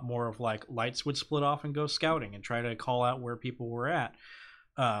whole lot more of like lights would split off and go scouting and try to call out where people were at,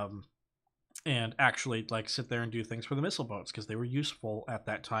 and actually like sit there and do things for the missile boats because they were useful at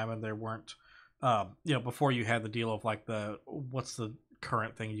that time, and there weren't before you had the deal of like the, what's the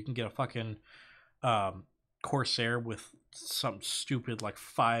current thing, you can get a fucking Corsair with some stupid like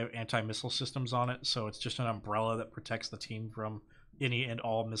 5 anti-missile systems on it, so it's just an umbrella that protects the team from any and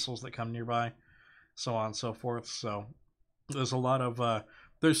all missiles that come nearby, so on and so forth. So there's a lot of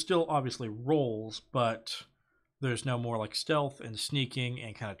there's still obviously roles, but there's no more like stealth and sneaking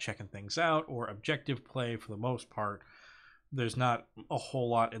and kind of checking things out or objective play for the most part. There's not a whole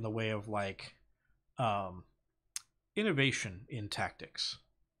lot in the way of like innovation in tactics.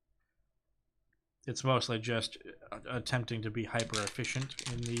 It's mostly just attempting to be hyper efficient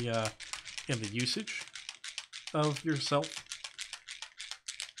in the usage of yourself.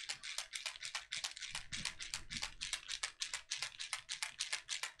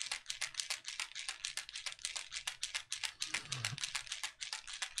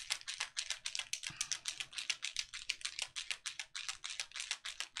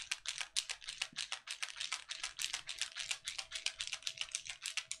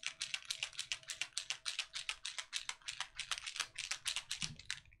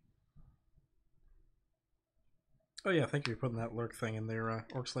 Oh yeah, thank you for putting that lurk thing in there,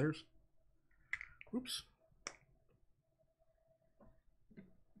 Orc Slayers. Oops.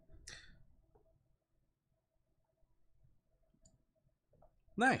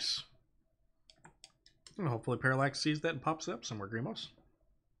 Nice. And hopefully Parallax sees that and pops it up somewhere, Grimos.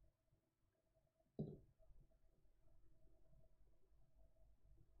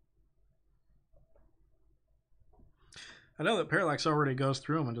 I know that Parallax already goes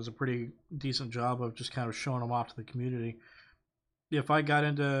through them and does a pretty decent job of just kind of showing them off to the community. If I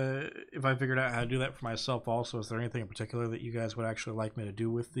figured out how to do that for myself also, is there anything in particular that you guys would actually like me to do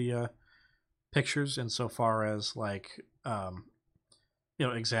with the pictures insofar as like,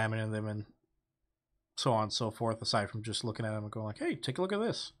 examining them and so on and so forth, aside from just looking at them and going like, hey, take a look at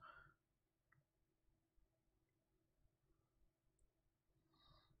this?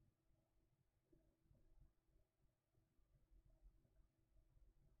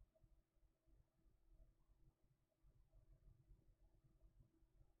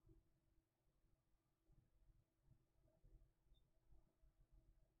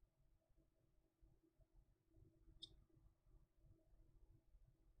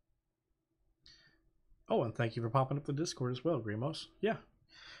 Oh, and thank you for popping up the Discord as well, Grimos. Yeah.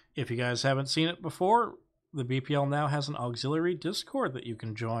 If you guys haven't seen it before, the BPL now has an auxiliary Discord that you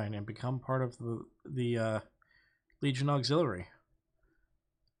can join and become part of the Legion Auxiliary.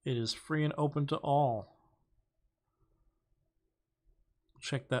 It is free and open to all.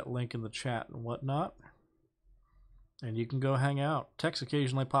 Check that link in the chat and whatnot, and you can go hang out. Tex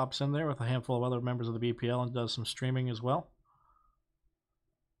occasionally pops in there with a handful of other members of the BPL and does some streaming as well.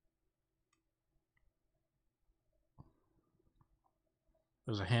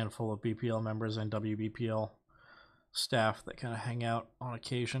 There's a handful of BPL members and WBPL staff that kind of hang out on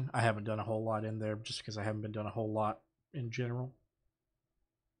occasion. I haven't done a whole lot in there just because I haven't been doing a whole lot in general.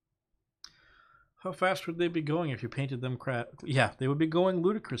 How fast would they be going if you painted them Yeah, they would be going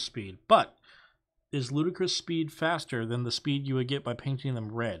ludicrous speed. But is ludicrous speed faster than the speed you would get by painting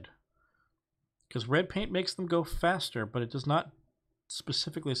them red? Because red paint makes them go faster, but it does not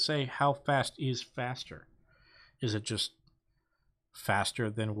specifically say how fast is faster. Is it just faster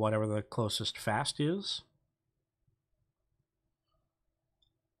than whatever the closest fast is?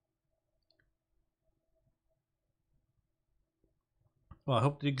 Well, I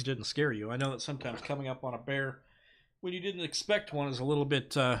hope digs didn't scare you. I know that sometimes coming up on a bear when you didn't expect one is a little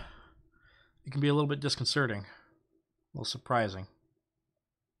bit, it can be a little bit disconcerting, a little surprising.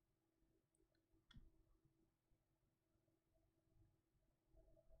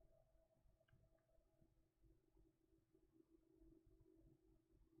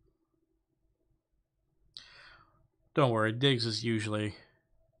 Don't worry, Diggs is usually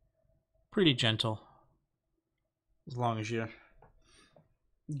pretty gentle. As long as you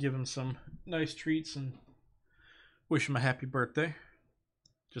give him some nice treats and wish him a happy birthday.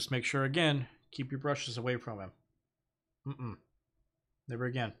 Just make sure, again, keep your brushes away from him. Never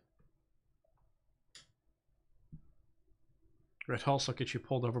again. Red also get you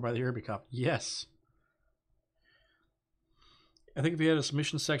pulled over by the Irby cop. Yes. I think if you had a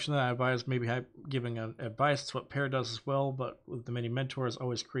submission section, that I advise maybe giving advice. It's what Pear does as well, but with the many mentors,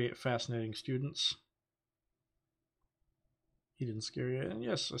 always create fascinating students. He didn't scare you. And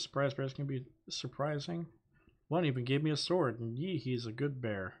yes, a surprise bear can be surprising. One even gave me a sword, and he's a good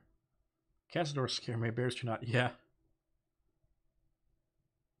bear. Castadors scare me, bears do not. Yeah.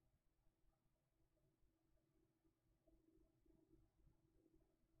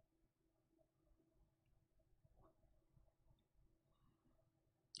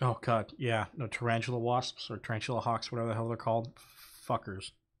 Oh god, yeah. No, tarantula wasps or tarantula hawks, whatever the hell they're called.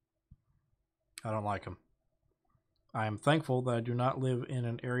 Fuckers. I don't like them. I am thankful that I do not live in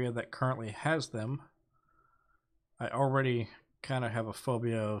an area that currently has them. I already kind of have a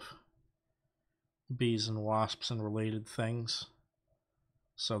phobia of bees and wasps and related things.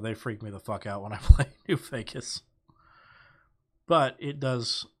 So they freak me the fuck out when I play New Vegas. But it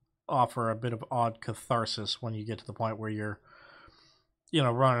does offer a bit of odd catharsis when you get to the point where you're,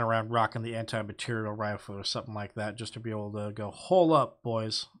 running around rocking the anti-material rifle or something like that, just to be able to go, hole up,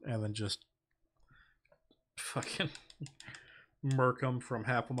 boys, and then just fucking murk them from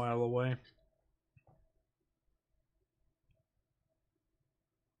half a mile away.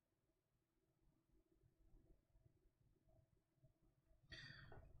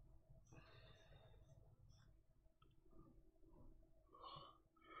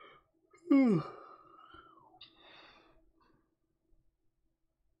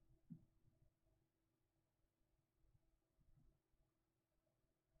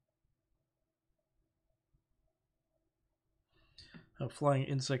 Flying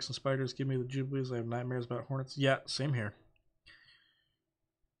insects and spiders give me the jubilees. I have nightmares about hornets. Yeah, same here.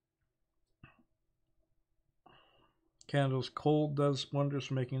 Canada's cold does wonders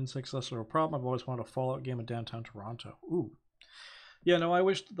for making insects less of a problem. I've always wanted a Fallout game in downtown Toronto. Ooh. Yeah, no, I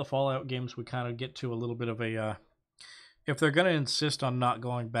wish the Fallout games would kind of get to a little bit of a... if they're going to insist on not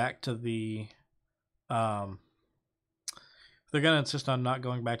going back to the... if they're going to insist on not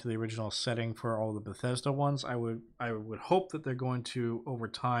going back to the original setting for all the Bethesda ones, I would hope that they're going to, over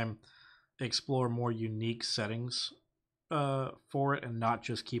time, explore more unique settings for it and not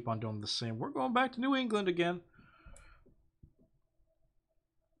just keep on doing the same. We're going back to New England again.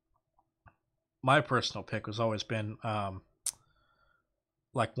 My personal pick has always been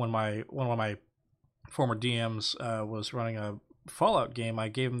like when one of my former DMs was running a Fallout game. I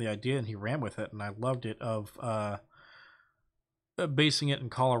gave him the idea and he ran with it, and I loved it. Of basing it in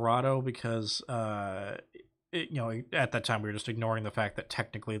Colorado because at that time we were just ignoring the fact that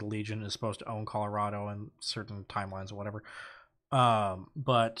technically the Legion is supposed to own Colorado and certain timelines or whatever.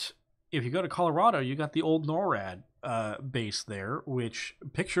 But if you go to Colorado, you got the old NORAD base there, which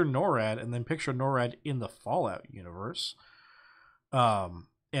picture NORAD and then picture NORAD in the Fallout universe. And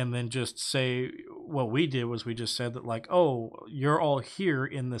then just say what we did was we just said that, like, oh, you're all here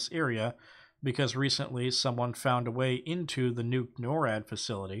in this area because recently someone found a way into the new NORAD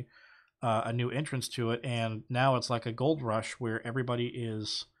facility, a new entrance to it, and now it's like a gold rush where everybody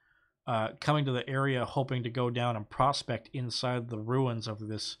is coming to the area hoping to go down and prospect inside the ruins of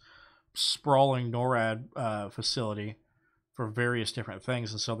this sprawling NORAD facility for various different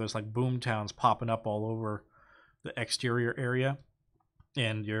things. And so there's like boom towns popping up all over the exterior area.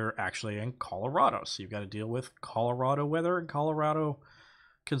 And you're actually in Colorado, so you've got to deal with Colorado weather and Colorado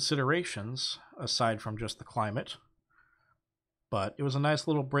considerations aside from just the climate. But it was a nice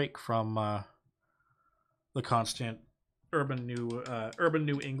little break from the constant urban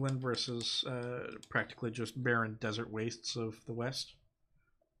New England versus practically just barren desert wastes of the West.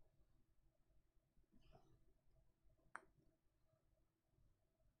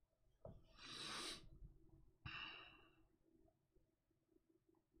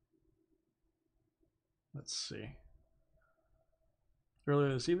 Let's see.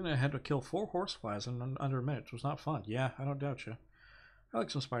 Earlier this evening, I had to kill 4 horseflies in under a minute. It was not fun. Yeah, I don't doubt you. I like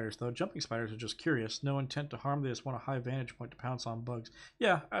some spiders, though. Jumping spiders are just curious. No intent to harm. They just want a high vantage point to pounce on bugs.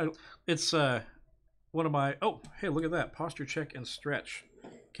 Yeah, it's one of my... Oh, hey, look at that. Posture check and stretch.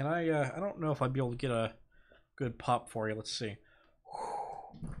 Can I... I don't know if I'd be able to get a good pop for you. Let's see.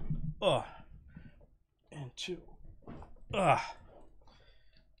 And 2.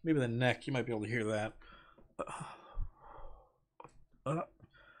 Maybe the neck. You might be able to hear that.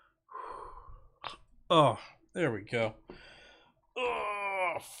 Oh, there we go.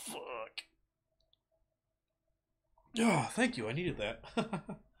 Oh, fuck. Oh, thank you. I needed that.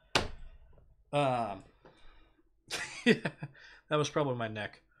 um, yeah, that was probably my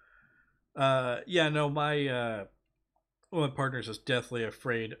neck. Yeah, no, one of my partners is deathly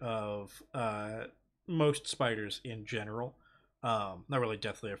afraid of most spiders in general. Not really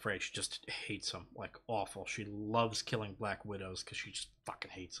deathly afraid. She just hates them like awful. She loves killing black widows because she just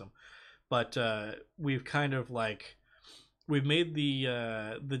fucking hates them. But we've kind of like we've made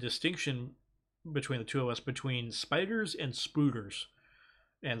the distinction between the two of us between spiders and spooters,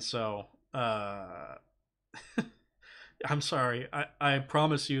 and so I'm sorry. I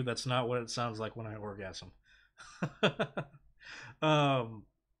promise you that's not what it sounds like when I orgasm. um,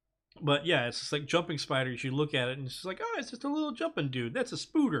 but yeah, it's just like jumping spiders. You look at it and it's just like, oh, it's just a little jumping dude. That's a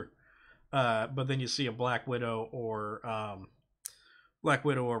spooter. But then you see a Black Widow or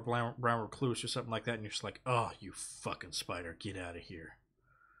Brown Recluse or something like that, and you're just like, oh, you fucking spider, get out of here.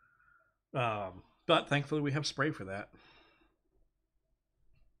 But thankfully, we have spray for that.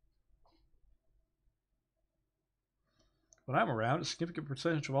 When I'm around, a significant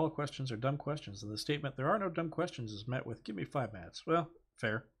percentage of all questions are dumb questions, and the statement, there are no dumb questions, is met with, give me 5 minutes. Well,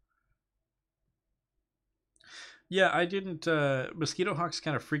 fair. Yeah, I didn't. Mosquito hawks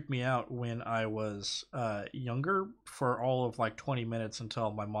kind of freaked me out when I was younger for all of like 20 minutes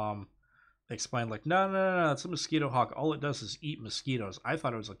until my mom explained, like, no, no, no, no, it's a mosquito hawk. All it does is eat mosquitoes. I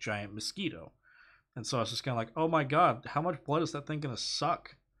thought it was a giant mosquito. And so I was just kind of like, oh my God, how much blood is that thing going to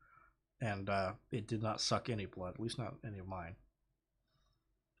suck? And it did not suck any blood, at least not any of mine.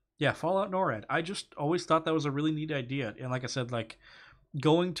 Yeah, Fallout NORAD. I just always thought that was a really neat idea. And like I said, like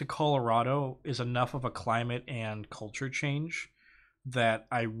going to Colorado is enough of a climate and culture change that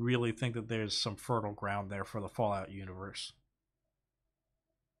I really think that there's some fertile ground there for the Fallout universe.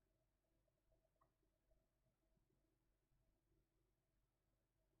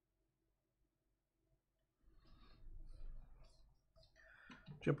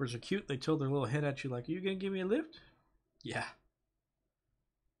 Jumpers are cute. They tilt their little head at you like, are you going to give me a lift? Yeah.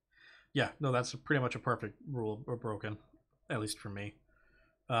 Yeah, no, that's pretty much a perfect rule or broken, at least for me.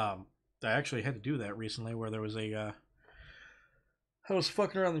 I actually had to do that recently where there was I was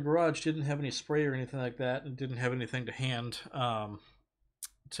fucking around the garage, didn't have any spray or anything like that, and didn't have anything to hand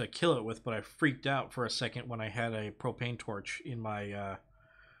to kill it with, but I freaked out for a second when I had a propane torch in my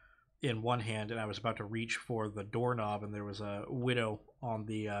in one hand, and I was about to reach for the doorknob, and there was a widow on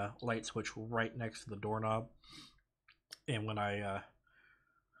the light switch right next to the doorknob. And when I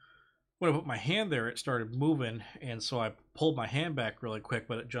put my hand there, it started moving, and so I pulled my hand back really quick,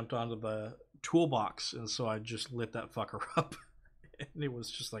 but it jumped onto the toolbox, and so I just lit that fucker up, and it was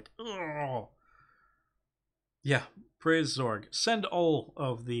just like, oh. Yeah, praise Zorg. Send all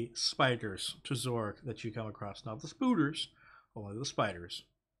of the spiders to Zorg that you come across. Not the spooters, only the spiders.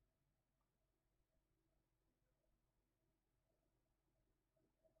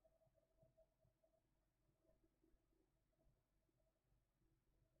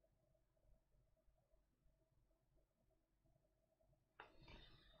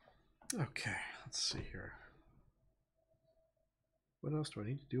 Okay, let's see here. What else do I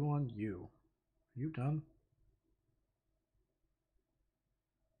need to do on you? Are you done?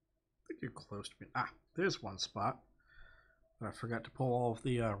 I think you're close to me. Ah, there's one spot that I forgot to pull all of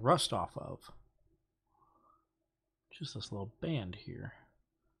the rust off of. Just this little band here.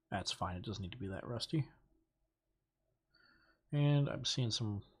 That's fine, it doesn't need to be that rusty. And I'm seeing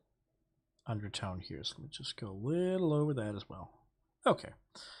some undertone here, so let me just go a little over that as well. Okay.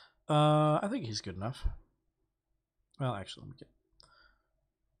 I think he's good enough. Well, actually, let me get...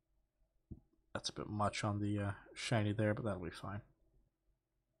 That's a bit much on the shiny there, but that'll be fine.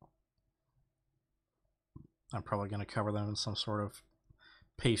 I'm probably going to cover them in some sort of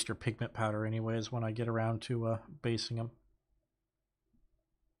paste or pigment powder anyways when I get around to basing them.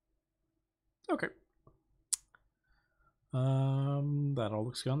 Okay. That all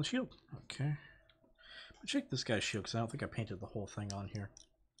looks good on the shield. Okay. Check this guy's shield because I don't think I painted the whole thing on here.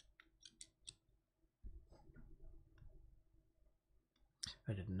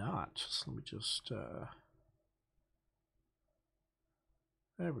 I did not. So let me just...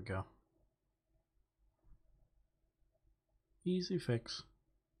 There we go. Easy fix.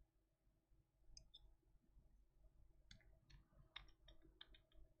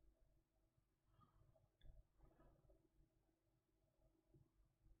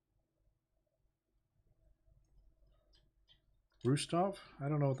 Rustov? I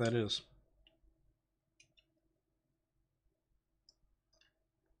don't know what that is.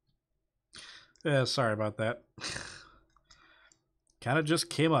 Yeah, sorry about that. Kind of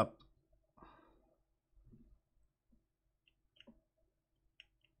just came up.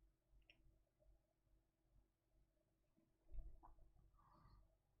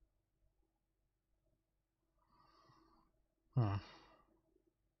 Hmm.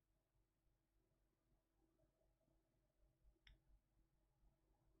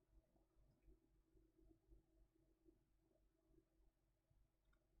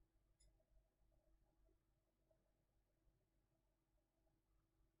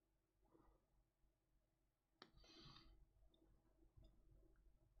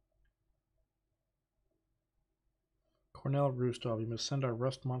 Cornell Rustov, you must send our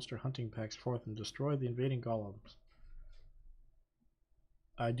rust monster hunting packs forth and destroy the invading golems.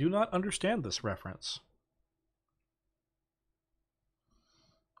 I do not understand this reference.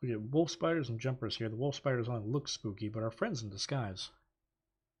 We get wolf spiders and jumpers here. The wolf spiders only look spooky, but are friends in disguise.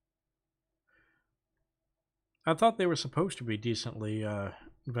 I thought they were supposed to be decently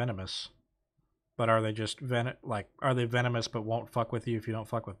venomous, but are they just are they venomous but won't fuck with you if you don't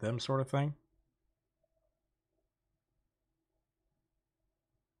fuck with them, sort of thing?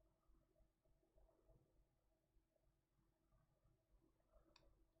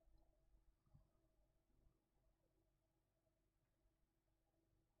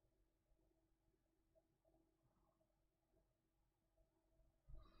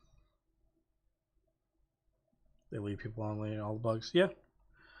 They leave people on all the bugs. Yeah,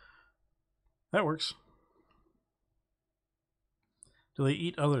 that works. Do they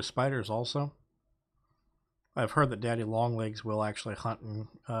eat other spiders also? I've heard that Daddy Longlegs will actually hunt and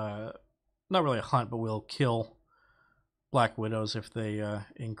not really hunt, but will kill black widows if they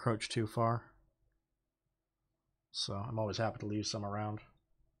encroach too far. So I'm always happy to leave some around.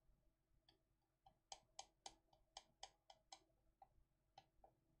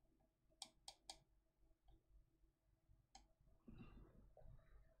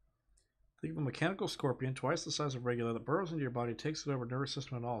 Think of a mechanical scorpion, twice the size of regular, that burrows into your body, takes it over nervous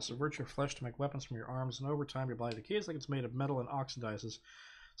system and all, subverts your flesh to make weapons from your arms, and over time your body decays like it's made of metal and oxidizes.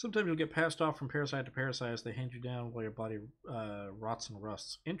 Sometimes you'll get passed off from parasite to parasite as they hand you down while your body rots and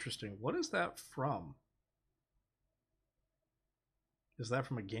rusts. Interesting. What is that from? Is that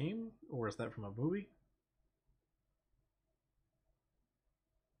from a game, or is that from a movie?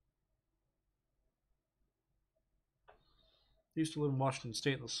 I used to live in Washington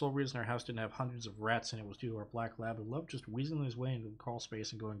State, and the sole reason our house didn't have hundreds of rats in it was due to our black lab who loved just weaseling his way into the crawl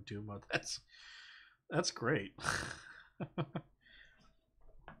space and going doom mode. That's great.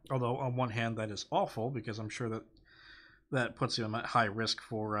 Although on one hand that is awful because I'm sure that puts him at high risk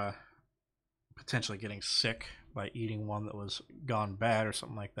for potentially getting sick by eating one that was gone bad or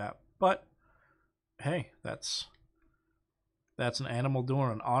something like that. But hey, that's an animal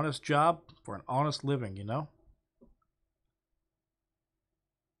doing an honest job for an honest living, you know?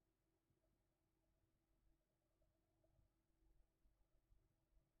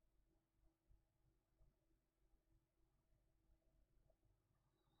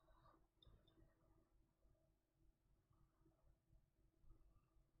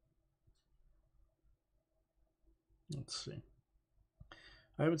 Let's see.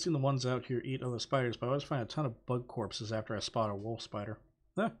 I haven't seen the ones out here eat other spiders, but I always find a ton of bug corpses after I spot a wolf spider.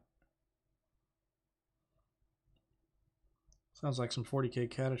 Eh. Sounds like some 40k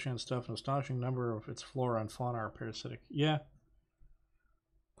Catachan stuff. An astonishing number of its flora and fauna are parasitic. Yeah,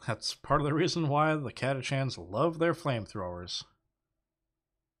 that's part of the reason why the Catachans love their flamethrowers.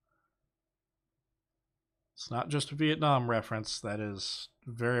 It's not just a Vietnam reference. That is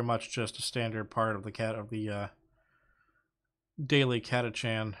very much just a standard part of the daily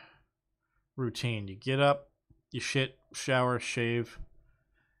Catachan routine. You get up, you shit, shower, shave,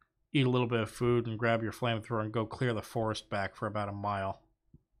 eat a little bit of food, and grab your flamethrower and go clear the forest back for about a mile.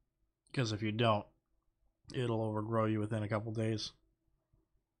 Because if you don't, it'll overgrow you within a couple days.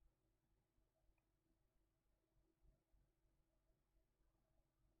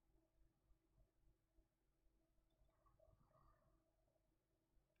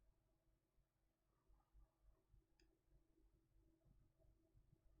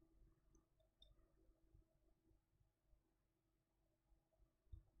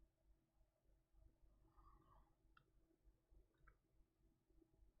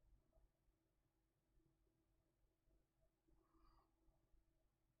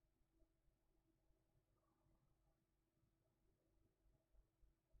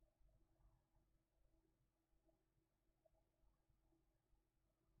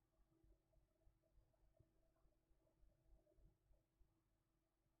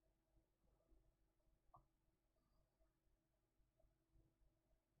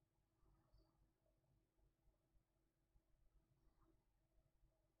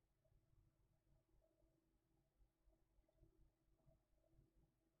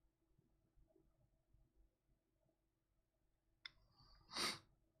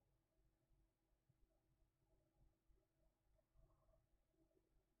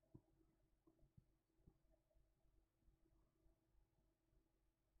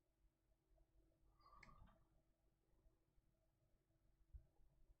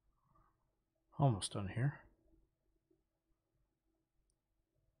 Almost done here.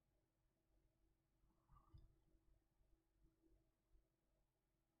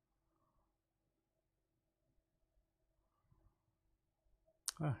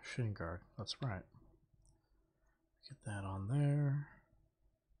 Ah, shin guard. That's right. Get that on there.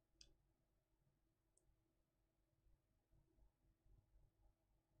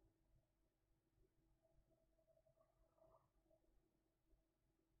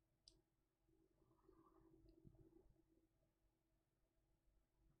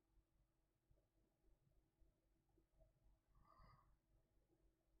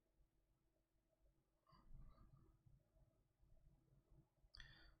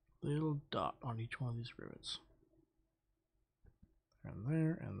 Little dot on each one of these rivets. There and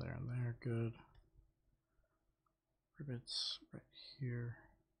there, and there and there. Good. Rivets right here.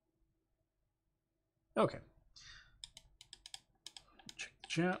 Okay. Check the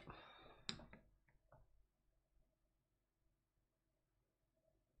chat.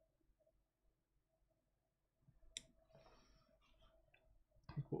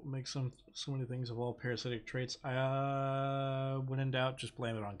 What makes so many things of all parasitic traits? When in doubt, just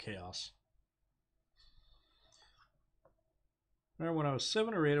blame it on chaos. Remember when I was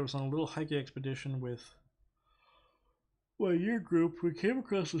 7 or 8, I was on a little hiking expedition with my year group. We came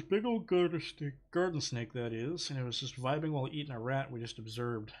across this big old garden snake, that is, and it was just vibing while eating a rat we just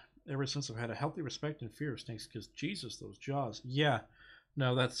observed. Ever since I've had a healthy respect and fear of snakes because, Jesus, those jaws. Yeah,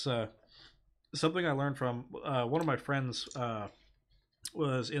 no, that's something I learned from one of my friends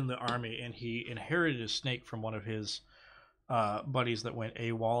was in the army, and he inherited a snake from one of his buddies that went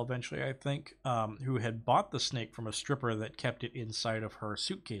AWOL eventually, I think, who had bought the snake from a stripper that kept it inside of her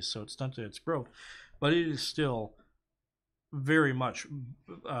suitcase, so it stunted its growth. But it is still very much,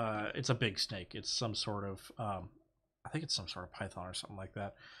 it's a big snake. It's some sort of, I think it's some sort of python or something like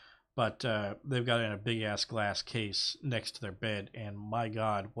that. But they've got it in a big ass glass case next to their bed, and my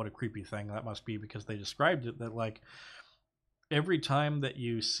God, what a creepy thing that must be, because they described it that, like, every time that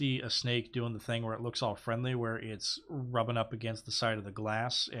you see a snake doing the thing where it looks all friendly, where it's rubbing up against the side of the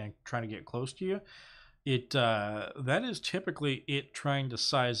glass and trying to get close to you, it that is typically it trying to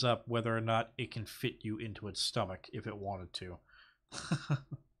size up whether or not it can fit you into its stomach if it wanted to.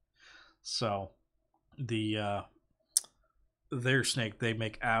 So the their snake, they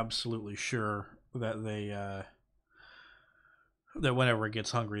make absolutely sure that that whenever it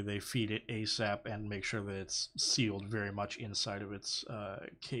gets hungry, they feed it ASAP and make sure that it's sealed very much inside of its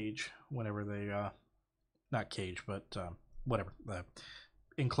cage whenever they, not cage, but whatever, the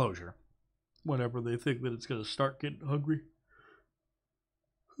enclosure, whenever they think that it's going to start getting hungry.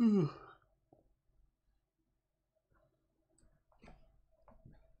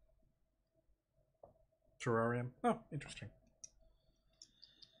 Terrarium. Oh, interesting.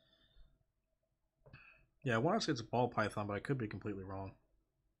 Yeah, I want to say it's a ball python, but I could be completely wrong.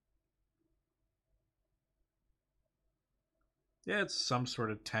 Yeah, it's some sort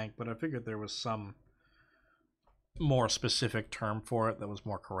of tank, but I figured there was some more specific term for it that was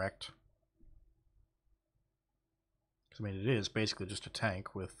more correct. I mean, it is basically just a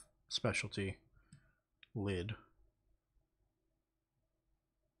tank with specialty lid.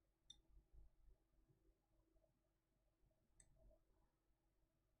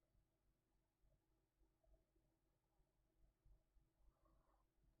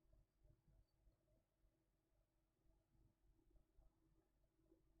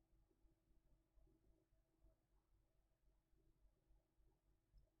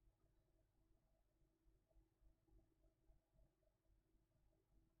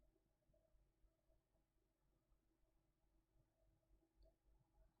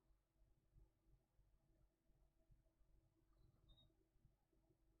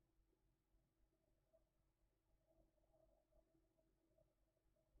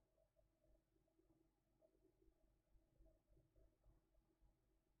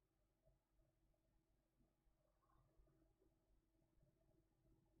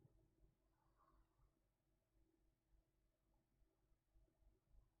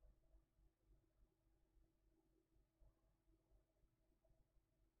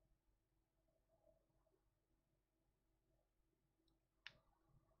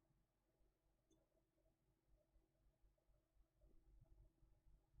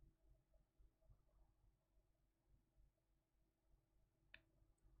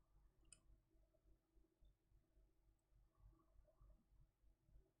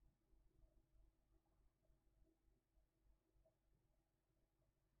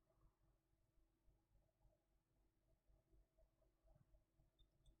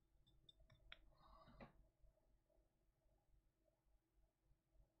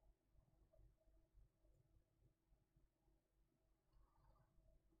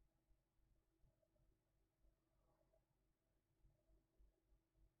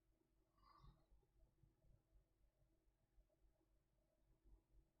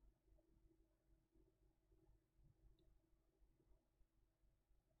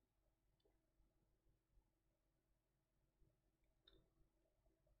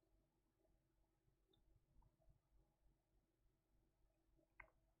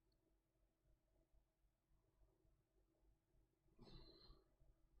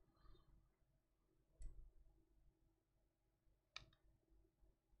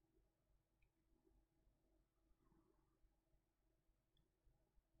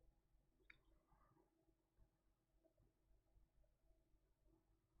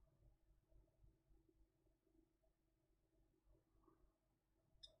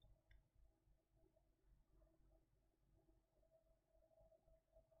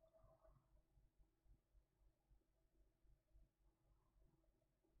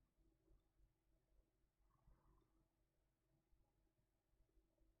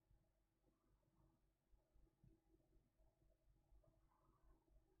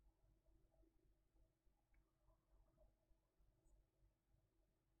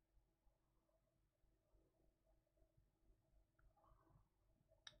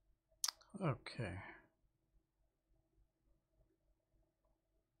 Okay.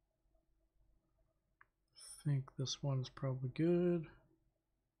 I think this one's probably good.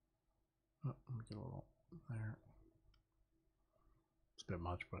 Oh, let me get a little there. It's a bit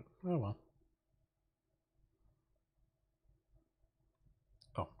much, but oh well.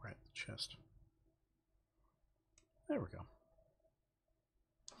 Oh, right, the chest. There we go.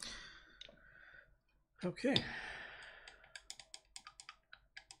 Okay.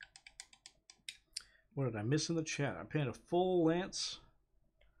 What did I miss in the chat? I painted a full lance.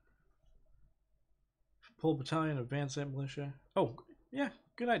 Full battalion of Advanced Militia. Oh, yeah.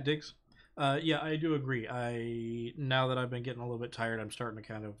 Good night, Diggs. Yeah, I do agree. Now that I've been getting a little bit tired, I'm starting to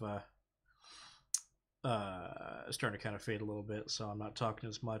kind of fade a little bit, so I'm not talking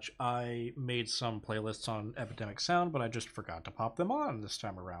as much. I made some playlists on Epidemic Sound, but I just forgot to pop them on this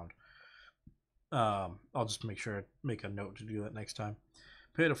time around. I'll just make a note to do that next time.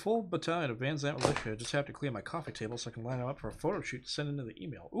 Paid a full battalion of Van Zant Militia. Just have to clear my coffee table so I can line them up for a photo shoot to send into the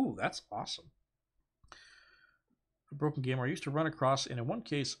email. Ooh, that's awesome. A broken gamer. I used to run across, and in one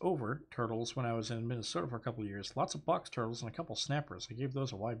case over, turtles when I was in Minnesota for a couple of years. Lots of box turtles and a couple snappers. I gave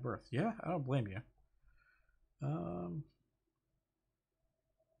those a wide berth. Yeah, I don't blame you.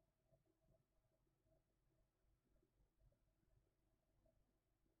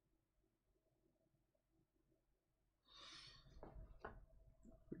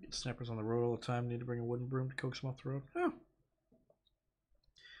 We get snappers on the road all the time. Need to bring a wooden broom to coax them off the road. Oh.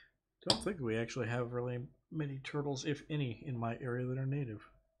 Don't think we actually have really many turtles, if any, in my area that are native.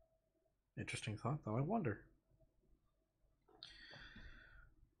 Interesting thought, though. I wonder.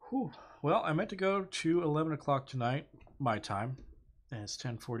 Whew. Well, I meant to go to 11 o'clock tonight, my time, and it's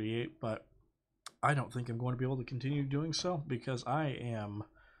 10:48, but I don't think I'm going to be able to continue doing so because I am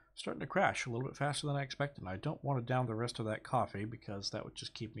starting to crash a little bit faster than I expected. And I don't want to down the rest of that coffee because that would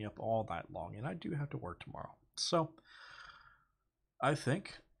just keep me up all night long, and I do have to work tomorrow. So I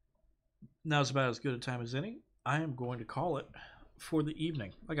think now's about as good a time as any. I am going to call it for the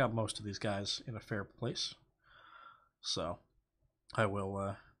evening. I got most of these guys in a fair place, so I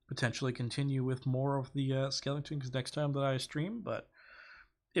will potentially continue with more of the skeletons next time that I stream, but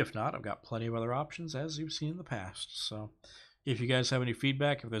if not, I've got plenty of other options, as you've seen in the past. So if you guys have any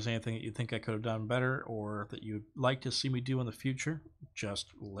feedback, if there's anything that you think I could have done better or that you'd like to see me do in the future, just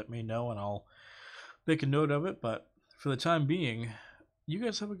let me know and I'll make a note of it. But for the time being, you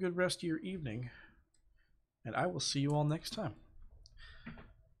guys have a good rest of your evening, and I will see you all next time.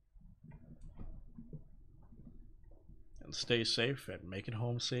 And stay safe and make it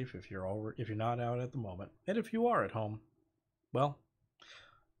home safe if you're not out at the moment. And if you are at home, well,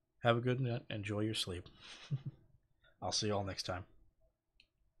 have a good night. Enjoy your sleep. I'll see you all next time.